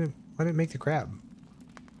 Why didn't it make the crab?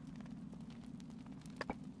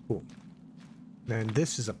 Cool. And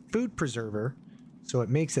this is a food preserver, so it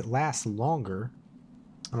makes it last longer.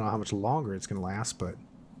 I don't know how much longer it's gonna last, but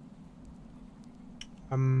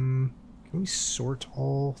can we sort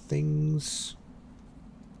all things?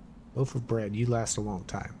 Loaf of bread, you last a long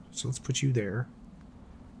time. So let's put you there.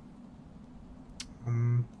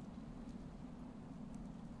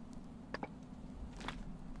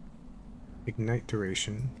 Ignite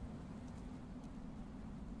duration.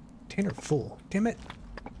 Container full. Damn it.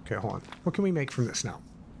 Okay, hold on. What can we make from this now?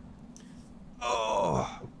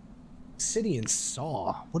 Oh, obsidian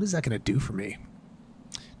saw. What is that gonna do for me?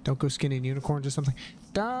 Don't go skinning unicorns or something.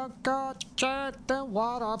 Don't go check the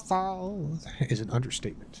waterfall is an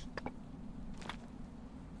understatement.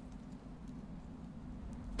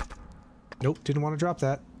 Nope, didn't want to drop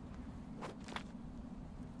that.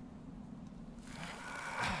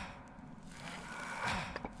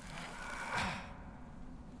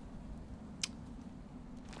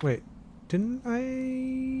 Wait, didn't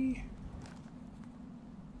I?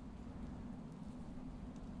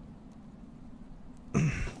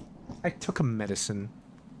 I took a medicine.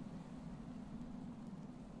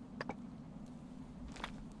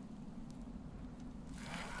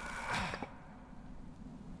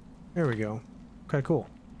 There we go. Okay, cool.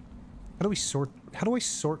 How do I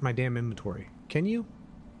sort my damn inventory? Can you?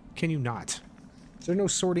 Can you not? Is there no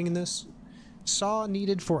sorting in this? Saw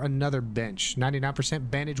needed for another bench. 99%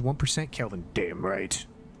 bandage, 1% Kelvin. Damn right.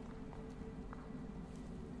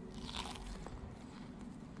 I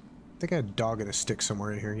think I had a dog and a stick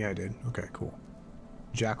somewhere in here. Yeah, I did. Okay, cool.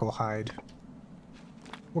 Jackal hide.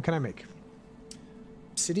 What can I make?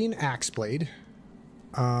 Obsidian axe blade.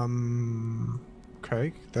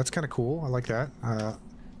 Okay, that's kind of cool. I like that.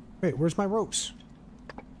 Wait, where's my ropes?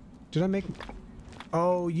 Did I make...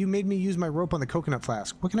 Oh, you made me use my rope on the coconut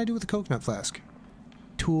flask. What can I do with the coconut flask?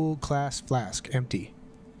 Tool class flask. Empty.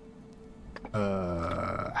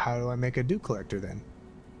 How do I make a dew collector then?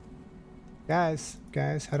 Guys,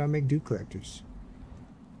 how do I make dew collectors?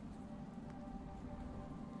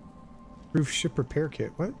 Roof ship repair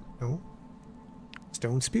kit. What? No.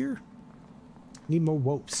 Stone spear? Need more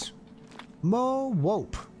ropes. More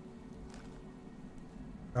rope.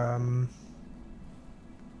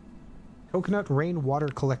 Coconut rainwater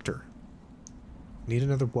collector. Need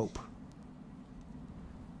another rope.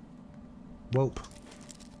 Rope.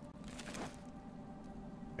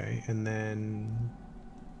 Okay, and then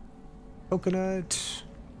coconut.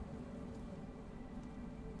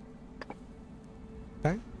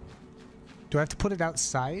 Okay. Do I have to put it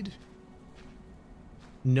outside?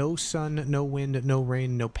 No sun, no wind, no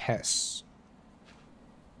rain, no pests.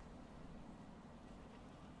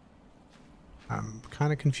 I'm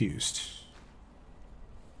kind of confused.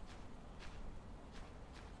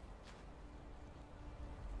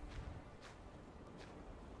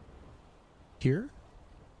 Here?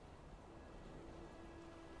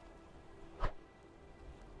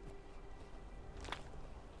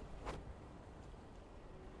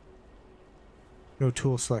 No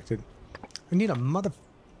tool selected. I need a mother...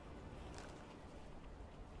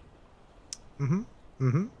 Need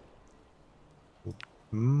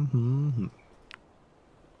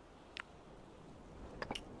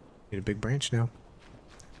a big branch now.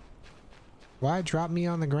 Why drop me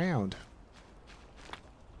on the ground?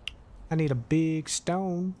 I need a big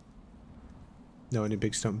stone. No, I need a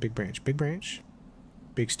big stone. Big branch. Big branch.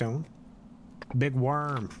 Big stone. Big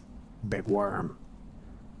worm. Big worm.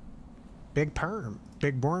 Big perm.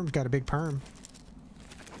 Big worm's got a big perm.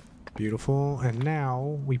 Beautiful. And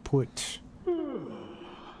now we put...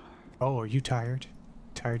 Oh, are you tired?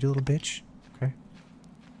 Tired, you little bitch? Okay.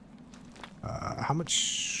 How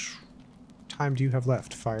much time do you have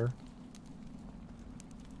left, Fire?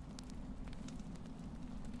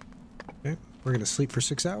 Okay, we're gonna sleep for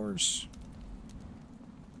 6 hours.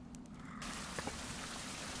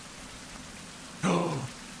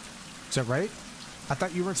 Is that right? I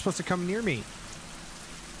thought you weren't supposed to come near me.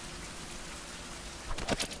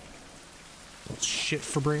 Shit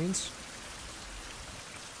for brains.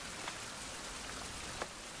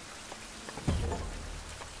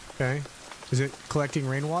 Okay. Is it collecting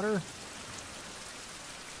rainwater?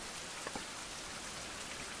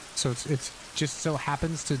 So it's just so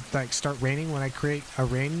happens to like start raining when I create a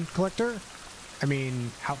rain collector? I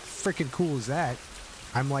mean, how freaking cool is that?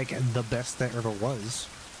 I'm like the best that ever was.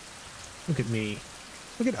 Look at me.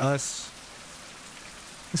 Look at us.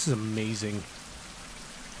 This is amazing.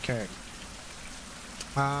 Okay.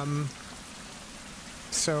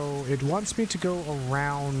 So it wants me to go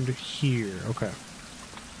around here. Okay.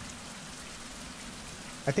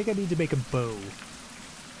 I think I need to make a bow.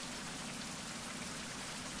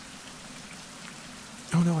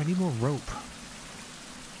 Oh no, I need more rope.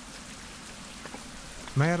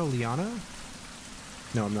 Am I out of liana?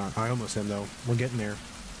 No, I'm not. I almost am though. We're getting there.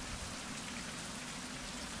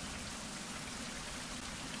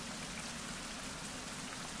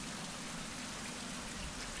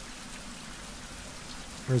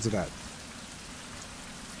 Where's it at?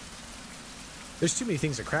 There's too many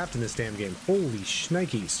things to craft in this damn game. Holy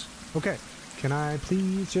shnikes. Okay. Can I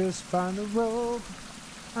please just find the rope?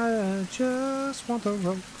 I just want the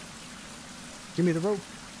rope. Give me the rope.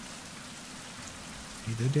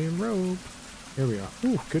 Give me the damn rope. Here we are.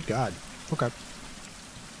 Ooh, good God. Okay.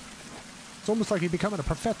 It's almost like you're becoming a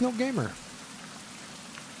professional gamer.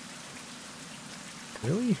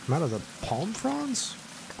 Really? I'm out of the palm fronds?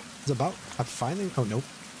 It's about... I'm finally... Oh, nope.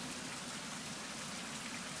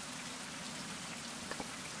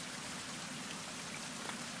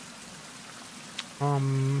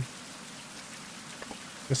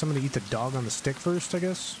 Guess I'm gonna eat the dog on the stick first, I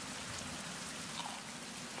guess.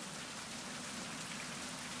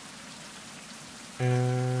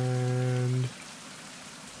 And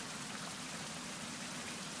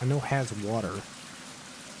I know has water.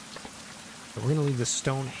 But we're gonna leave the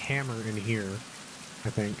stone hammer in here, I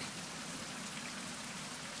think.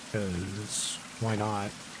 Because why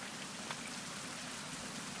not?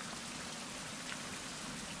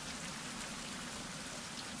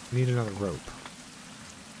 Need another rope.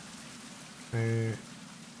 There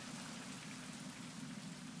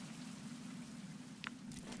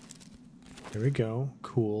we go.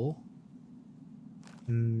 Cool.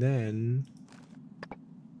 And then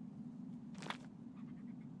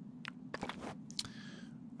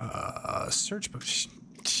search book.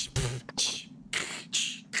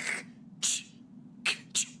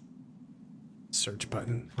 Search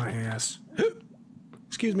button. My ass.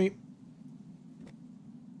 Excuse me.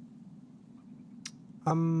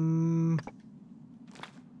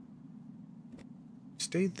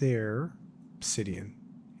 Stay there. Obsidian.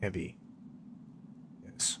 Heavy.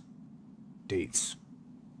 Yes. Dates.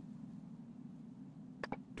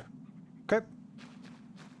 Okay.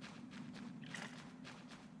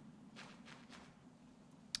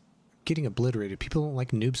 Getting obliterated. People don't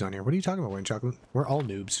like noobs on here. What are you talking about, Wayne Chocolate? We're all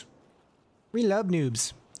noobs. We love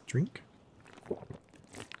noobs. Drink.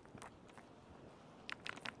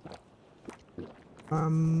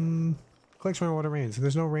 Collects when water rains. If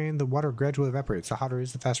there's no rain, the water gradually evaporates. The hotter it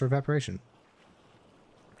is, the faster evaporation.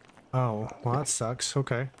 Oh, well that sucks.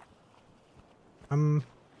 Okay. Okay.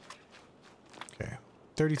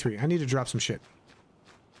 33. I need to drop some shit.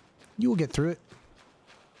 You will get through it.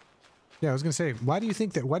 Yeah, I was gonna say, why do you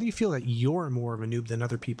think that? Why do you feel that you're more of a noob than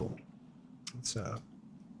other people? That's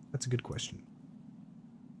a good question.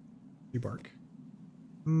 Bark.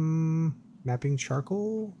 Mapping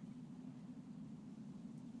charcoal.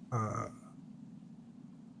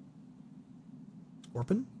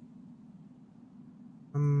 Scorpion.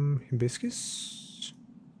 Hibiscus.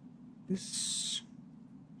 This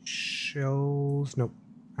shells. Nope.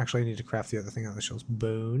 Actually, I need to craft the other thing out of the shells.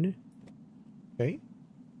 Bone. Okay.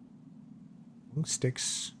 Long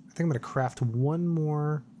sticks. I think I'm gonna craft one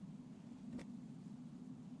more.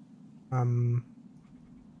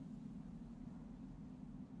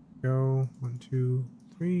 Go 1, 2,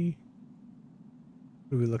 3.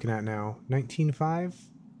 What are we looking at now? 19.5.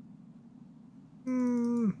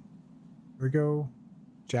 There we go.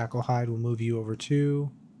 Jackal hide will move you over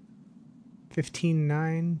to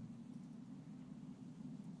 15.9.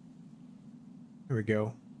 There we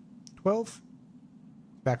go. 12.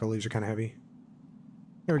 Tobacco leaves are kind of heavy.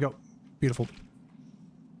 There we go. Beautiful.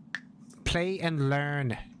 Play and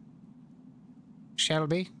learn.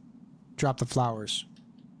 Shelby, drop the flowers.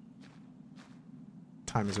 What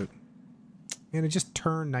time is it? And it just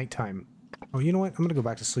turned nighttime. Oh, you know what? I'm gonna go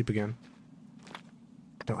back to sleep again.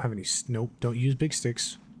 Don't have any. Nope. Don't use big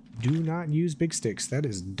sticks. Do not use big sticks. That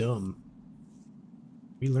is dumb.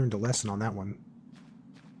 We learned a lesson on that one.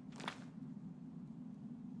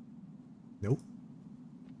 Nope.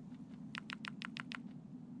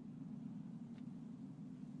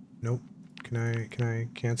 Nope. Can I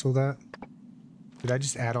cancel that? Did I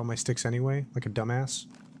just add all my sticks anyway? Like a dumbass?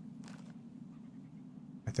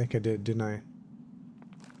 I think I did, didn't I?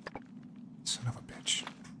 Son of a bitch.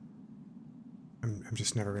 I'm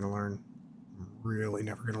just never gonna learn. I'm really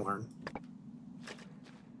never gonna learn.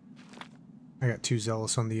 I got too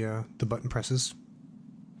zealous on the button presses.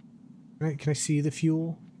 Can I see the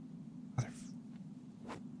fuel?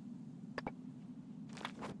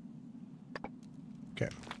 Okay.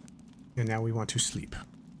 And now we want to sleep.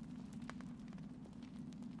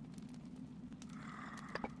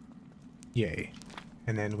 Yay.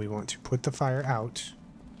 And then we want to put the fire out.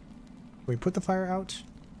 Can we put the fire out?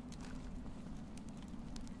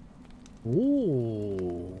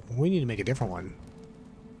 Ooh, we need to make a different one.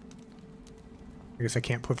 I guess I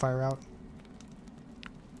can't put fire out.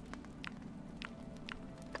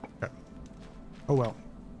 Okay. Oh well.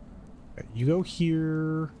 Okay, you go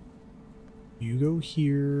here. You go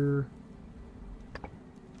here.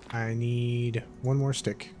 I need one more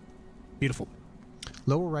stick. Beautiful.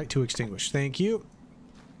 Lower right to extinguish. Thank you.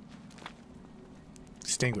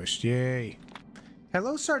 Extinguished. Yay.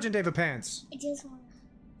 Hello, Sergeant David Pants. I just want.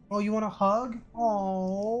 Oh, you want a hug?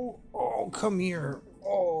 Oh, oh, come here.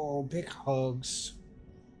 Oh, big hugs.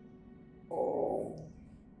 Oh.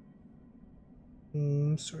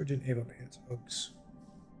 Sergeant Ava Pants hugs.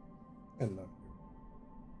 I love you.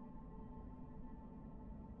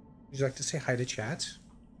 Would you like to say hi to chat?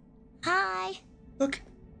 Hi. Look.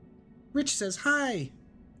 Rich says hi.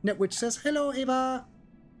 Netwitch says hello, Ava.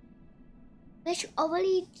 Rich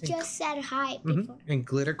already just said hi before. And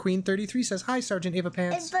Glitter Queen 33 says hi, Sergeant Ava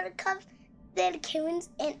Pants. And Buttercup said Kevin's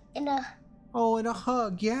in a. Oh, and a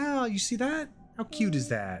hug. Yeah, you see that? How cute is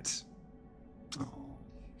that? Oh.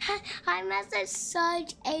 Hi, Master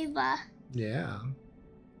Sarge Ava. Yeah.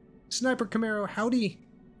 Sniper Camaro, howdy.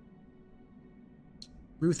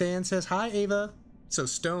 Ruth Ann says hi, Ava. So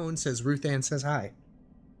Stone says Ruth Ann says hi.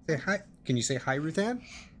 Say hi. Can you say hi, Ruth Ann?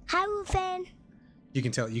 Hi, Rufan. You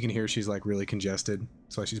can tell, you can hear she's like really congested.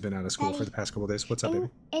 That's why she's been out of school for the past couple of days. What's up, baby?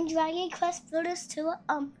 In Dragon Quest Builders 2,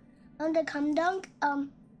 on the Come Dunk,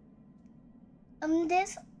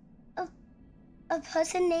 there's a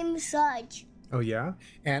person named Sarge. Oh, yeah?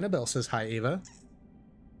 Annabelle says hi, Ava.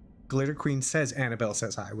 Glitter Queen says Annabelle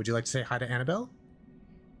says hi. Would you like to say hi to Annabelle?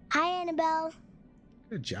 Hi, Annabelle.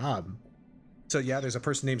 Good job. So, yeah, there's a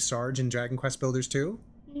person named Sarge in Dragon Quest Builders 2?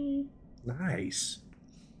 Nice.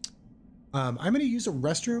 I'm going to use a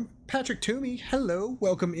restroom. Patrick Toomey, hello,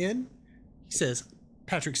 welcome in. He says,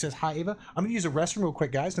 Patrick says, hi, Ava. I'm going to use a restroom real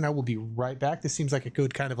quick, guys, and I will be right back. This seems like a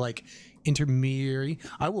good kind of like intermediary.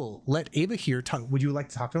 I will let Ava here talk. Would you like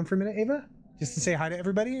to talk to him for a minute, Ava? Just to say hi to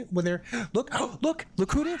everybody when they're... Look, oh, look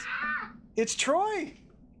who it is. It's Troy.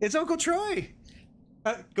 It's Uncle Troy.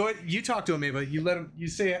 Go ahead. You talk to him, Ava. You let him, you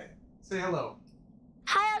say hello.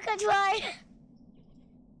 Hi, Uncle Troy.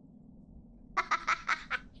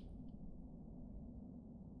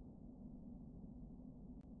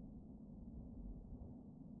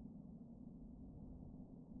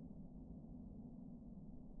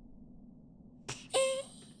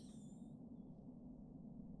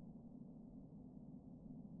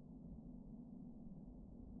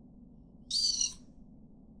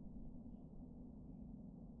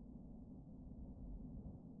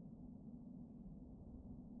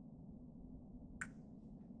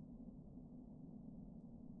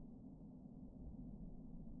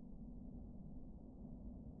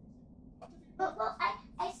 Well,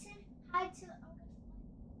 I said hi to Uncle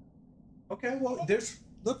Troy. Okay, well, there's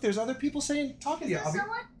other people talking to you.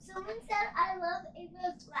 Someone said I love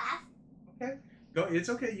Ava's laugh. Okay, go. It's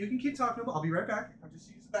okay. You can keep talking to him. I'll be right back. I'll just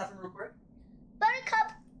use the bathroom real quick.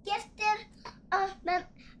 Buttercup gifted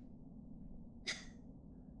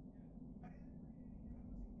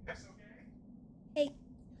That's okay. Hey,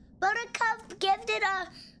 Buttercup gifted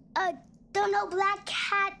a Dono Black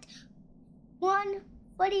Cat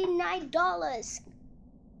 $149.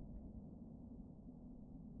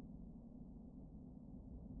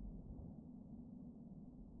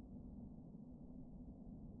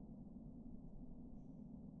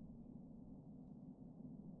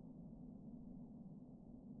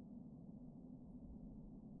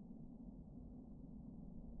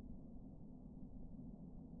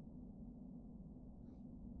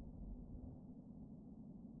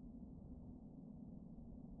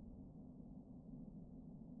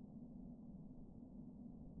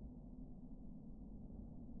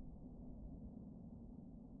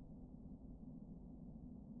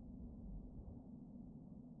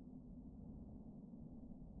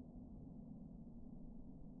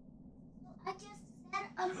 I just said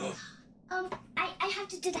I have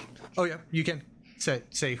to do that. Oh yeah, you can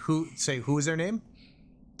say who is their name?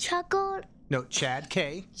 Chuckle. No, Chad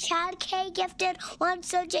K. Chad K gifted 1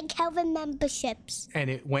 SergeantKelvin memberships. And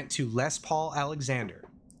it went to Les Paul Alexander.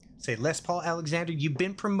 Say, Les Paul Alexander, you've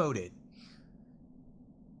been promoted.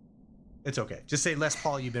 It's okay. Just say, Les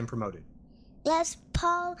Paul, you've been promoted. Les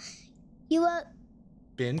Paul, you are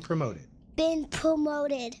been promoted. Been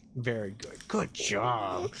promoted. Very good. Good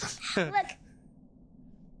job. Look.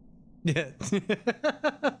 Yeah.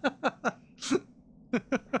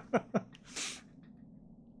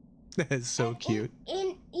 That is so cute.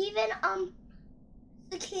 And even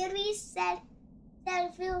security said that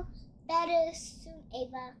it feel better soon,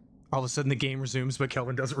 Ava. All of a sudden the game resumes, but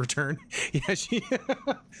Kelvin doesn't return. Yeah, she.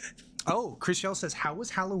 Oh, Chris Shell says, "How was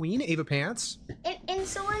Halloween, Ava Pants?" And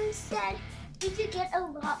someone said, "Did you get a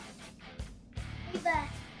lot, Ava?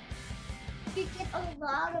 Did you get a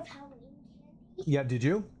lot of Halloween candy?" Yeah, did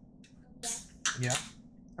you? Yeah. Yeah.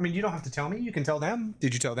 I mean, you don't have to tell me. You can tell them.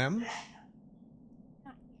 Did you tell them?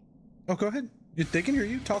 Oh, go ahead. They can hear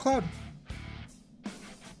you. Talk loud.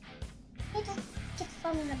 Get the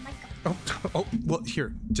phone in the microphone. Oh, well,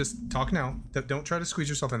 here. Just talk now. Don't try to squeeze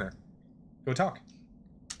yourself in there. Go talk.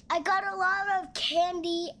 I got a lot of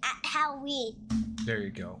candy at Halloween. There you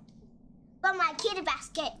go. From my kitty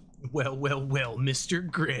basket. Well, Mr.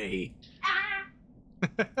 Gray.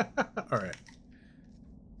 All right.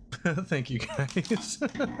 Thank you, guys.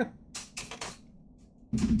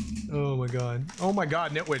 Oh my god. Oh my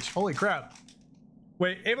god, Nitwitch. Holy crap.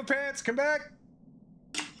 Wait, Ava Pants, come back.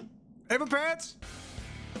 Ava Pants.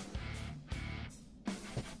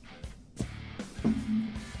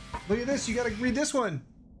 Look at this. You gotta read this one.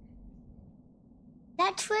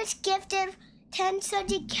 That Twitch gifted 10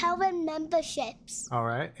 SergeantKelvin memberships. All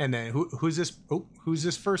right. And then who's this? Oh, who's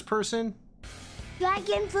this first person?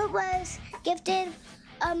 Dragonfoot was gifted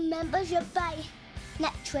a membership by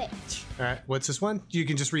Netwitch. All right. What's this one? You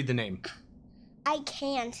can just read the name. I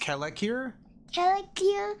can't. Kelekir?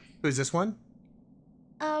 Kelekir. Who's this one?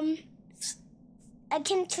 I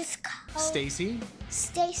can just call Stacy?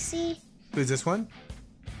 Stacy. Who's this one?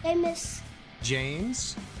 Famous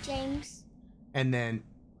James? James. And then,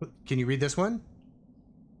 can you read this one?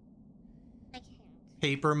 I can't.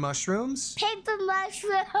 Paper Mushrooms? Paper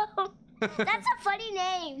Mushroom. That's a funny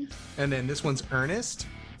name. And then this one's Ernest?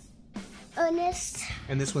 Ernest.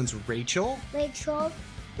 And this one's Rachel? Rachel.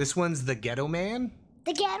 This one's the Ghetto Man?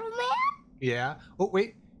 The Ghetto Man. Yeah. Oh,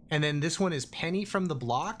 wait. And then this one is Penny from the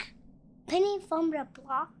Block? Penny from the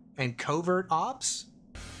Block. And Covert Ops?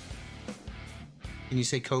 Can you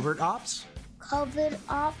say Covert Ops? Covered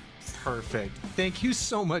up. Perfect. Thank you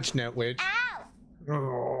so much, Netwitch.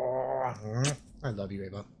 Ow! I love you,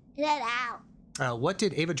 Ava. Let out. What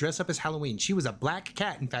did Ava dress up as Halloween? She was a black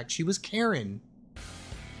cat. In fact, she was Karen.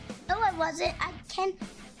 No, I wasn't.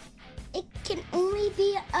 It can only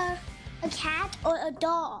be a cat or a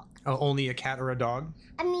dog. Oh, only a cat or a dog?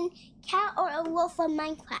 I mean, cat or a wolf on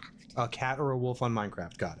Minecraft. A cat or a wolf on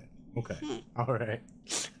Minecraft. Got it. Okay. All right.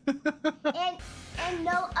 and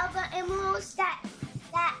no other animals that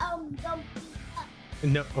don't beat up.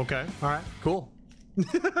 No. Okay. All right. Cool.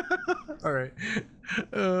 All right.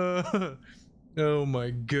 Oh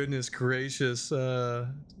my goodness gracious. Tell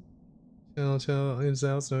ins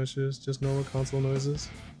outs noises, just normal console noises.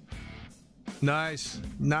 Nice,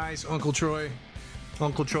 Uncle Troy.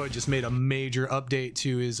 Uncle Troy just made a major update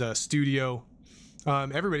to his studio.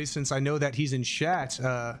 Everybody, since I know that he's in chat,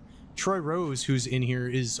 Troy Rose, who's in here,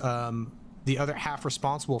 is the other half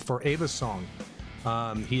responsible for Ava's song.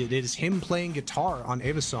 It is him playing guitar on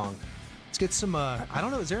Ava's song. Let's get some. I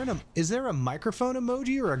don't know. Is there a microphone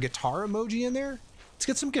emoji or a guitar emoji in there? Let's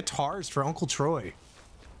get some guitars for Uncle Troy.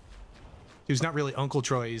 Who's not really Uncle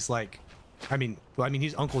Troy. He's like,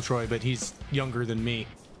 he's Uncle Troy, but he's younger than me,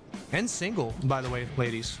 and single, by the way,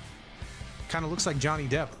 ladies. Kind of looks like Johnny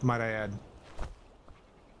Depp, might I add.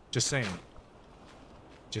 Just saying.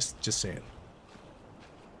 Just saying.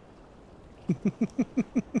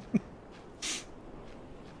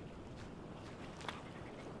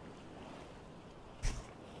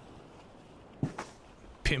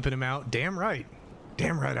 Pimping him out. Damn right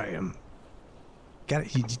I am. Got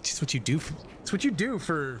it. It's what you do. It's what you do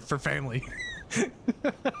for family.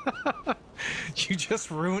 You just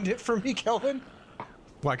ruined it for me, Kelvin.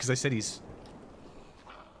 Why? Because I said he's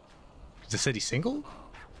single.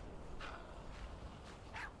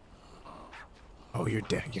 Oh, you're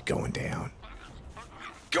dead. You're going down.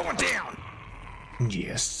 Going down.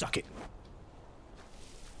 Yeah, suck it.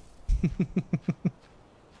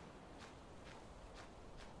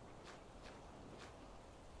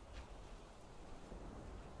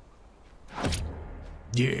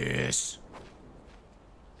 Yes.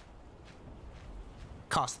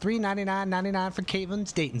 Cost $3.99.99 for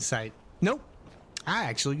Kelvin's dating site. Nope. I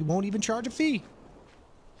actually won't even charge a fee.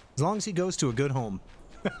 As long as he goes to a good home.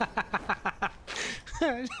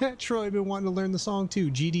 Troy been wanting to learn the song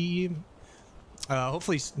too. GDE.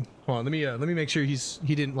 Hopefully, hold on. Let me make sure he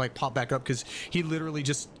didn't like pop back up because he literally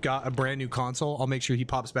just got a brand new console. I'll make sure he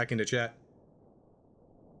pops back into chat.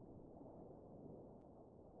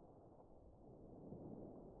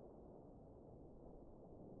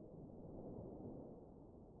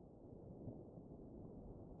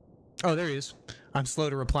 Oh, there he is. I'm slow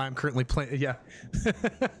to reply. I'm currently playing. Yeah.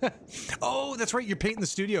 Oh, that's right. You're painting the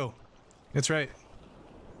studio. That's right.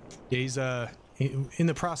 Yeah, he's in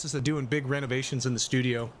the process of doing big renovations in the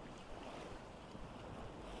studio.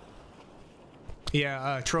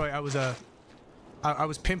 Yeah, Troy, I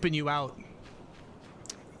was pimping you out,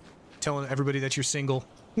 telling everybody that you're single.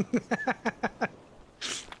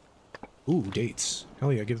 Ooh, dates.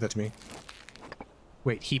 Hell yeah, give that to me.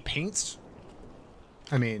 Wait, he paints?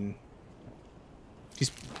 I mean,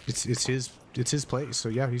 it's his place. So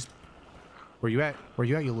yeah, he's. Where you at? Where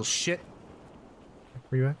you at, you little shit?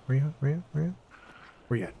 Where you at? Where you at? Where you at? Where you at?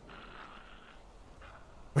 Where you at?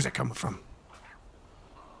 Where's that coming from?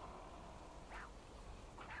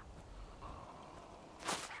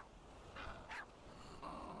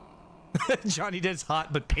 Johnny Dead's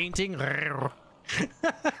hot, but painting. Is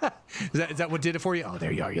that what did it for you? Oh,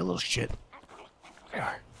 there you are, you little shit.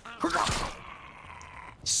 There you are.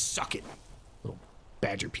 Suck it, little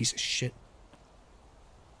badger piece of shit.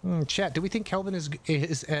 Chat, do we think Kelvin is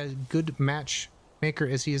a good matchmaker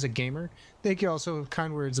as he is a gamer? Thank you also.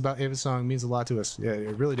 Kind words about Ava's song means a lot to us. Yeah,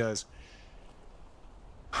 it really does.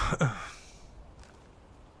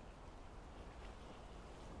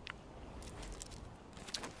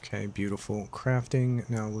 Okay, beautiful. Crafting.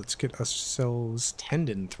 Now let's get ourselves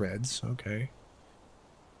tendon threads. Okay.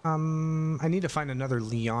 I need to find another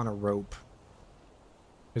liana rope.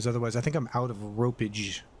 Because otherwise I think I'm out of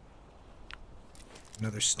ropage.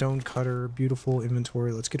 Another stone cutter. Beautiful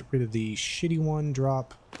inventory. Let's get rid of the shitty one.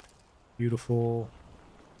 Drop. Beautiful.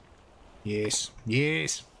 Yes.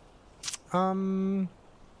 Yes. I'm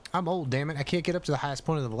old, damn it. I can't get up to the highest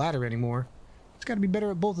point of the ladder anymore. It's got to be better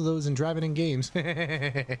at both of those than driving in games.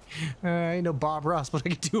 Ain't no Bob Ross, but I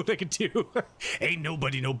can do what I can do. Ain't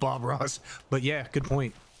nobody no Bob Ross. But yeah, good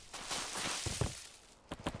point.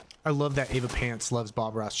 I love that Ava Pants loves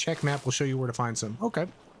Bob Ross. Check map will show you where to find some. Okay.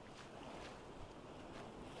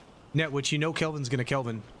 Net, which you know Kelvin's gonna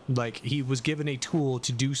Kelvin. Like, he was given a tool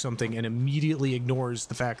to do something and immediately ignores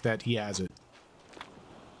the fact that he has it.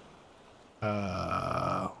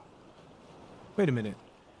 Wait a minute.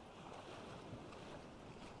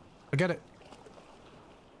 I got it.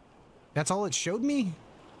 That's all it showed me?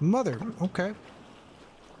 Mother. Okay.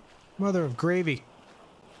 Mother of gravy.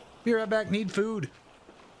 Be right back. Need food.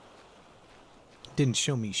 Didn't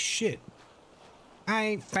show me shit. I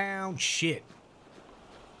ain't found shit.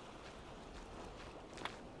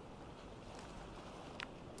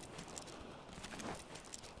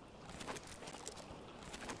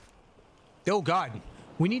 Oh God.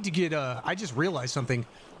 We need to get, I just realized something.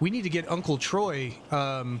 We need to get Uncle Troy,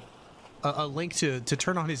 a link to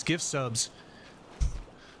turn on his gift subs.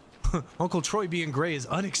 Uncle Troy being gray is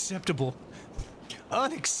unacceptable.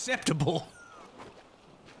 Unacceptable.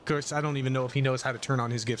 Of course, I don't even know if he knows how to turn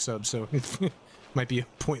on his gift subs, so it might be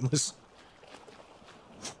pointless.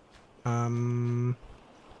 Okay,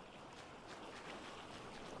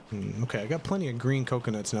 I got plenty of green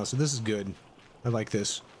coconuts now, so this is good. I like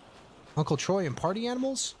this. Uncle Troy and party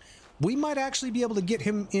animals? We might actually be able to get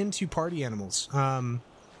him into party animals. I'm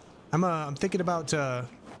thinking about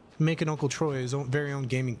making Uncle Troy his very own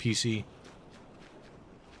gaming PC.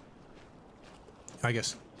 I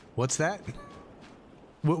guess. What's that?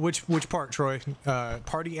 Which part, Troy?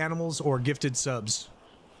 Party animals or gifted subs?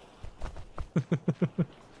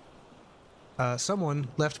 Someone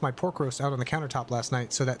left my pork roast out on the countertop last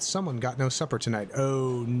night, so that someone got no supper tonight.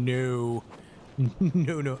 Oh no.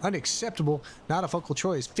 No, unacceptable. Not if Uncle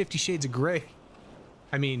Troy is 50 Shades of Grey.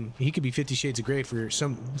 I mean, he could be 50 Shades of Grey for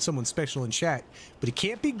someone special in chat, but he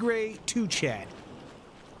can't be gray to chat.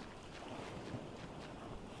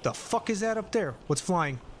 The fuck is that up there? What's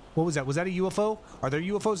flying? What was that? Was that a UFO? Are there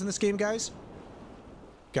UFOs in this game, guys?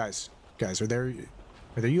 Guys, are there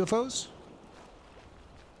UFOs?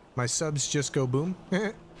 My subs just go boom.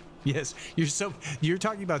 Yes, you're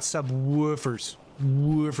talking about subwoofers.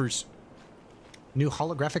 Woofers. New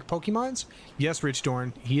holographic Pokemons? Yes, Rich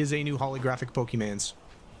Dorn. He is a new holographic Pokemons.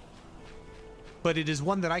 But it is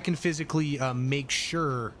one that I can physically make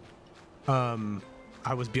sure.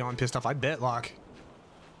 I was beyond pissed off. I bet, Locke.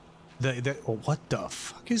 Oh, what the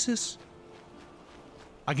fuck is this?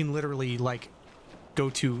 I can literally, like, go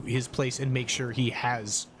to his place and make sure he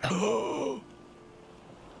has.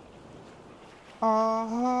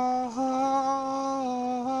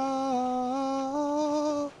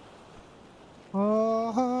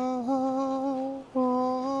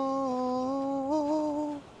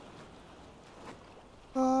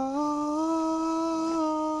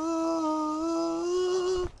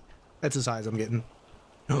 That's as high as I'm getting.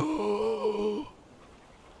 Oh,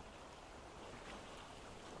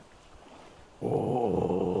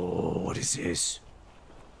 what is this?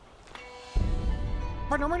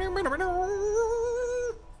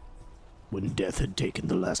 When death had taken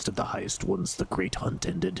the last of the highest ones, the great hunt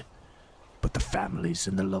ended. But the families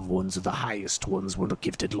and the loved ones of the highest ones were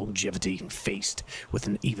gifted longevity and faced with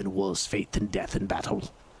an even worse fate than death in battle.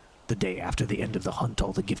 The day after the end of the hunt,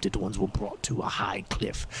 all the gifted ones were brought to a high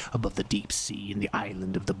cliff above the deep sea in the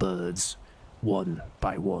island of the birds. One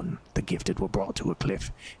by one, the gifted were brought to a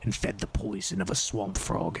cliff and fed the poison of a swamp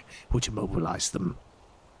frog, which immobilized them.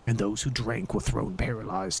 And those who drank were thrown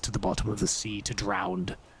paralyzed to the bottom of the sea to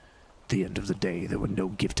drown. At the end of the day, there were no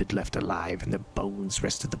gifted left alive, and their bones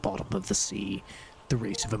rested at the bottom of the sea. The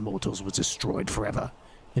race of immortals was destroyed forever,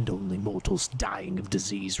 and only mortals dying of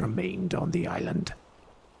disease remained on the island.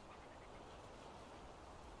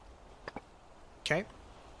 Okay.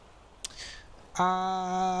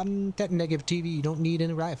 That negative TV, you don't need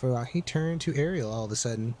any rifle. He turned to Ariel all of a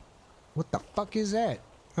sudden. What the fuck is that?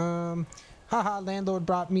 Haha, landlord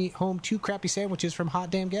brought me home 2 crappy sandwiches from hot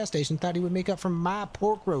damn gas station. Thought he would make up for my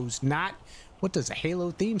pork roast. Not. What does a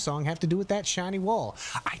Halo theme song have to do with that shiny wall?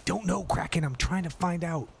 I don't know, Kraken. I'm trying to find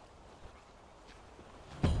out.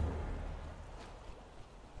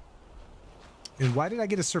 And why did I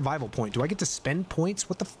get a survival point? Do I get to spend points?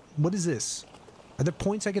 What is this? Are there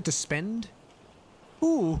points I get to spend?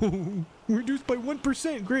 Ooh, reduced by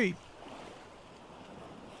 1%. Great.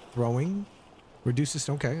 Throwing. Reduces.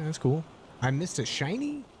 Okay, that's cool. I missed a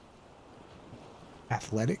shiny.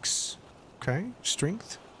 Athletics. Okay.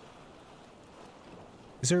 Strength.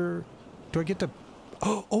 Is there... Do I get to...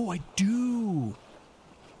 Oh, I do.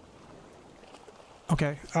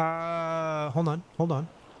 Okay. Hold on.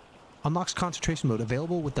 Unlocks concentration mode.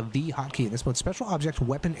 Available with the V hotkey. In this mode, special objects,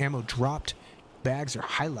 weapon, ammo dropped. Bags are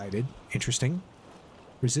highlighted. Interesting.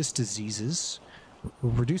 Resist diseases.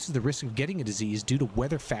 Reduces the risk of getting a disease due to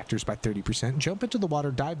weather factors by 30%. Jump into the water,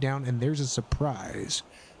 dive down, and there's a surprise.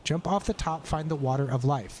 Jump off the top, find the water of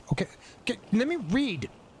life. Okay, let me read.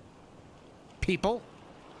 People.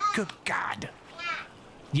 Good God.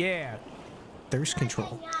 Yeah. Thirst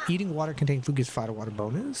control. Eating water containing food gives 5 water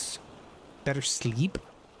bonus. Better sleep.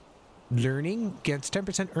 Learning gets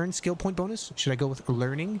 10% earned skill point bonus. Should I go with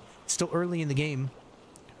learning? It's still early in the game.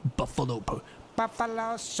 Buffalo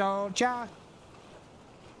soldier.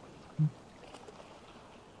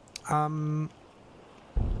 I'm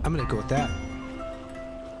gonna go with that.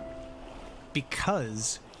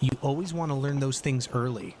 Because you always want to learn those things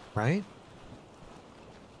early, right?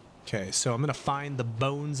 Okay, so I'm gonna find the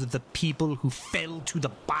bones of the people who fell to the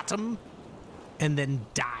bottom and then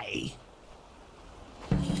die.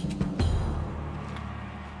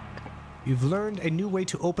 You've learned a new way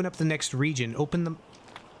to open up the next region. Open the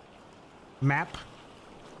map.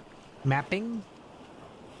 Mapping.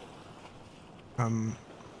 You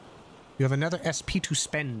have another SP to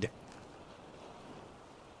spend.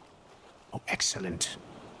 Oh, excellent.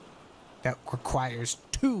 That requires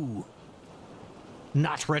 2.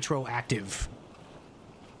 Not retroactive.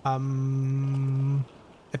 I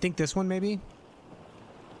think this one maybe.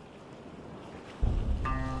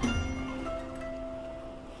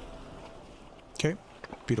 Okay,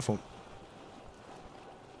 beautiful.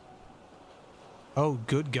 Oh,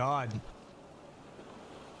 good God.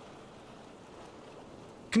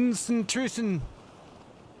 Concentration.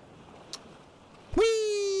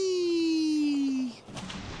 Whee!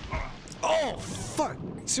 Oh, fuck.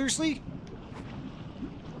 Seriously?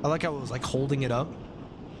 I like how it was like holding it up.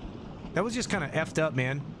 That was just kind of effed up,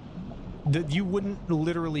 man. You wouldn't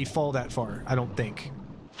literally fall that far, I don't think.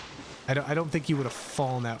 I don't think you would have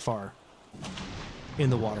fallen that far in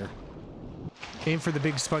the water. Aim for the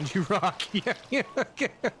big spongy rock. Yeah. Okay.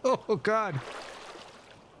 Oh God.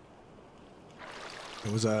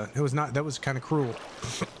 It was kind of cruel.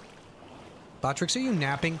 Botrix, are you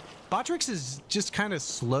napping? Botrix is just kind of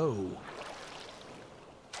slow.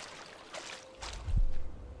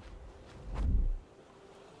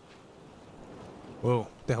 Whoa,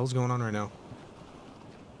 what the hell's going on right now?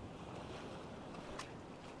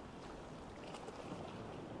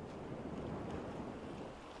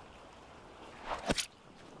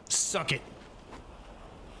 Suck it.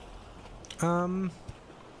 I'm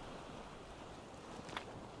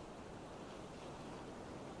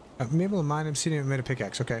able to mine obsidian and made a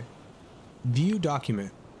pickaxe. Okay. View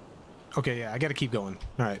document. Okay, yeah, I gotta keep going.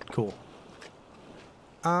 Alright, cool.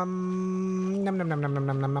 Nom nom nom nom nom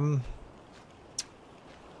nom nom nom.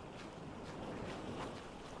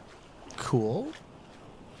 Cool.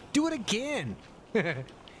 Do it again!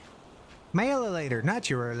 My elevator, not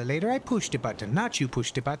your elevator. I pushed the button, not you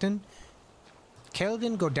pushed the button.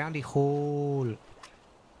 Kelvin, go down the hole.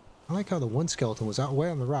 I like how the one skeleton was out way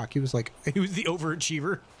on the rock. He was like, he was the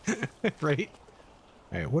overachiever. Right?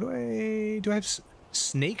 Alright, what do I have?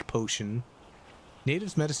 Snake potion.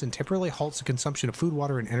 Native's medicine temporarily halts the consumption of food,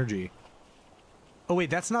 water, and energy. Oh wait,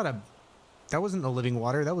 that's not a... That wasn't a living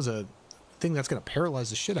water. That was a thing that's gonna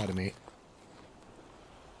paralyze the shit out of me.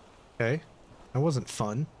 Okay. That wasn't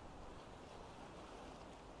fun.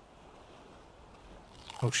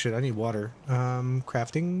 Oh shit, I need water.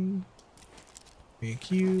 Crafting.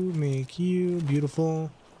 Make you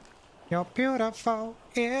beautiful. You're beautiful,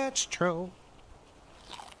 it's true.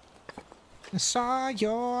 I saw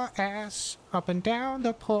your ass up and down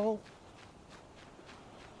the pole.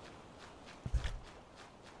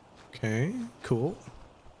 Okay, cool.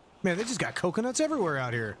 Man, they just got coconuts everywhere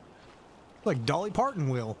out here. Like Dolly Parton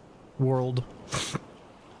world.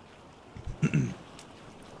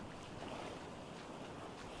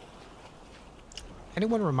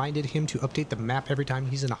 Anyone reminded him to update the map every time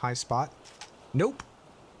he's in a high spot? Nope.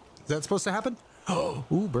 Is that supposed to happen? Oh,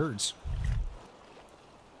 ooh, birds.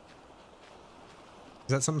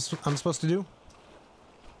 Is that something I'm supposed to do?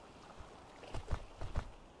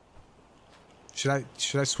 Should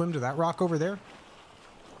I swim to that rock over there?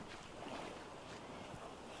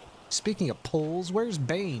 Speaking of poles, where's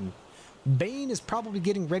Bane? Bane is probably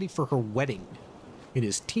getting ready for her wedding. It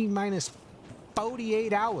is T-minus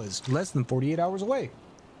 48 hours, less than 48 hours away.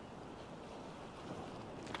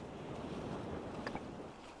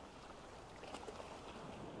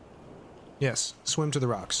 Yes, swim to the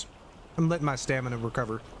rocks. I'm letting my stamina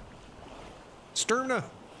recover. Stamina!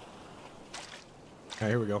 Alright,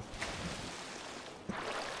 here we go.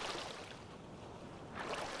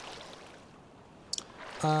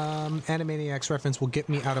 Animaniacs reference will get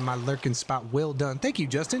me out of my lurking spot. Well done. Thank you,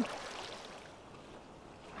 Justin.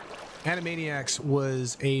 Animaniacs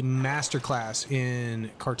was a masterclass in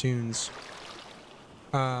cartoons.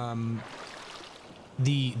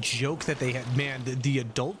 The joke that they had, man, the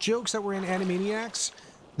adult jokes that were in Animaniacs,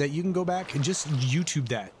 that you can go back and just YouTube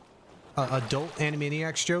that. Adult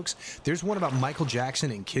Animaniacs jokes. There's one about Michael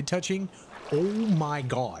Jackson and kid touching. Oh my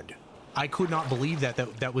god. I could not believe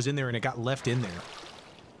that was in there and it got left in there.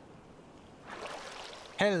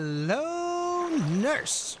 Hello,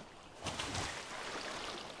 nurse.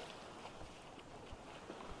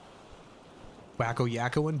 Wacko,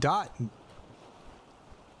 Yakko, and Dot.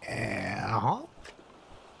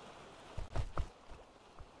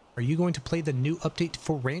 Are you going to play the new update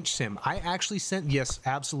for Ranch Sim? I actually sent... Yes,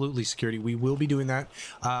 absolutely, security. We will be doing that.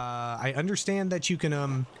 I understand that you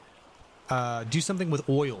can do something with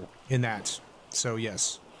oil in that. So,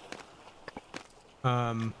 yes.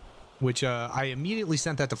 Which I immediately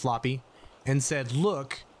sent that to Floppy and said,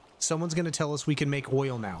 look, someone's going to tell us we can make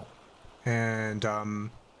oil now. And,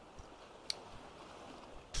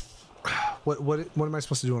 what am I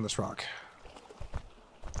supposed to do on this rock?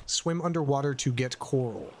 Swim underwater to get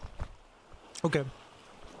coral. Okay.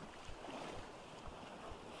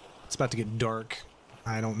 It's about to get dark.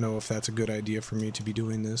 I don't know if that's a good idea for me to be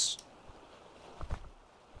doing this.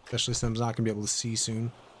 Especially since I'm not going to be able to see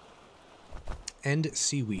soon. And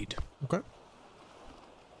seaweed. Okay.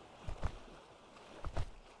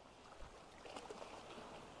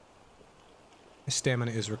 My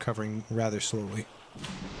stamina is recovering rather slowly.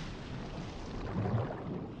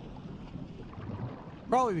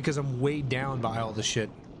 Probably because I'm weighed down by all the shit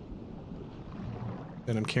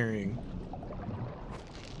that I'm carrying.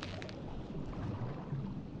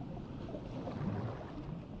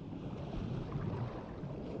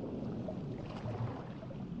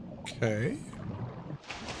 Okay.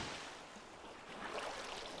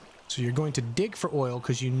 So you're going to dig for oil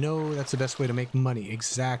because you know that's the best way to make money.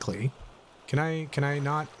 Exactly. Can I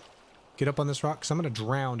not get up on this rock? Because I'm going to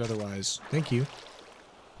drown otherwise. Thank you.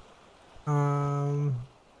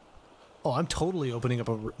 Oh, I'm totally opening up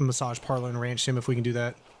a massage parlor and Ranch Sim if we can do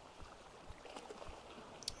that.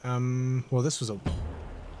 Well, this was I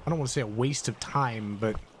don't want to say a waste of time,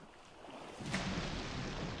 but...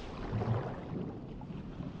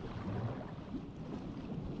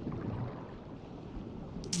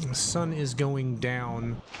 The sun is going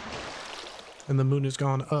down, and the moon has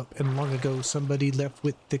gone up, and long ago somebody left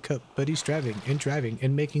with the cup, but he's driving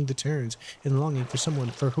and making the turns, and longing for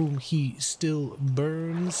someone for whom he still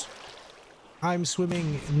burns. I'm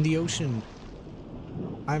swimming in the ocean.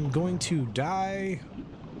 I'm going to die.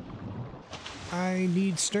 I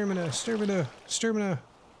need stamina, stamina, stamina.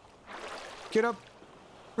 Get up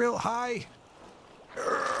real high.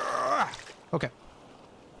 Okay.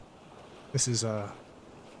 This is,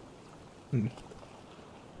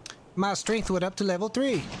 My strength went up to level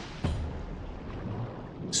 3.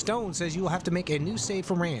 Stone says you will have to make a new save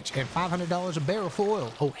from ranch and $500 a barrel for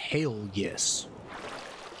oil. Oh, hell yes.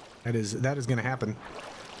 That is gonna happen.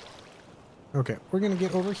 Okay, we're gonna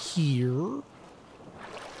get over here.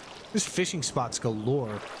 There's fishing spots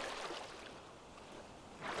galore.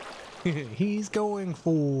 He's going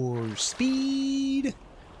for speed.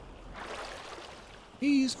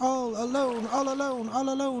 He's all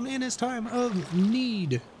alone in his time of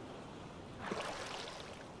need.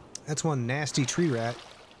 That's one nasty tree rat.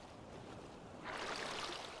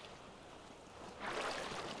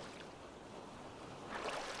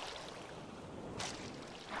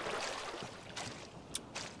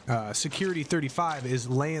 Security 35 is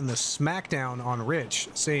laying the smackdown on Rich,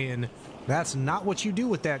 saying, that's not what you do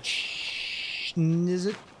with that is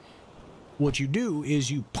it? What you do is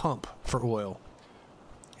you pump for oil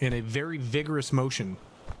in a very vigorous motion.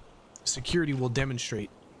 Security will demonstrate.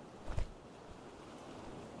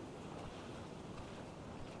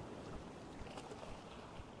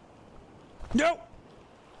 No!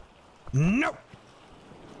 No!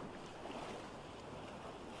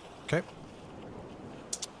 Okay.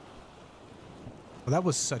 Well, that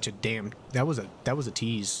was such a damn... That was a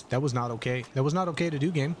tease. That was not okay. That was not okay to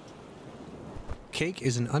do, game. Cake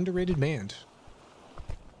is an underrated band.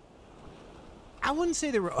 I wouldn't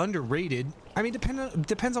say they were underrated. I mean,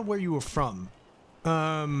 depends on where you were from.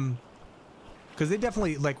 Because they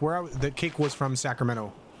definitely, like, the cake was from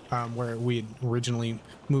Sacramento, where we had originally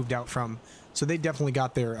moved out from. So they definitely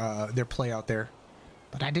got their play out there.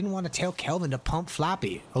 But I didn't want to tell Kelvin to pump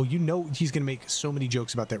floppy. Oh, you know he's going to make so many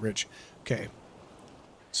jokes about that, Rich. Okay.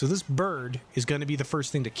 So this bird is going to be the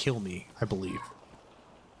first thing to kill me, I believe.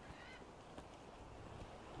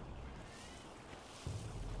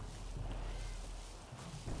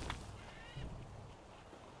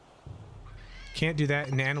 Can't do that,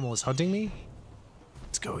 an animal is hunting me?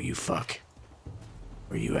 Let's go, you fuck.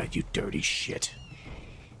 Where you at, you dirty shit?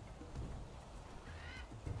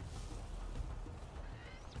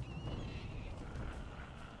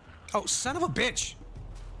 Oh, son of a bitch!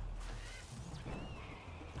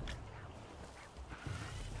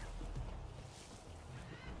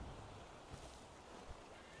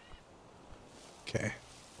 Okay.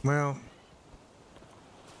 Well.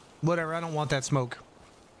 Whatever, I don't want that smoke.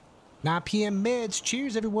 9 p.m. meds.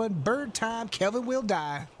 Cheers, everyone. Bird time. Kelvin will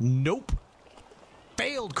die. Nope.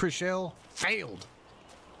 Failed, Chriselle. Failed.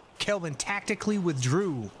 Kelvin tactically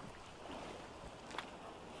withdrew.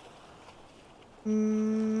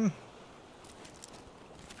 Crafting,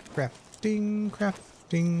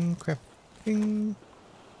 crafting, crafting.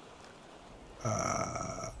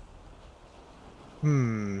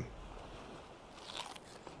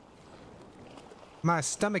 My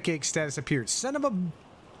stomachache status appeared. Son of a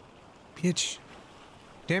bitch.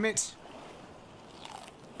 Damn it.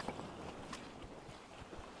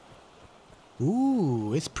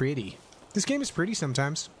 Ooh, it's pretty. This game is pretty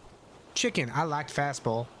sometimes. Chicken. I liked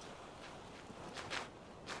fastball.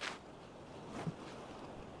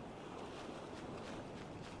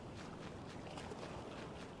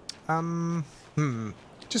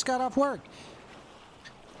 Just got off work.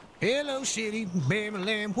 Hello, shitty, bammy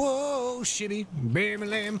lamb. Whoa, shitty, bammy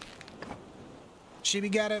lamb.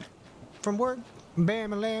 Shitty got it from work,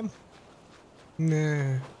 bammy lamb.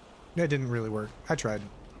 Nah, that didn't really work. I tried.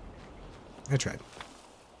 I tried.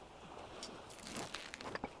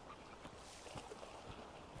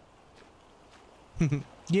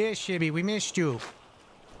 Yeah, Shibby, we missed you.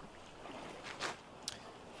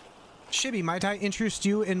 Shibby, might I interest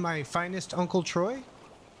you in my finest Uncle Troy?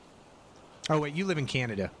 Oh, wait, you live in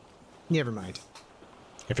Canada. Never mind.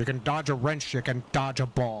 If you can dodge a wrench, you can dodge a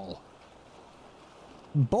ball.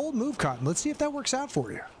 Bold move, Cotton. Let's see if that works out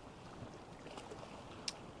for you.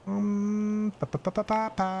 And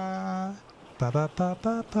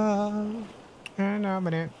a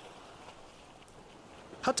minute.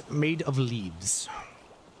 Hut made of leaves.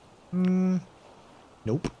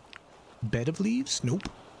 Nope. Bed of leaves? Nope.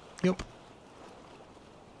 Nope.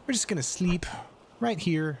 We're just gonna sleep right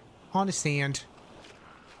here on the sand.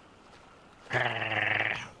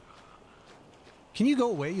 Can you go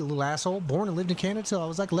away, you little asshole? Born and lived in Canada till I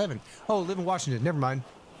was like 11. Oh, live in Washington. Never mind.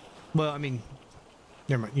 Well, I mean,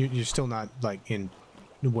 never mind. You're still not, like, in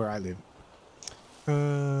where I live.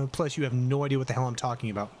 Plus, you have no idea what the hell I'm talking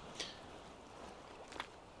about.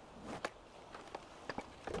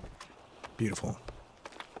 Beautiful.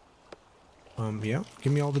 Yeah.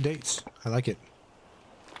 Give me all the dates. I like it.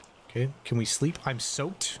 Okay. Can we sleep? I'm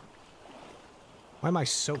soaked. Why am I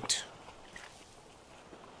soaked?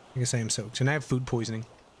 I guess I am soaked. And I have food poisoning.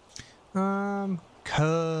 Conhadian?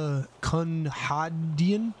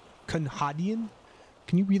 Conhadian?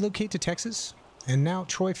 Can you relocate to Texas? And now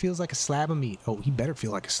Troy feels like a slab of meat. Oh, he better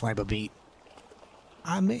feel like a slab of meat.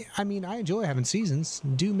 I mean, I enjoy having seasons.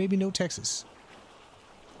 Do maybe no Texas.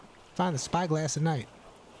 Find the spyglass at night.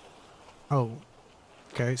 Oh.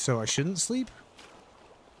 Okay, so I shouldn't sleep?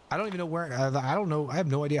 I don't even know where... I don't know. I have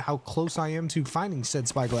no idea how close I am to finding said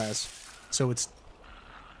spyglass. So it's...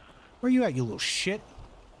 Where you at, you little shit?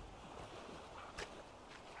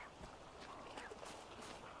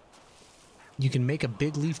 You can make a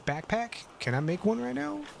big leaf backpack? Can I make one right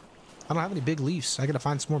now? I don't have any big leaves. I gotta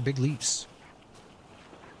find some more big leaves.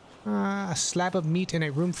 A slab of meat in a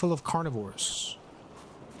room full of carnivores.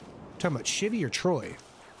 Talking about Shivy or Troy?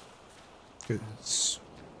 Cause...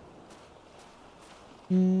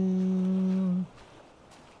 So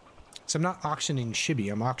I'm not auctioning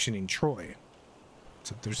Shibby, I'm auctioning Troy.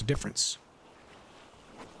 So there's a difference.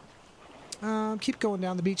 Keep going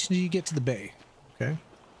down the beach until you get to the bay. Okay.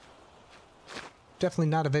 Definitely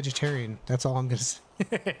not a vegetarian. That's all I'm gonna say.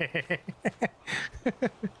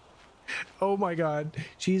 Oh my god.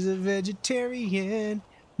 She's a vegetarian.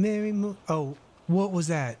 Mary Mo- Oh, what was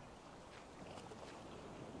that?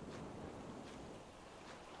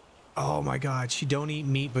 Oh my god, she don't eat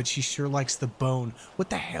meat, but she sure likes the bone. What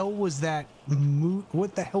the hell was that?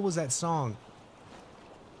 What the hell was that song?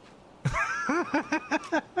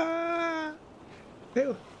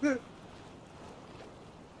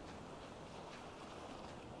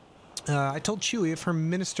 I told Chewie if her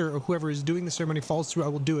minister or whoever is doing the ceremony falls through, I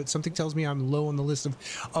will do it. Something tells me I'm low on the list of...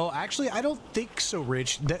 Oh, actually, I don't think so,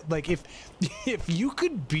 Rich. That, like, if you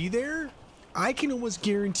could be there, I can almost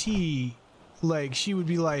guarantee, like, she would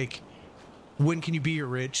be like, when can you be here,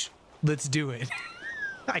 Rich? Let's do it.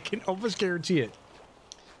 I can almost guarantee it.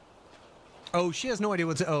 Oh, she has no idea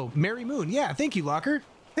what to... Oh, Mary Moon. Yeah, thank you, Locker.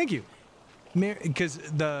 Thank you. Because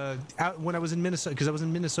when I was in Minnesota... Because I was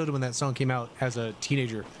in Minnesota when that song came out as a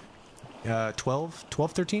teenager. 12,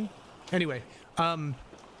 13? Anyway, and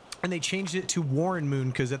they changed it to Warren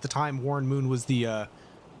Moon because at the time Warren Moon was the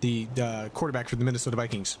quarterback for the Minnesota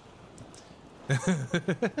Vikings.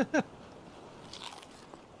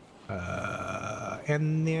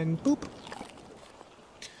 And then boop.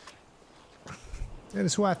 That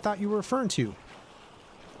is who I thought you were referring to.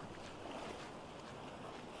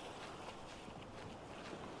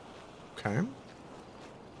 Okay.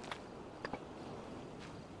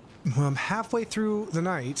 Well, I'm halfway through the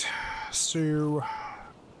night, so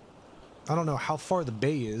I don't know how far the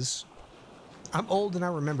bay is. I'm old and I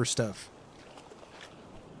remember stuff.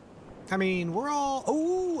 I mean, we're all...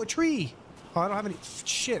 Oh, a tree! Oh, I don't have any...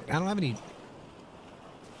 Shit, I don't have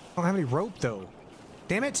any rope, though.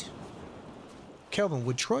 Damn it! Kelvin,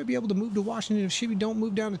 would Troy be able to move to Washington if she don't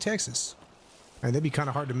move down to Texas? I mean, that'd be kind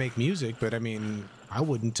of hard to make music, but I mean, I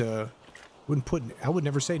would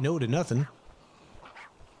never say no to nothing.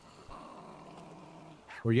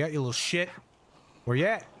 Where you at, you little shit? Where you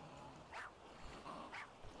at?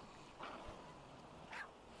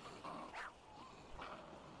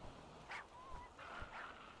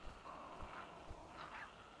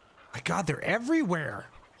 My God, they're everywhere.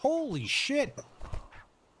 Holy shit.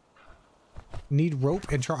 Need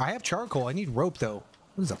rope and I have charcoal. I need rope, though.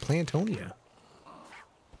 What is a plantonia?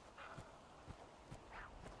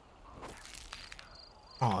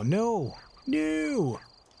 Oh, no. No.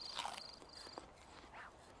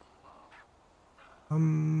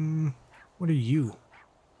 What are you?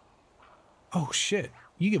 Oh, shit.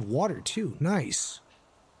 You give water, too. Nice.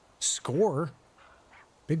 Score.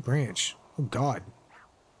 Big branch. Oh, God.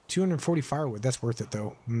 240 firewood. That's worth it,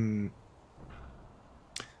 though.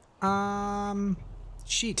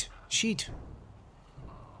 Sheet.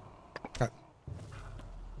 Got.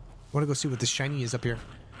 Want to go see what this shiny is up here.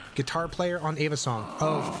 Guitar player on Ava song.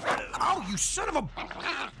 Oh, you son of a...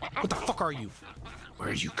 What the fuck are you?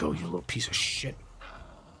 Where'd you go, you little piece of shit?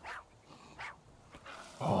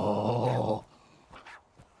 Oh.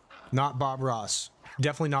 Not Bob Ross.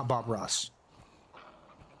 Definitely not Bob Ross.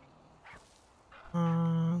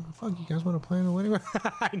 Fuck, you guys want to play in the wedding?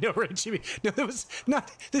 I know, right, Jimmy? No, that was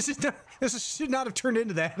not... This should not have turned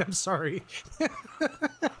into that. I'm sorry.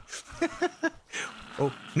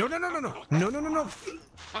 Oh, no. No.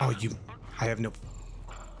 Oh, you... I have no...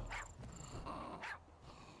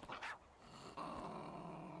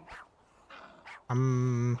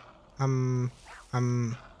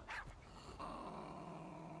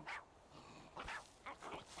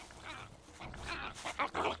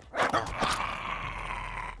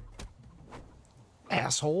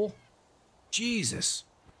 Asshole. Jesus.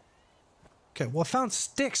 Okay, well, I found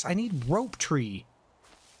sticks. I need rope tree.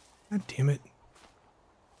 God damn it.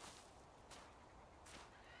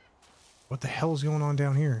 What the hell is going on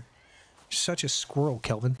down here? You're such a squirrel,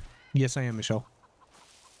 Kelvin. Yes, I am, Michelle.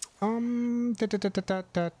 How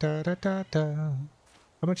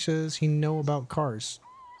much does he know about cars?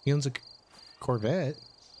 He owns a Corvette.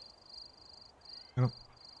 I don't...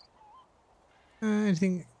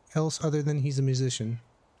 anything else other than he's a musician?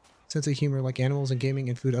 Sense of humor, like animals and gaming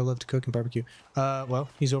and food. I love to cook and barbecue. Well,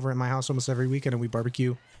 he's over at my house almost every weekend and we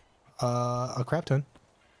barbecue a crap ton.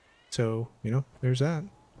 So, you know, there's that.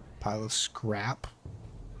 Pile of scrap.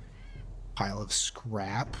 All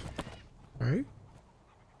right.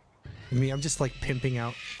 I mean, I'm just like pimping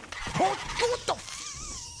out. Oh, what the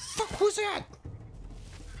fuck was that?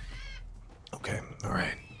 Okay, all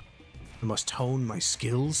right. I must hone my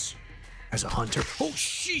skills as a hunter. Oh,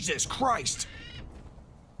 Jesus Christ!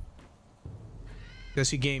 Does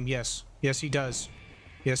he game? Yes. Yes, he does.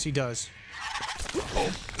 Yes, he does.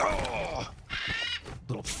 Oh,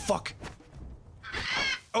 little fuck.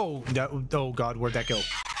 Oh, oh God, where'd that go?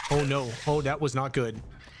 Oh no. Oh, that was not good.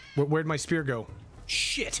 Where'd my spear go?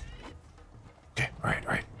 Shit. Okay, all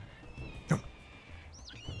right. No.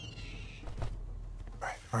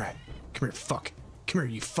 All right. Come here, fuck. Come here,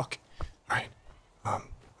 you fuck. All right. All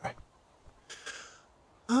right.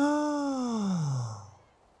 Oh.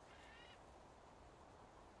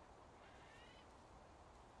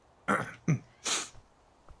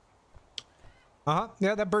 Uh-huh.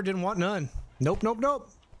 Yeah, that bird didn't want none. Nope, nope, nope.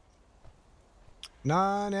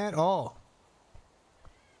 None at all.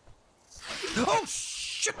 Oh,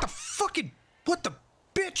 shit, the fucking... What the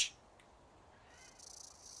bitch?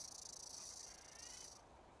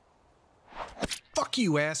 Fuck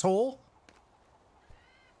you, asshole.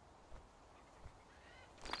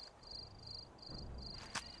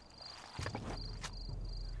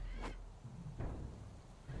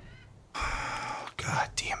 God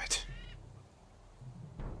damn it.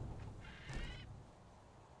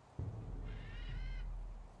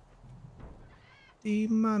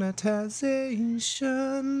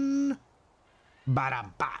 Demonetization.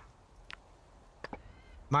 Ba-da-ba.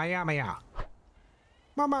 Maya-maya.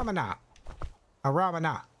 Ma-ma-ma-na.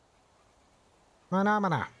 A-ra-ma-na.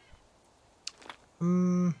 Ma-na-ma-na.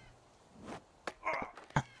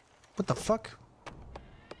 What the fuck?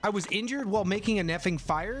 I was injured while making a neffing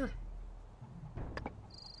fire?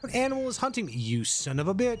 What animal is hunting me? You son of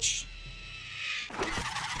a bitch.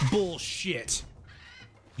 Bullshit.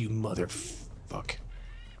 You motherfuck.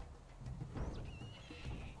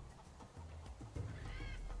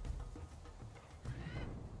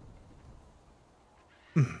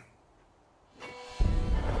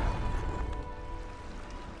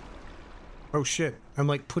 Oh shit. I'm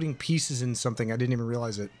like putting pieces in something. I didn't even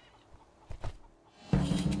realize it.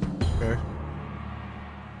 Okay.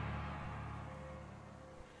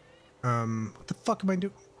 What the fuck am I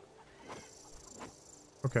doing?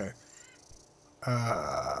 Okay.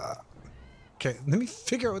 Okay, let me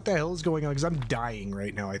figure out what the hell is going on, because I'm dying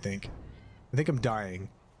right now, I think. I think I'm dying.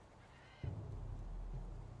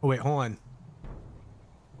 Oh, wait, hold on.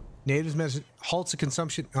 Natives message halts the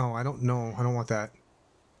consumption. Oh, I don't know. I don't want that.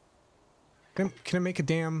 Can I make a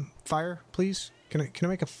damn fire, please? Can I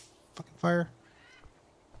make a fucking fire?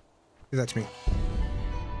 Do that to me.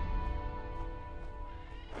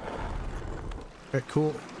 Okay,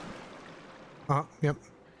 cool. Yep.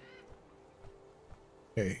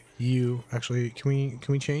 Okay, you actually can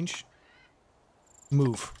we change?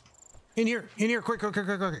 Move. In here, quick, quick, quick,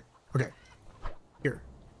 quick, quick. Okay. Here.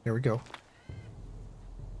 There we go.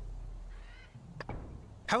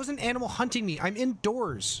 How is an animal hunting me? I'm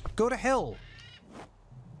indoors. Go to hell.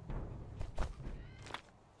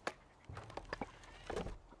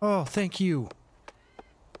 Oh, thank you.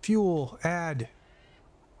 Fuel, add.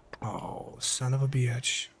 Oh, son of a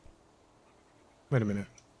bitch. Wait a minute.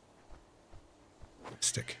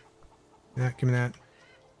 Stick. Give me that.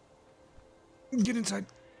 Get inside.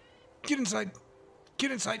 Get inside.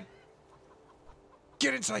 Get inside.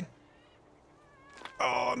 Get inside.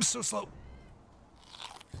 Oh, I'm so slow.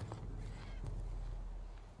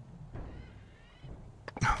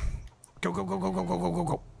 Go, go, go, go, go, go, go, go,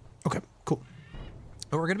 go. Okay, cool.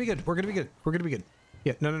 Oh, we're gonna be good. We're gonna be good. We're gonna be good.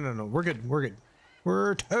 Yeah, no, no, no, no. We're good. We're good.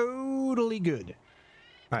 We're totally good.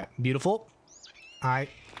 All right, beautiful. I'm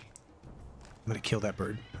gonna kill that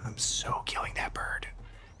bird. I'm so killing that bird.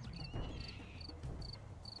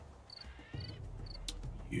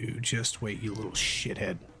 You just wait, you little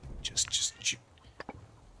shithead. Just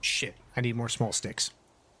shit. I need more small sticks.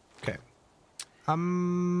 Okay.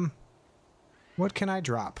 What can I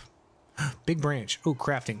drop? Big branch. Oh,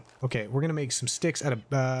 crafting. Okay, we're gonna make some sticks out of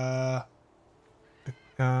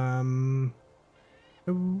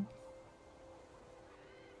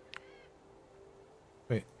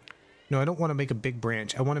Wait. No, I don't want to make a big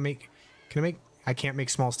branch. I want to make... I can't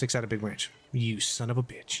make small sticks out of big branch. You son of a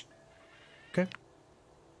bitch. Okay.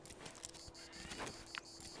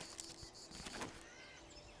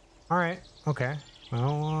 Alright. Okay.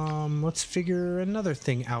 Well, let's figure another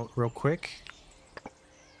thing out real quick.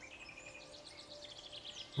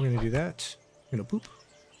 We're gonna do that. We're gonna boop.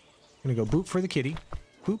 We're gonna go boop for the kitty.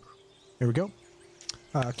 Boop. There we go.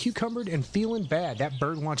 Cucumbered and feeling bad. That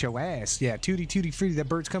bird wants your ass. Yeah, tootie tootie fruity. That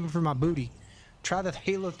bird's coming for my booty. Try the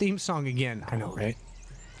Halo theme song again. I know, right?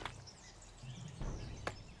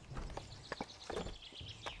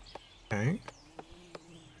 Okay.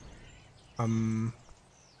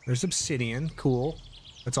 There's obsidian. Cool.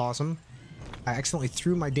 That's awesome. I accidentally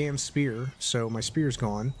threw my damn spear, so my spear's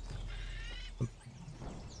gone.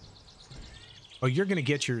 Oh, you're gonna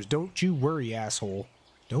get yours. Don't you worry, asshole.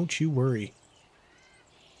 Don't you worry.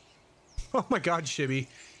 Oh my god, Shibby.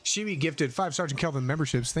 Shibby gifted 5 SergeantKelvin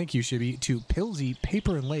memberships. Thank you, Shibby. To Pilsy,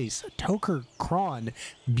 Paper and Lace, Toker Kron,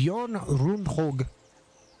 Bjorn Rundhog,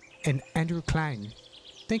 and Andrew Klein.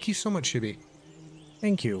 Thank you so much, Shibby.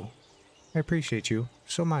 Thank you. I appreciate you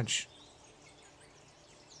so much.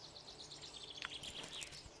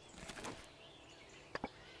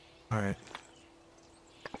 Alright.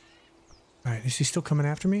 Alright, is he still coming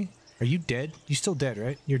after me? Are you dead? You still dead,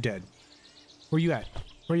 right? You're dead. Where you at?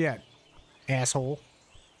 Where you at? asshole.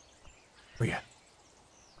 Where you at?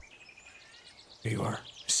 There you are.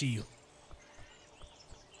 I see you.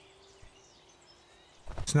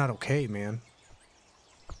 It's not okay, man.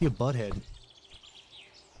 You a butthead.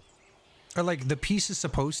 Are, like, the piece is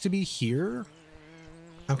supposed to be here?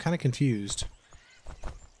 I'm kind of confused.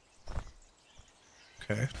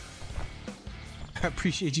 Okay. I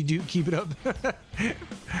appreciate you, dude. Keep it up.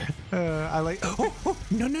 I like... Oh, oh!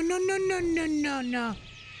 No, no, no, no, no, no, no, no.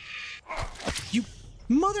 You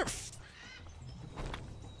mother...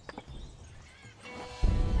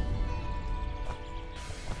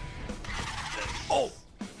 Oh!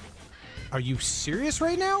 Are you serious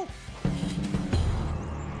right now?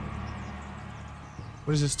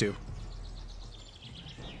 What does this do?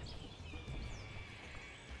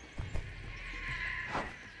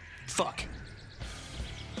 Fuck.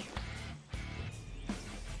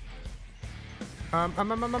 I'm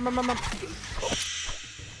gonna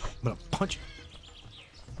punch.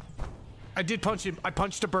 I did punch him. I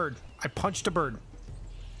punched a bird. I punched a bird.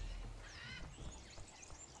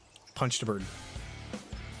 Punched a bird.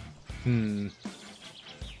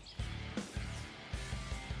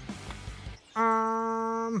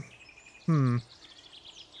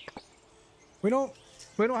 We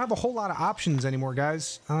don't have a whole lot of options anymore,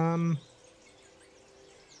 guys.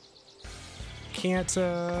 Can't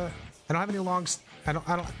I don't have any longs. I don't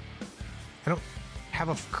have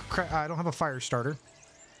a fire starter.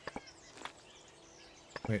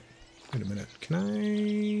 Wait a minute. Can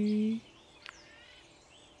I?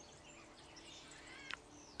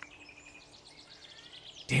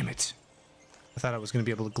 Damn it. I thought I was going to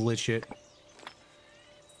be able to glitch it.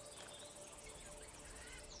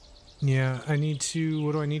 Yeah, I need to...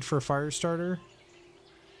 What do I need for a fire starter?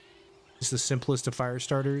 It's the simplest of fire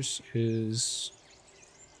starters is...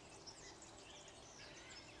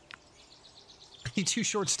 I need 2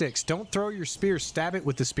 short sticks. Don't throw your spear. Stab it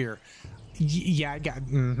with the spear. Yeah, I got...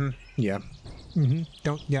 Yeah.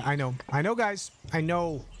 Don't... Yeah, I know. I know, guys. I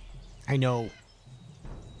know. I know.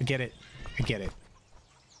 I get it. I get it.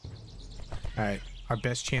 Alright. Our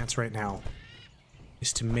best chance right now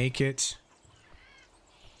is to make it...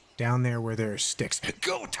 down there where there are sticks.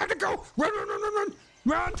 Go! Time to go! Run, run, run, run, run!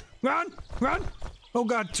 Run! Run! Run! Oh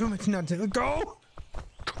god, too much nothing. Go!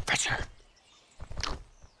 Professor!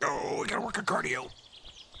 Oh, we gotta work on cardio.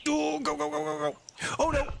 Oh, go, go, go, go, go. Oh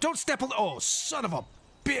no, don't step on the... Oh, son of a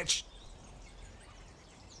bitch!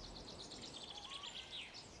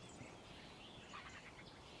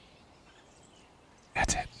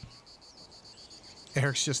 That's it.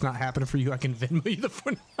 Eric's just not happening for you. I can Venmo you the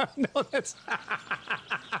phone. No, that's...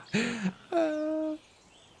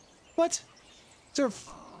 what? Is there a...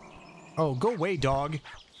 Oh, go away, dog.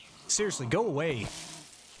 Seriously, go away.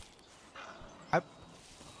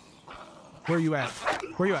 Where are you at?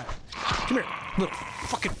 Where are you at? Come here, little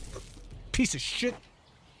fucking piece of shit.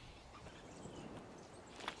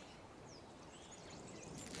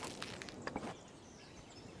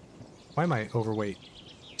 Why am I overweight?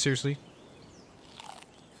 Seriously?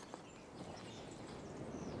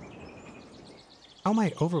 How am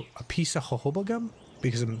I over a piece of jojoba gum?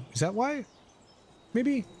 Because I'm... Is that why?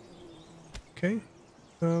 Maybe? Okay.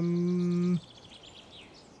 Got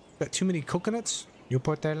too many coconuts? You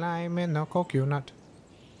put the lime in the coconut.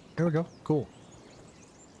 There we go. Cool.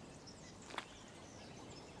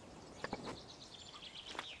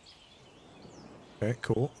 Okay,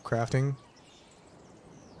 cool. Crafting.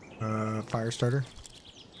 Fire starter.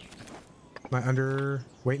 Am I under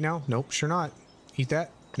weight now? Nope, sure not. Eat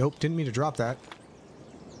that. Nope, didn't mean to drop that.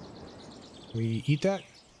 We eat that.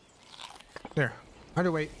 There.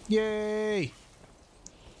 Underweight. Yay!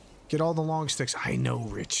 Get all the long sticks. I know,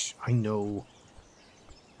 Rich. I know.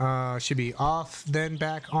 Should be off, then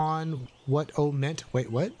back on. What O meant.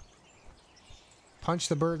 Wait, what? Punch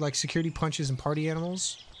the bird like security punches in party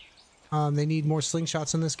animals. They need more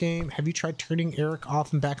slingshots in this game. Have you tried turning Eric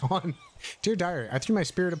off and back on? Dear Diary, I threw my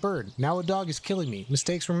spear at a bird. Now a dog is killing me.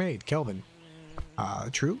 Mistakes were made. Kelvin.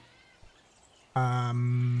 True?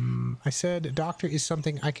 I said doctor is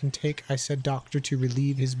something I can take. I said doctor to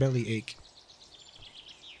relieve his belly ache.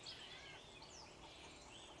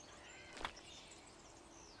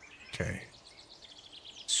 Okay.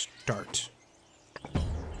 Start.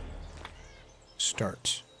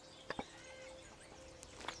 Start.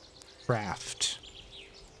 Craft.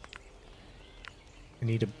 I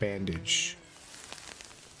need a bandage.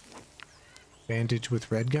 Bandage with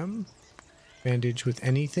red gum? Bandage with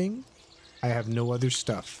anything? I have no other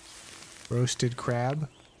stuff. Roasted crab.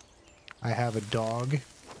 I have a dog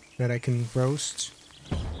that I can roast.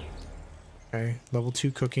 Okay, level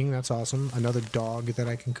 2 cooking, that's awesome. Another dog that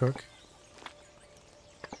I can cook.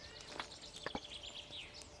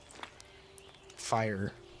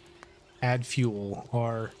 fire, add fuel,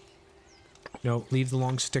 or no, leave the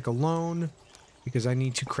long stick alone because I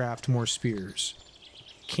need to craft more spears.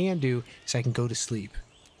 Can do is I can go to sleep.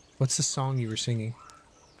 What's the song you were singing?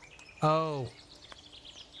 Oh.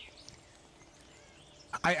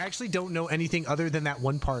 I actually don't know anything other than that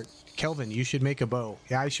one part. Kelvin, you should make a bow.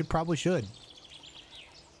 Yeah, I probably should.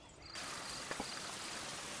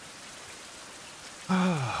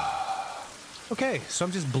 Okay, so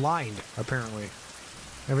I'm just blind, apparently.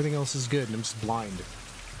 Everything else is good, and I'm just blind.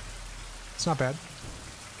 It's not bad.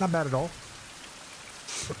 Not bad at all.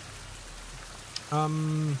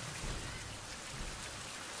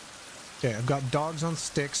 Okay, I've got dogs on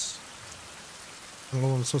sticks. I don't know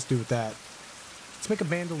what I'm supposed to do with that. Let's make a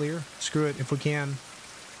bandolier. Screw it, if we can.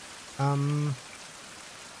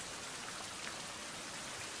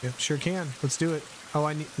 Yep, sure can. Let's do it. Oh,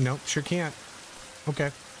 I need... Nope, sure can't.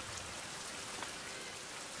 Okay.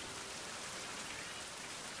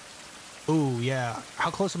 Ooh, yeah.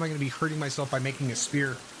 How close am I going to be hurting myself by making a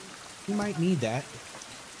spear? You might need that.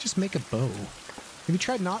 Just make a bow. Have you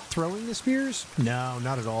tried not throwing the spears? No,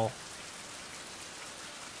 not at all.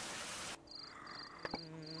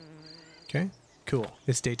 Okay, cool.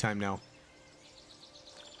 It's daytime now.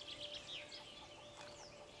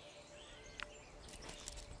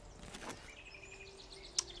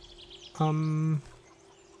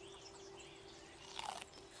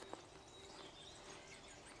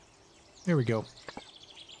 There we go.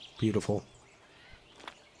 Beautiful.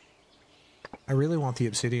 I really want the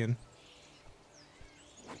obsidian.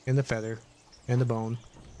 And the feather. And the bone.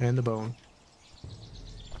 And the bone.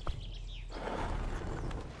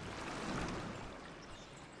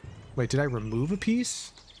 Wait, did I remove a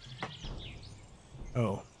piece?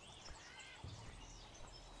 Oh.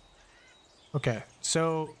 Okay,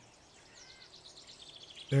 so...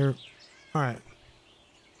 There... Alright.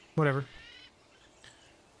 Whatever.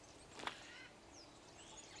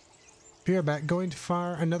 Be back. Going to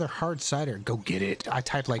fire another hard cider. Go get it. I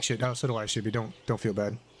type like shit. Oh, so do I, Shibby. Don't feel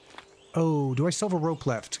bad. Oh, do I still have a rope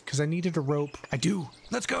left? Because I needed a rope. I do.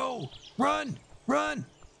 Let's go. Run. Run.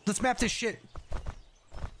 Let's map this shit.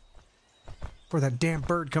 Before that damn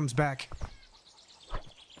bird comes back.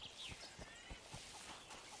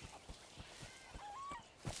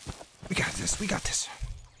 We got this. We got this.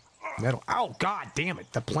 Metal. Oh, god damn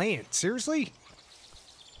it. The plant. Seriously?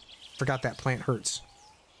 Forgot that plant hurts.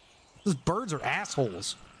 Those birds are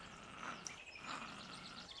assholes.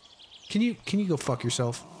 Can you go fuck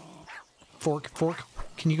yourself? Fork.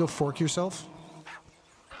 Can you go fork yourself?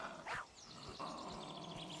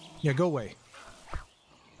 Yeah, go away.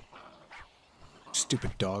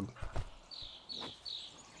 Stupid dog.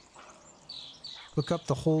 Look up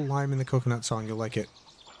the whole lime in the coconut song. You'll like it.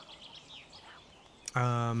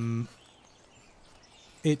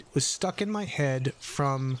 It was stuck in my head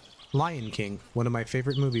from Lion King, one of my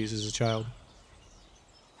favorite movies as a child.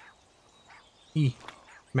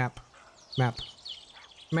 Map.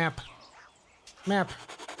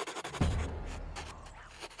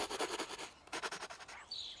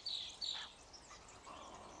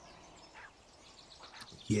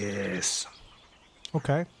 Yes.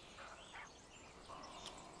 Okay.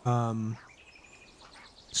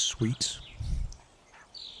 Sweet.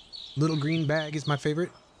 Little green bag is my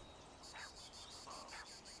favorite.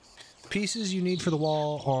 Pieces you need for the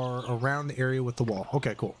wall are around the area with the wall.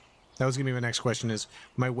 Okay, cool. That was gonna be my next question is,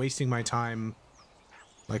 am I wasting my time,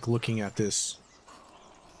 like, looking at this?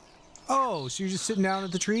 Oh, so you're just sitting down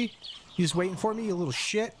at the tree? You just waiting for me, you little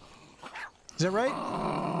shit? Is that right?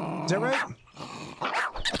 Is that right?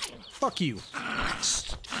 Fuck you.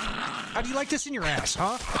 How do you like this in your ass,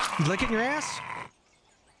 huh? You like it in your ass?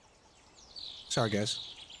 Sorry, guys.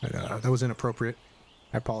 That was inappropriate.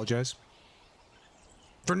 I apologize.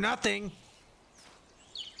 For nothing!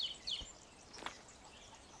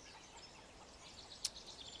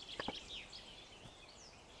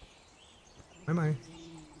 Am I?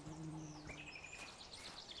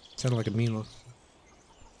 Sounded like a mean look.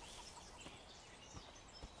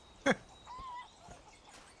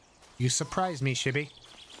 You surprised me, Shibby.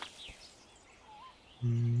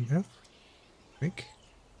 F? Think.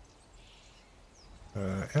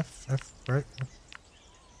 F, right?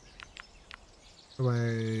 Do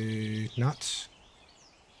I not?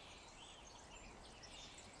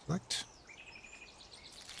 Select.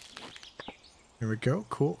 There we go.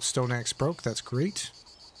 Cool. Stone axe broke. That's great.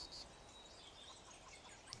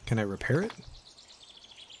 Can I repair it?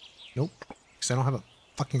 Nope. Because I don't have a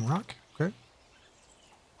fucking rock. Okay.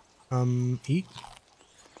 Eat.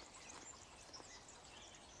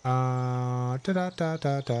 Let's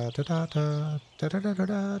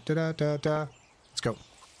go.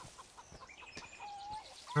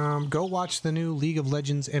 Go watch the new League of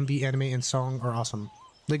Legends MV anime and song are awesome.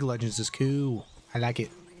 League of Legends is cool. I like it.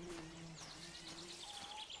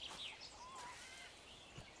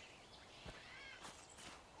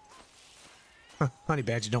 Huh, Honey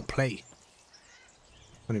Badger don't play.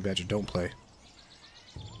 Honey Badger don't play.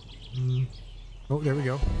 Oh, there we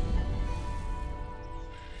go.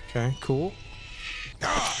 Okay, cool.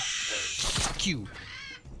 Fuck you.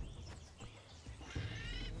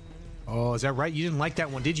 Oh, is that right? You didn't like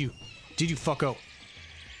that one, did you? Did you, fucko?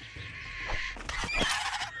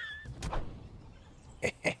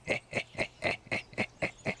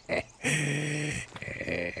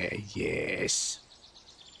 Yes.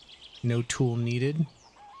 No tool needed.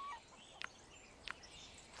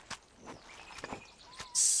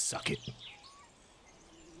 Suck it.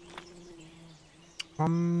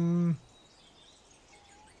 Oh,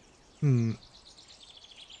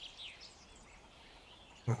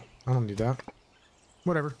 I don't need that.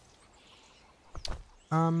 Whatever.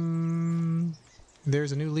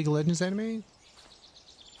 There's a new League of Legends anime.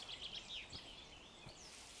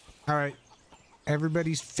 Alright.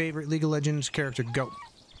 Everybody's favorite League of Legends character, go.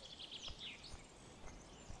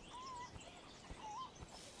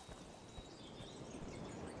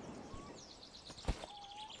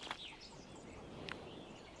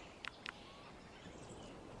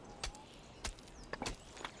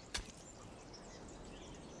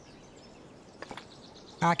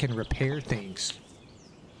 I can repair things.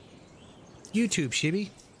 YouTube,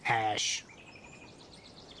 Shibby. Ash.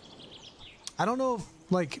 I don't know if,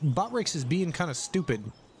 like, Botrix is being kind of stupid.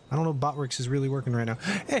 I don't know if Botrix is really working right now.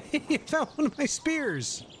 Hey, I found one of my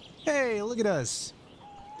spears. Hey, look at us.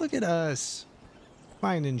 Look at us.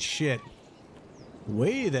 Finding shit.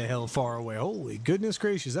 Way the hell far away. Holy goodness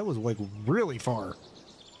gracious, that was, like, really far.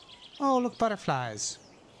 Oh, look, butterflies.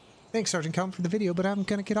 Thanks, Sergeant Kelvin, for the video, but I'm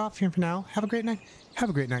gonna get off here for now. Have a great night. Have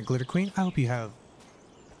a great night, Glitter Queen. I hope you have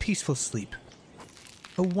peaceful sleep.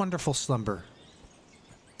 A wonderful slumber.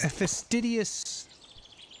 A fastidious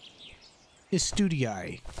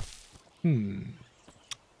studii.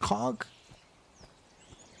 Cog?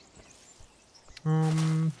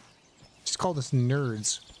 Just call us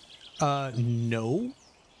nerds. No.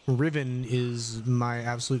 Riven is my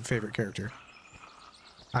absolute favorite character.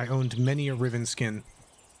 I owned many a Riven skin.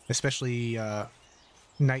 Especially,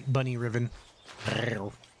 Night Bunny Riven.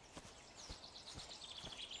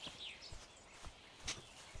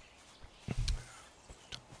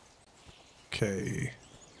 Okay.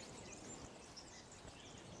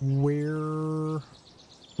 Where...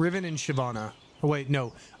 Riven and Shyvana. Oh, wait,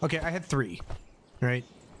 no. Okay, I had 3. Right?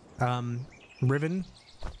 Riven,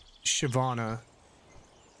 Shyvana,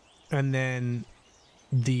 and then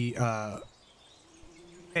the,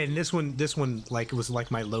 and this one, like, was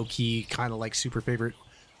like my low-key kind of like super favorite.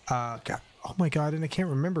 God, oh my god, and I can't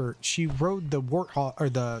remember. She rode the warthog, or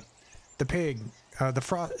the pig, the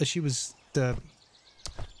frost. She was the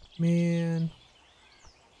man.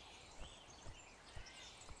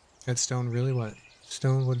 That stone really what?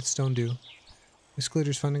 Stone? What did stone do? This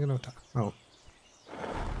glitter's funding an talk. Oh.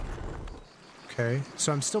 Okay,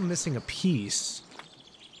 so I'm still missing a piece.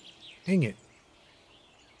 Dang it.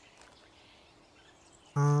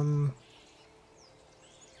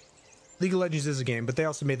 League of Legends is a game, but they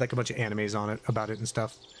also made like a bunch of animes on it, about it and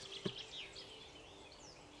stuff.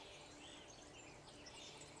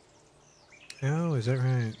 Oh, is that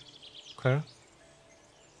right? Okay.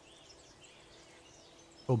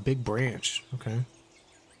 Oh, big branch. Okay.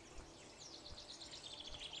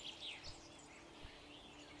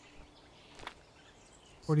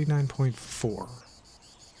 $49.4.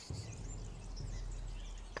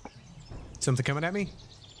 Something coming at me?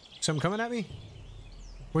 Something coming at me?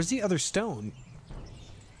 Where's the other stone?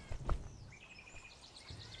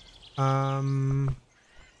 That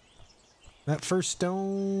first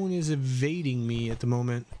stone is evading me at the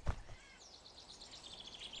moment.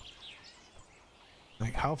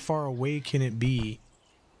 Like, how far away can it be?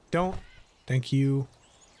 Don't. Thank you.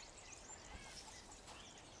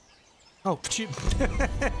 Oh, shoot.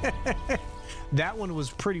 That one was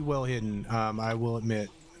pretty well hidden, I will admit.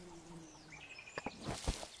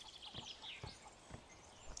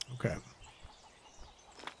 Okay.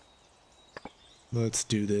 Let's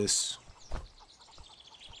do this.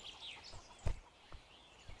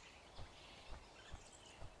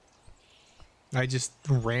 I just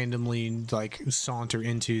randomly, like, saunter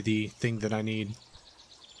into the thing that I need.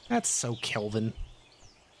 That's so Kelvin.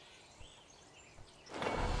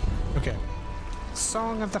 Okay.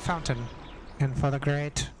 Song of the Fountain. And for the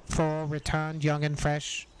great, full, returned, young and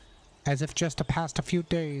fresh, as if just passed a few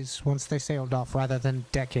days once they sailed off rather than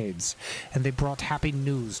decades, and they brought happy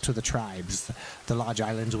news to the tribes. The large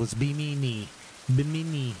island was Bimini.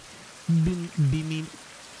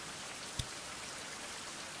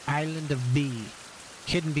 Island of B.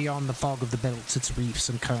 Hidden beyond the fog of the belts, its reefs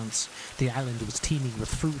and currents, the island was teeming with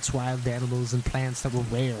fruits, wild animals, and plants that were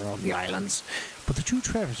rare on the islands. But the true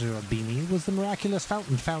treasure of Bimi was the miraculous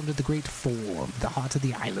fountain found in the Great Form, the heart of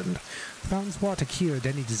the island. The fountain's water cured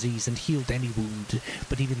any disease and healed any wound,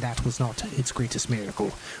 but even that was not its greatest miracle.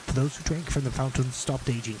 For those who drank from the fountain stopped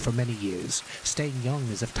aging for many years, staying young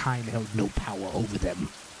as if time held no power over them.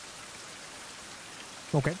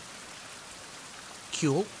 Okay.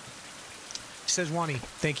 Cool. Sejuani,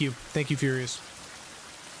 thank you, Furious.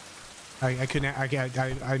 I couldn't.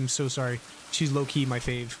 I'm so sorry. She's low key my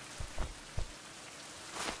fave.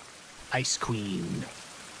 Ice Queen.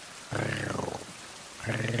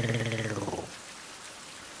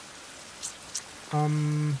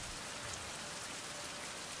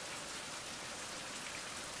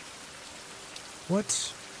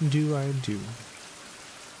 What do I do?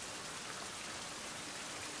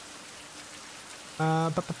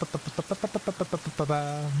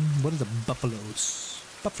 What is a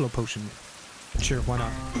buffalo potion? Sure, why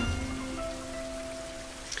not?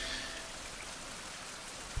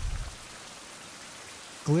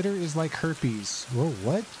 Glitter is like herpes. Whoa,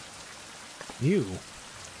 what? Ew.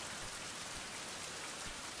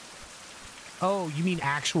 Oh, you mean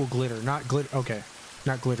actual glitter, not glitter. Okay,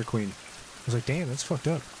 not Glitter Queen. I was like, damn, that's fucked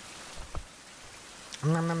up.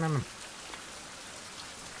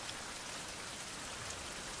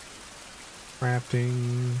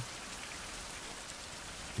 Crafting.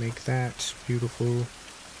 Make that beautiful.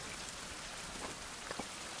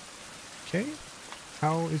 Okay.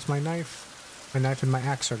 How is my knife? My knife and my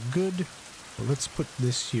axe are good. Well, let's put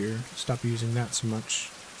this here. Stop using that so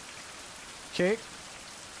much. Okay.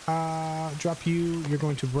 Drop you. You're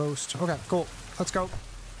going to roast. Okay, cool. Let's go.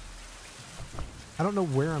 I don't know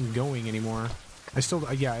where I'm going anymore.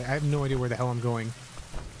 Yeah, I have no idea where the hell I'm going.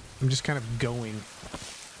 I'm just kind of going.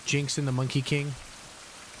 Jinx and the Monkey King.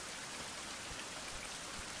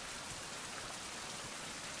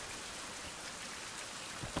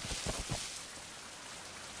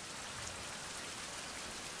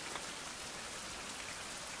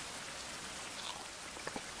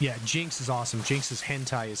 Yeah, Jinx is awesome. Jinx's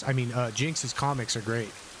hentai is... Jinx's comics are great.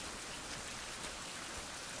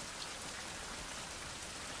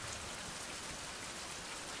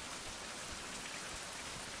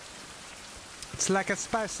 It's like a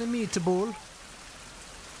spicy meatball.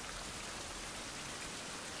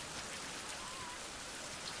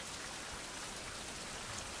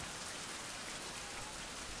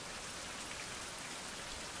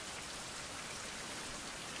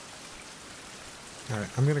 Alright,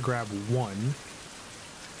 I'm gonna grab one.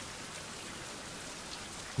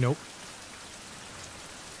 Nope.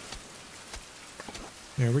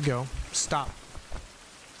 There we go. Stop.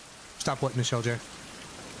 Stop what, Michelle J?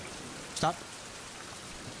 Stop.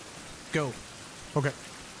 Go. Okay.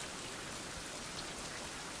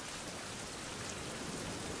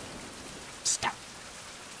 Stop.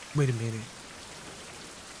 Wait a minute.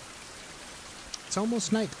 It's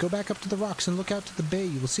almost night. Go back up to the rocks and look out to the bay.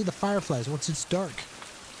 You will see the fireflies once it's dark.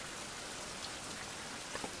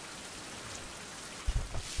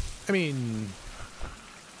 I mean...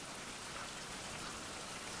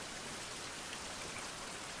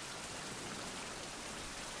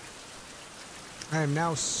 I am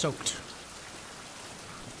now soaked.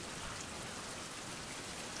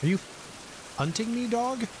 Are you hunting me,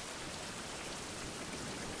 dog?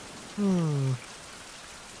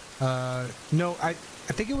 No, I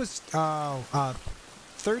think it was,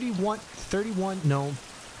 31, no,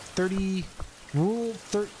 30, rule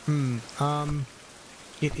 30,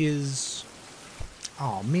 it is,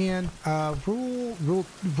 oh man,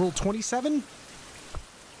 rule 27?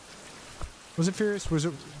 Was it Furious? Was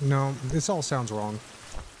it, no, this all sounds wrong.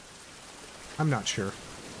 I'm not sure.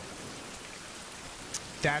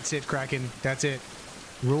 That's it, Kraken, that's it.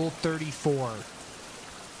 Rule 34.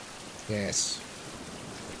 Yes.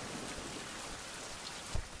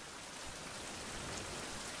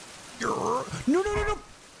 No, no, no, no!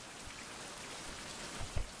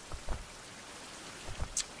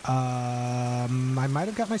 I might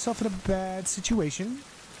have got myself in a bad situation.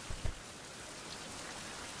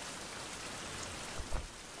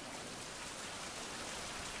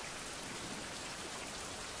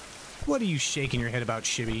 What are you shaking your head about,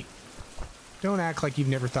 Shibby? Don't act like you've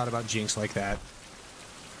never thought about Jinx like that.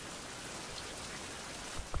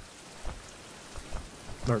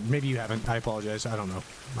 Or maybe you haven't. I apologize. I don't know.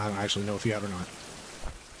 I don't actually know if you have or not.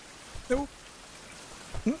 No.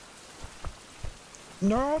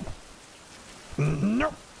 No.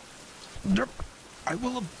 No. Nope. I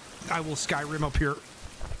will Skyrim up here.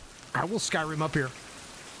 I will Skyrim up here.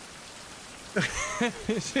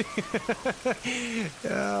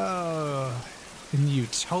 Oh, and you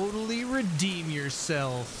totally redeem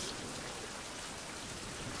yourself.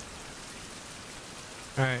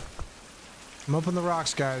 All right. I'm up on the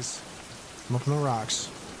rocks, guys. I'm up on the rocks.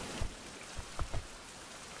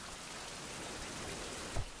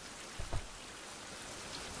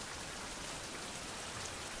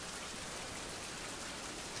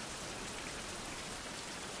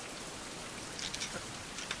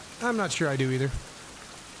 I'm not sure I do either.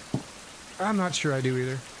 I'm not sure I do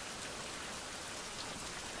either.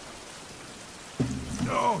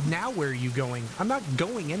 Oh, now where are you going? I'm not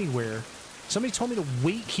going anywhere. Somebody told me to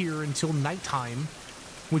wait here until nighttime,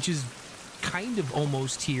 which is kind of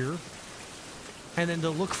almost here, and then to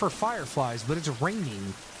look for fireflies, but it's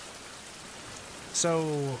raining.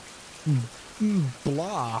 So,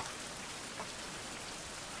 blah.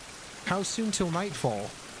 How soon till nightfall?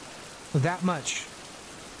 That much.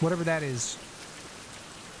 Whatever that is.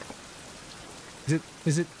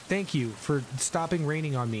 Is it thank you for stopping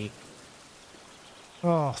raining on me.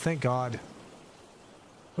 Oh, thank God.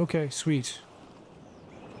 Okay, sweet.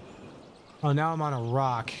 Oh, now I'm on a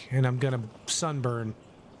rock and I'm gonna sunburn.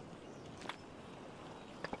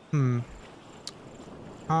 I'm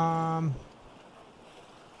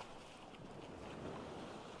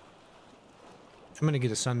gonna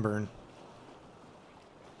get a sunburn.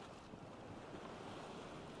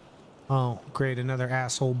 Oh, great, another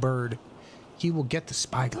asshole bird. He will get the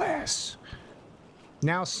spyglass.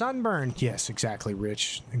 Now sunburn. Yes, exactly,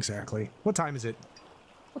 Rich. Exactly. What time is it?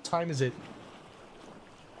 What time is it?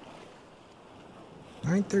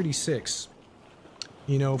 9:36.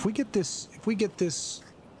 You know, if we get this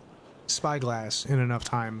spyglass in enough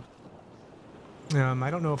time,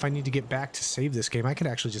 I don't know if I need to get back to save this game. I could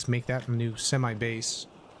actually just make that a new semi-base.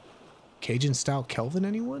 Cajun style Kelvin,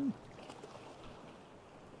 anyone?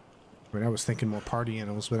 I mean, I was thinking more party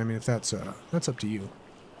animals, but I mean, if that's up to you.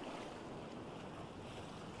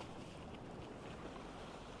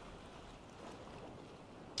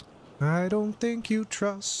 I don't think you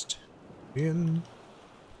trust in...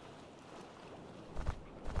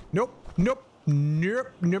 Nope, nope,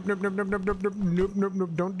 nope, nope, nope, nope, nope, nope, nope, nope, nope, nope, nope,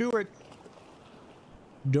 don't do it.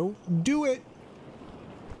 Don't do it.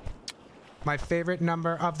 My favorite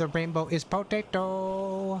number of the rainbow is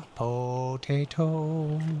potato.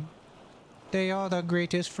 Potato. They are the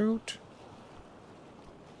greatest fruit,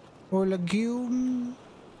 or legume,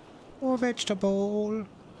 or vegetable.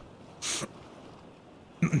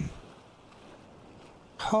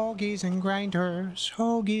 Hoagies and grinders,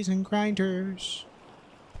 hoagies and grinders.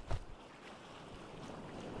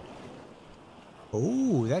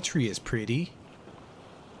 Oh, that tree is pretty.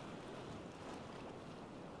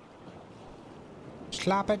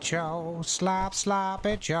 Slap it, Joe. Slap, slap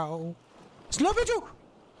it, Joe. Slap it, Joe!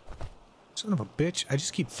 Son of a bitch. I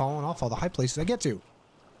just keep falling off all the high places I get to.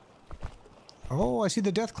 Oh, I see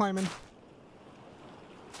the death climbing.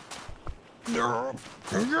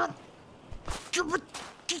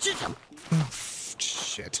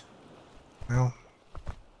 Shit. Well,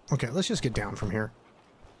 okay, let's just get down from here.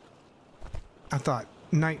 I thought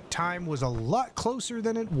nighttime was a lot closer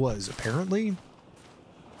than it was, apparently.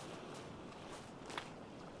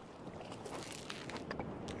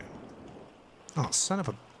 Oh, son of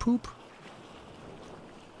a poop.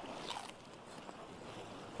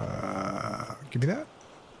 Give me that.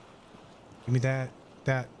 Give me that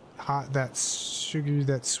hot, that sugar,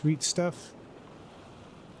 that sweet stuff.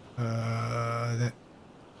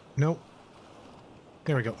 Nope.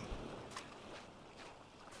 There we go.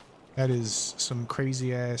 That is some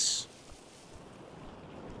crazy ass.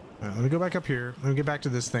 Let me go back up here. Let me get back to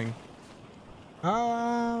this thing.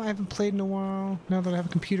 I haven't played in a while. Now that I have a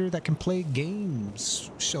computer that can play games.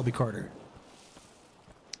 Shelby Carter.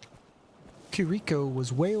 Kiriko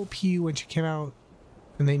was way OP when she came out,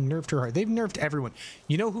 and they nerfed her hard. They've nerfed everyone.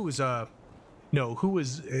 You know who was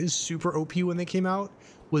is super OP when they came out?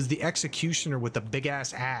 Was the Executioner with the big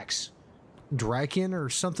ass axe. Draken or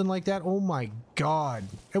something like that. Oh my god.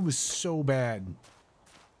 It was so bad.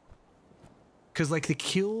 Because like the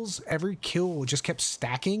kills, every kill just kept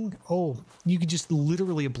stacking. Oh, you could just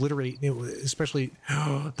literally obliterate it, especially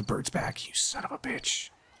the bird's back, you son of a bitch.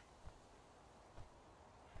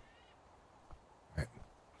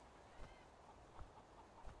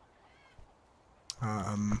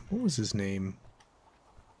 What was his name?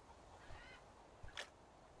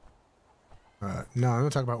 No, I'm gonna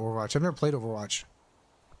talk about Overwatch. I've never played Overwatch.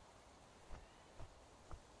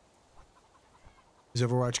 Is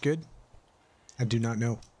Overwatch good? I do not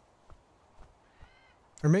know.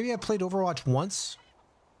 Or maybe I played Overwatch once.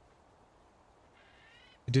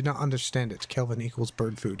 I did not understand it. Kelvin equals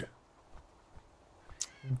bird food.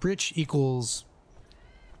 Rich equals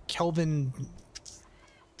Kelvin.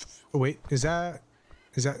 Oh, wait, is that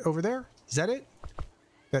over there? Is that it?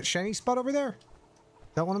 That shiny spot over there?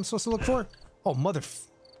 Is that what I'm supposed to look for? Oh, is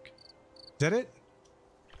that it?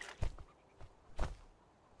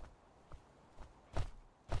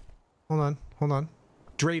 Hold on, hold on.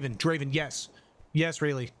 Draven, yes. Yes,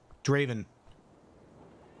 Rayleigh. Draven.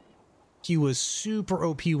 He was super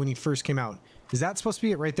OP when he first came out. Is that supposed to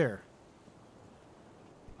be it right there?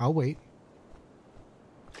 I'll wait.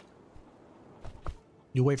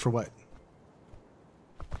 You wait for what?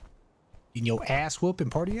 In your ass whoop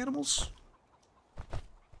and party animals?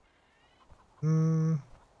 Boop.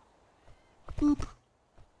 Boop.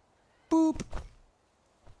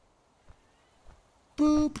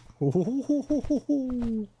 Boop.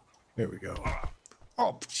 Oh, there we go.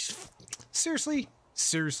 Oh, seriously?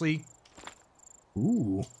 Seriously?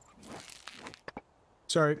 Ooh.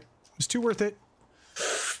 Sorry. It's too worth it.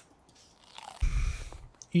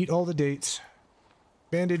 Eat all the dates.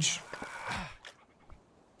 Bandage. I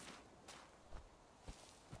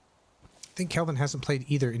think Kelvin hasn't played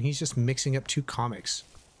either, and he's just mixing up two comics.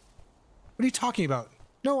 What are you talking about?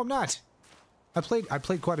 No, I'm not. I played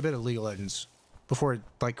quite a bit of League of Legends before it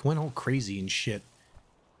like went all crazy and shit.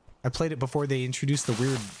 I played it before they introduced the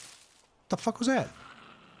weird. What the fuck was that?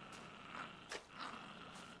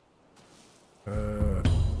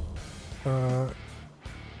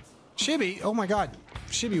 Shibby. Oh my god.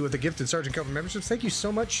 Shibby with the gifted Sergeant Kelvin memberships. Thank you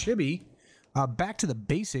so much, Shibby. Back to the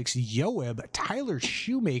basics. Yoeb, Tyler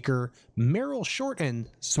Shoemaker, Meryl Short, and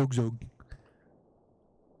Zog Zog.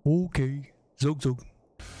 Okay. Zog Zog.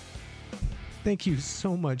 Thank you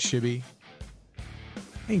so much, Shibby.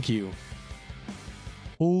 Thank you.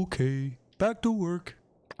 Okay. Back to work.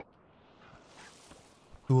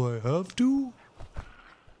 Do I have to?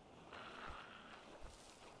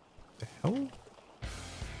 The hell?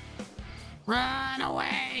 Run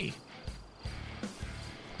away!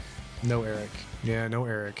 No Eric. Yeah, no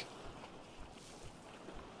Eric.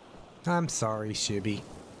 I'm sorry, Shibby.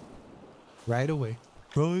 Right away.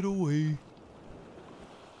 Right away.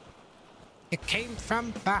 It came from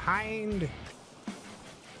behind.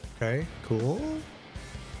 Okay, cool.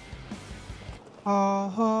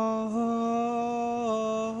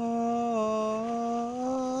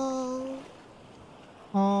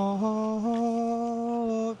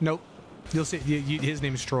 Nope. You'll see. His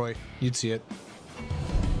name's Troy. You'd see it.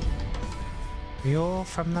 You're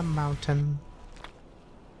from the mountain.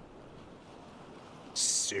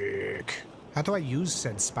 Sick. How do I use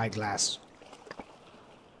said spyglass?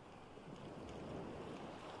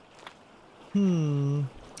 Oh,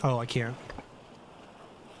 I can't.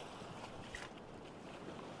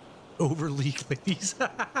 Overleak ladies.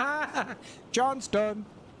 John's done.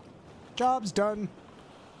 Job's done.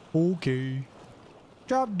 Okay.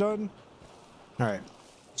 Job done. Alright.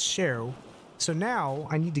 So now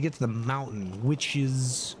I need to get to the mountain, which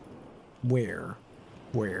is where?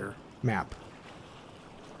 Where? Map.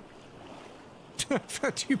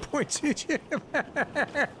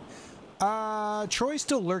 2.2. Troy's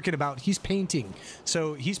still lurking about. He's painting.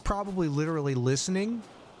 So he's probably literally listening.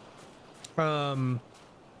 And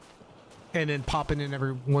then popping in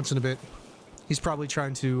every once in a bit. He's probably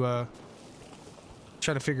trying to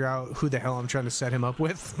figure out who the hell I'm trying to set him up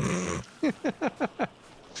with.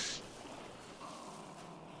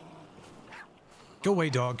 Go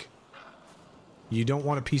away, dog. You don't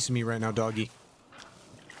want a piece of me right now, doggy.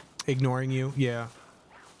 Ignoring you? Yeah.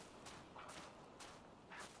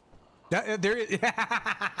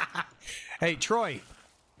 Hey, Troy.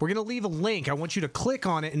 We're going to leave a link. I want you to click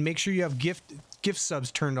on it and make sure you have gift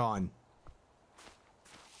subs turned on.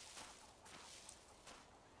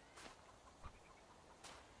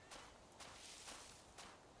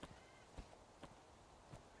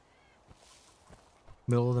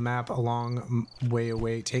 Middle of the map, a long way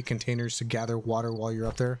away. Take containers to gather water while you're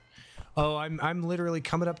up there. Oh, I'm literally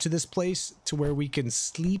coming up to this place to where we can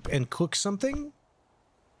sleep and cook something.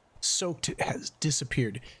 Soaked has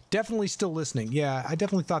disappeared. Definitely still listening. Yeah, I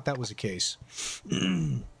definitely thought that was the case.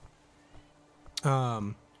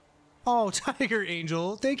 Oh, Tiger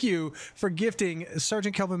Angel, thank you for gifting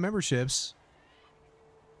Sergeant Kelvin memberships.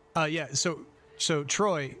 Yeah, so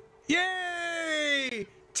Troy. Yay!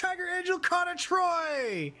 Tiger Angel caught a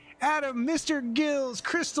Troy! Adam, Mr. Gills,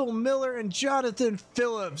 Crystal Miller, and Jonathan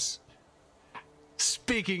Phillips.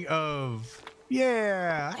 Speaking of,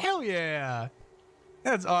 yeah, hell yeah.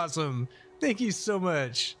 That's awesome. Thank you so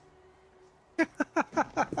much.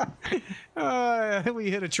 We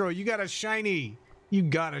hit a Troy. You got a shiny. You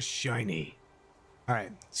got a shiny. All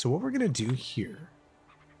right. So what we're going to do here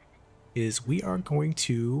is we are going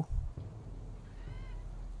to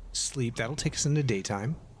sleep. That'll take us into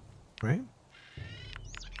daytime, right?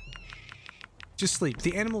 Just sleep.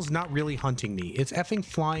 The animal's not really hunting me. It's effing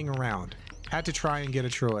flying around. Had to try and get a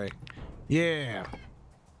Troy. Yeah.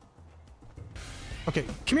 Okay,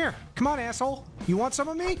 come here. Come on, asshole. You want some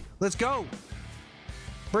of me? Let's go.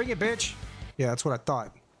 Bring it, bitch. Yeah, that's what I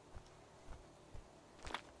thought.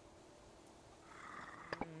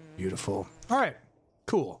 Beautiful. All right,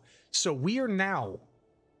 cool. So we are now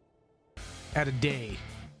at a day.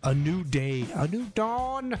 A new day. A new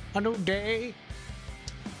dawn. A new day.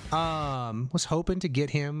 Was hoping to get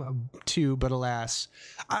him too, but alas,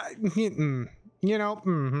 you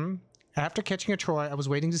know, after catching a Troy, I was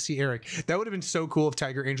waiting to see Eric. That would have been so cool if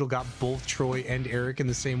Tiger Angel got both Troy and Eric in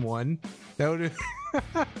the same one. That would have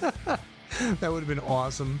that would have been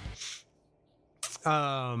awesome.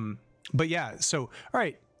 But yeah, so all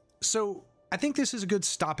right. So I think this is a good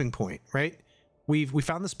stopping point, right? We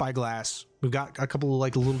found the spyglass. We've got a couple of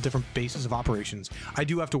like little different bases of operations. I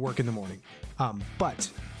do have to work in the morning.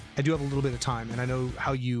 But I do have a little bit of time, and I know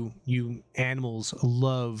how you animals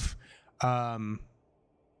love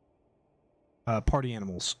party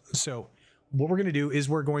animals. So what we're gonna do is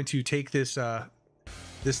we're going to take this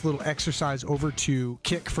this little exercise over to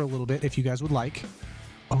Kick for a little bit, if you guys would like.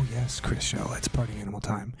 Oh yes, Chris Show, it's party animal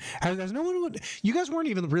time. Has no one? You guys weren't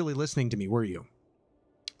even really listening to me, were you?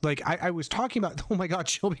 Like, I was talking about, oh my God,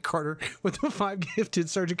 Shelby Carter with the 5 gifted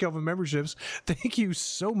Sergeant Kelvin memberships. Thank you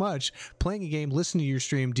so much. Playing a game, listening to your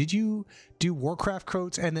stream. Did you do Warcraft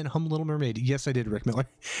quotes and then hum Little Mermaid? Yes, I did, Rick Miller.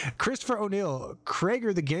 Christopher O'Neill,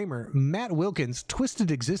 Krager the Gamer, Matt Wilkins, Twisted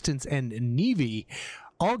Existence, and Nevi,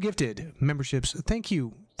 all gifted memberships. Thank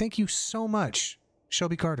you. Thank you so much,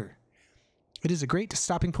 Shelby Carter. It is a great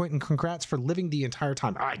stopping point, and congrats for living the entire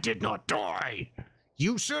time. I did not die.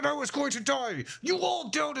 You said I was going to die. You all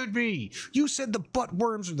doubted me. You said the butt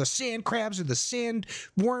worms or the sand crabs or the sand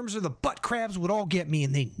worms or the butt crabs would all get me,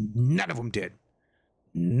 and none of them did.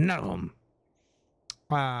 None of them.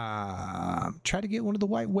 Try to get one of the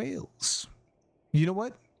white whales. You know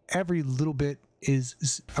what? Every little bit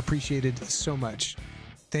is appreciated so much.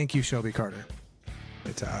 Thank you, Shelby Carter.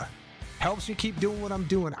 It helps me keep doing what I'm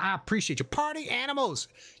doing. I appreciate you. Party animals.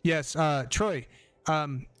 Yes, Troy.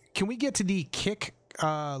 Can we get to the Kick?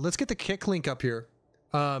 Let's get the Kick link up here.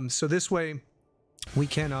 So this way we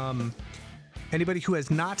can, anybody who has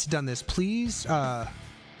not done this, please, I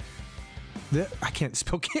can't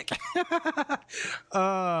spell Kick.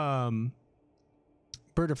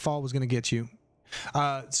 Bird of Fall was going to get you.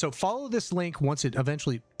 So follow this link once it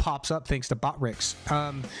eventually pops up, thanks to Botrix.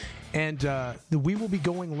 And we will be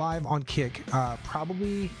going live on Kick,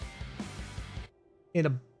 probably in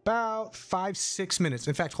about 5-6 minutes.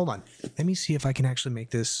 In fact, hold on. Let me see if I can actually make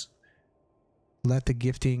this. Let the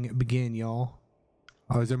gifting begin, y'all.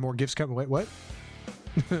 Oh, is there more gifts coming? Wait, what?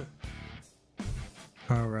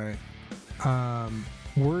 All right.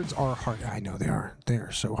 Words are hard. I know they are. They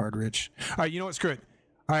are so hard, Rich. All right, you know what? Screw it.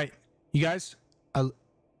 All right, you guys.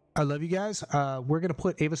 I love you guys. We're gonna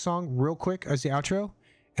put Ava's song real quick as the outro,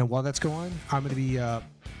 and while that's going, I'm gonna be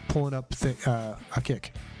pulling up a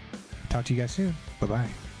Kick. Talk to you guys soon. Bye bye.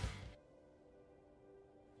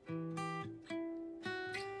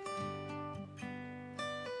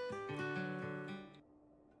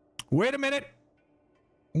 Wait a minute.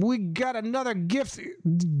 We got another gift.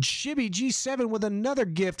 Shibby G7 with another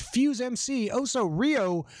gift. Fuse MC, Oso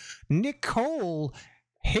Rio, Nicole,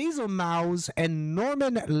 Hazel Mouse, and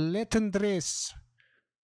Norman Letendres.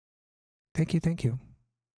 Thank you, thank you.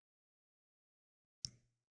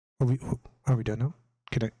 Are we done now?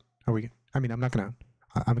 Are we? I mean, I'm gonna.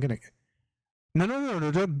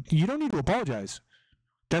 No. You don't need to apologize.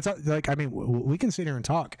 That's like, I mean, we can sit here and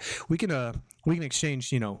talk. We can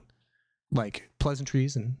exchange, you know, like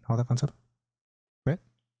pleasantries and all that fun stuff. Right?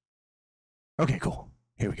 Okay, cool.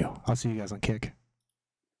 Here we go. I'll see you guys on Kick.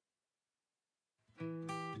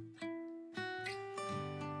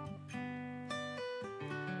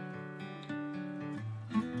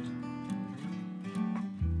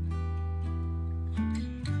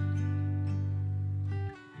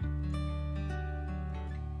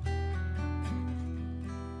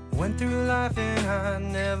 Went through life and I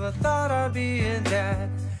never thought I'd be a dad.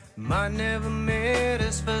 Might never met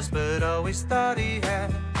us first, but always thought he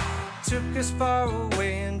had. Took us far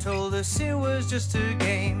away and told us it was just a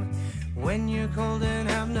game. When you're cold and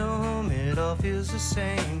have no home, it all feels the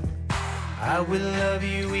same. I will love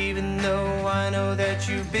you even though I know that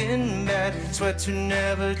you've been bad. Swear to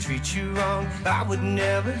never treat you wrong, I would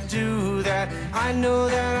never do that. I know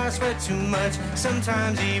that I sweat too much,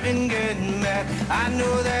 sometimes even get mad. I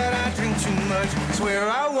know that I drink too much, swear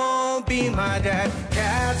I won't be my dad.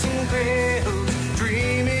 Cats and cradles,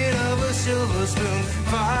 dreaming of a silver spoon.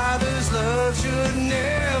 Father's love should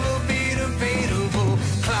never be debatable.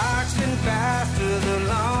 Clock's been faster the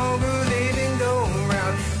longer they've been going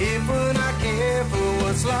round. If we're not careful,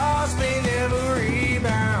 what's lost may never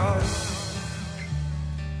rebound.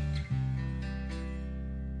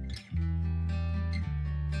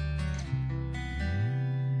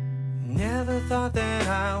 Never thought that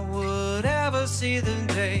I would ever see the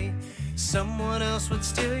day someone else would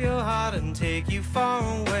steal your heart and take you far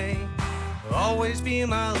away. Always be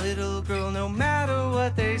my little girl, no matter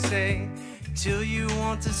what they say, till you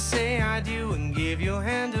want to say I do and give your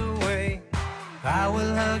hand away. I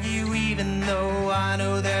will hug you even though I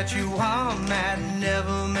know that you are mad.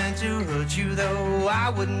 Never meant to hurt you though, I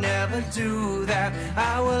would never do that.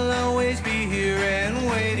 I will always be here and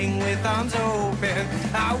waiting with arms open.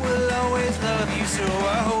 I will always love you, so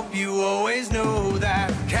I hope you always know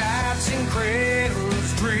that. Cats and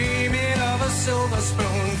cradles, dreaming of a silver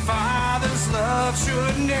spoon. Father's love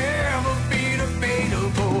should never be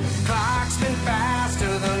debatable. Clock's been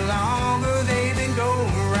faster the longer they've been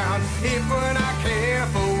going around. If we're not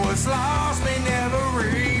careful, what's lost may never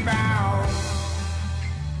rebound.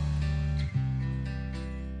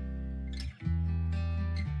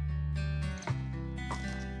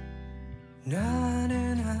 Na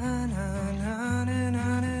na na na na na na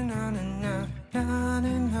na na na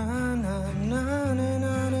na na na na na na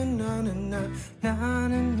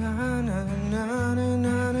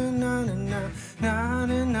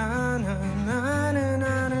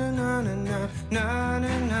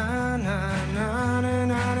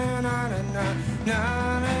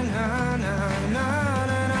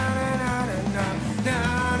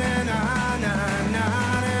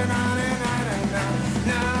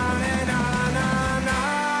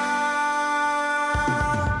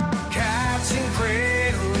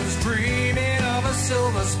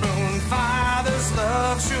silver spoon. Father's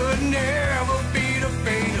love should never be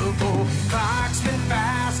debatable. Clock's been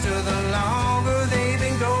faster the longer they've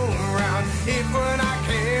been going around. If we're not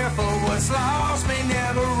careful, what's lost may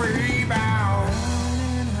never rebound.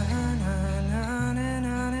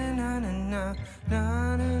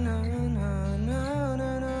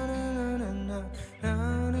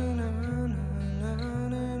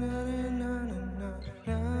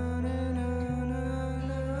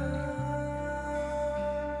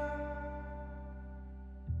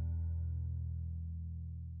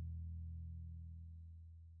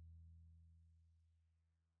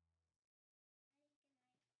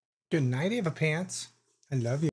 Good night, Ava Pants. I love you.